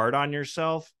being hard on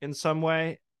yourself in some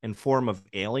way, in form of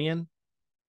alien.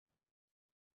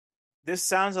 This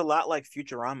sounds a lot like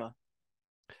Futurama.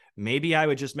 Maybe I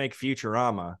would just make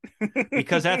Futurama,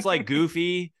 because that's like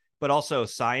goofy but also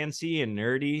sciency and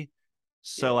nerdy.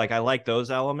 So Yeah. like I like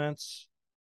those elements.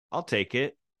 I'll take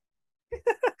it.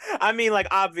 I mean, like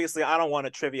obviously, I don't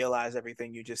want to trivialize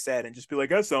everything you just said and just be like,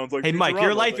 that sounds like Hey Mike,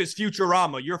 your Futurama, life but is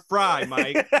Futurama. You're Fry,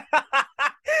 Mike.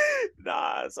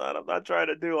 nah, son, I'm not trying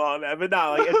to do all that. But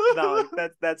no, like no,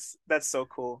 like that's so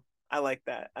cool. I like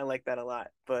that. I like that a lot.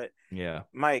 But Yeah.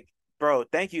 Mike, bro,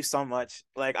 thank you so much.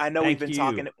 Like I know Thank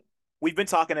you. we've been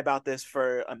talking about this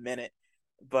for a minute,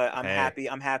 but I'm Hey, happy.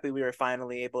 I'm happy we were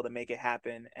finally able to make it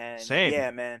happen. And same.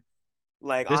 yeah, man.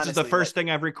 Like This is the honestly, like first thing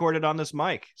I've recorded on this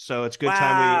mic. So it's good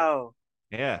time wow.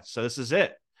 yeah, so this is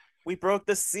it. We broke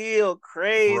the seal.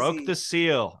 Broke the Crazy.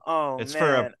 seal. Oh It's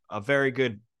for man. a very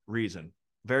good reason.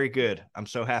 Very good. I'm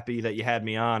so happy that you had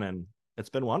me on, and it's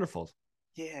been wonderful.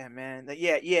 Yeah, man.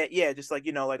 Yeah. Just like,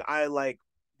 like I like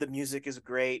the music is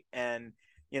great and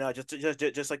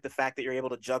just like the fact that you're able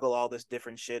to juggle all this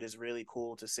different shit is really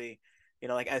cool to see.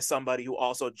 Like as somebody who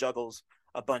also juggles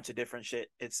a bunch of different shit,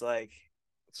 it's like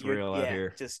It's real out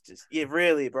here. just it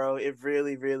really, bro. It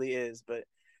really, really is. But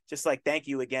just like thank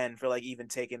you again for like even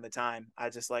taking the time. I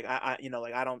just like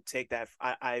like I don't take that.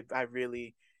 I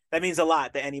really that means a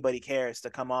lot that anybody cares to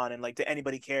come on and like to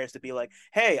anybody cares to be like,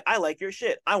 hey, I like your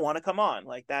shit. I want to come on.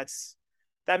 Like that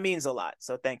means a lot.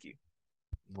 So thank you.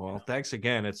 Well, thanks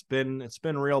again. It's been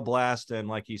a real blast, and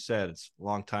like you said, it's a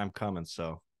long time coming.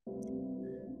 So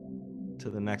to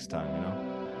the next time.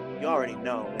 You already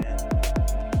know, man.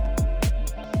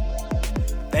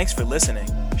 Thanks for listening.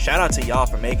 Shout out to y'all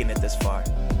for making it this far.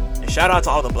 And shout out to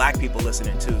all the black people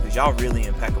listening too, because y'all really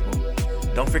impeccable.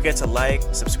 Don't forget to like,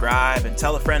 subscribe, and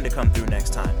tell a friend to come through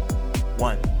next time.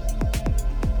 1.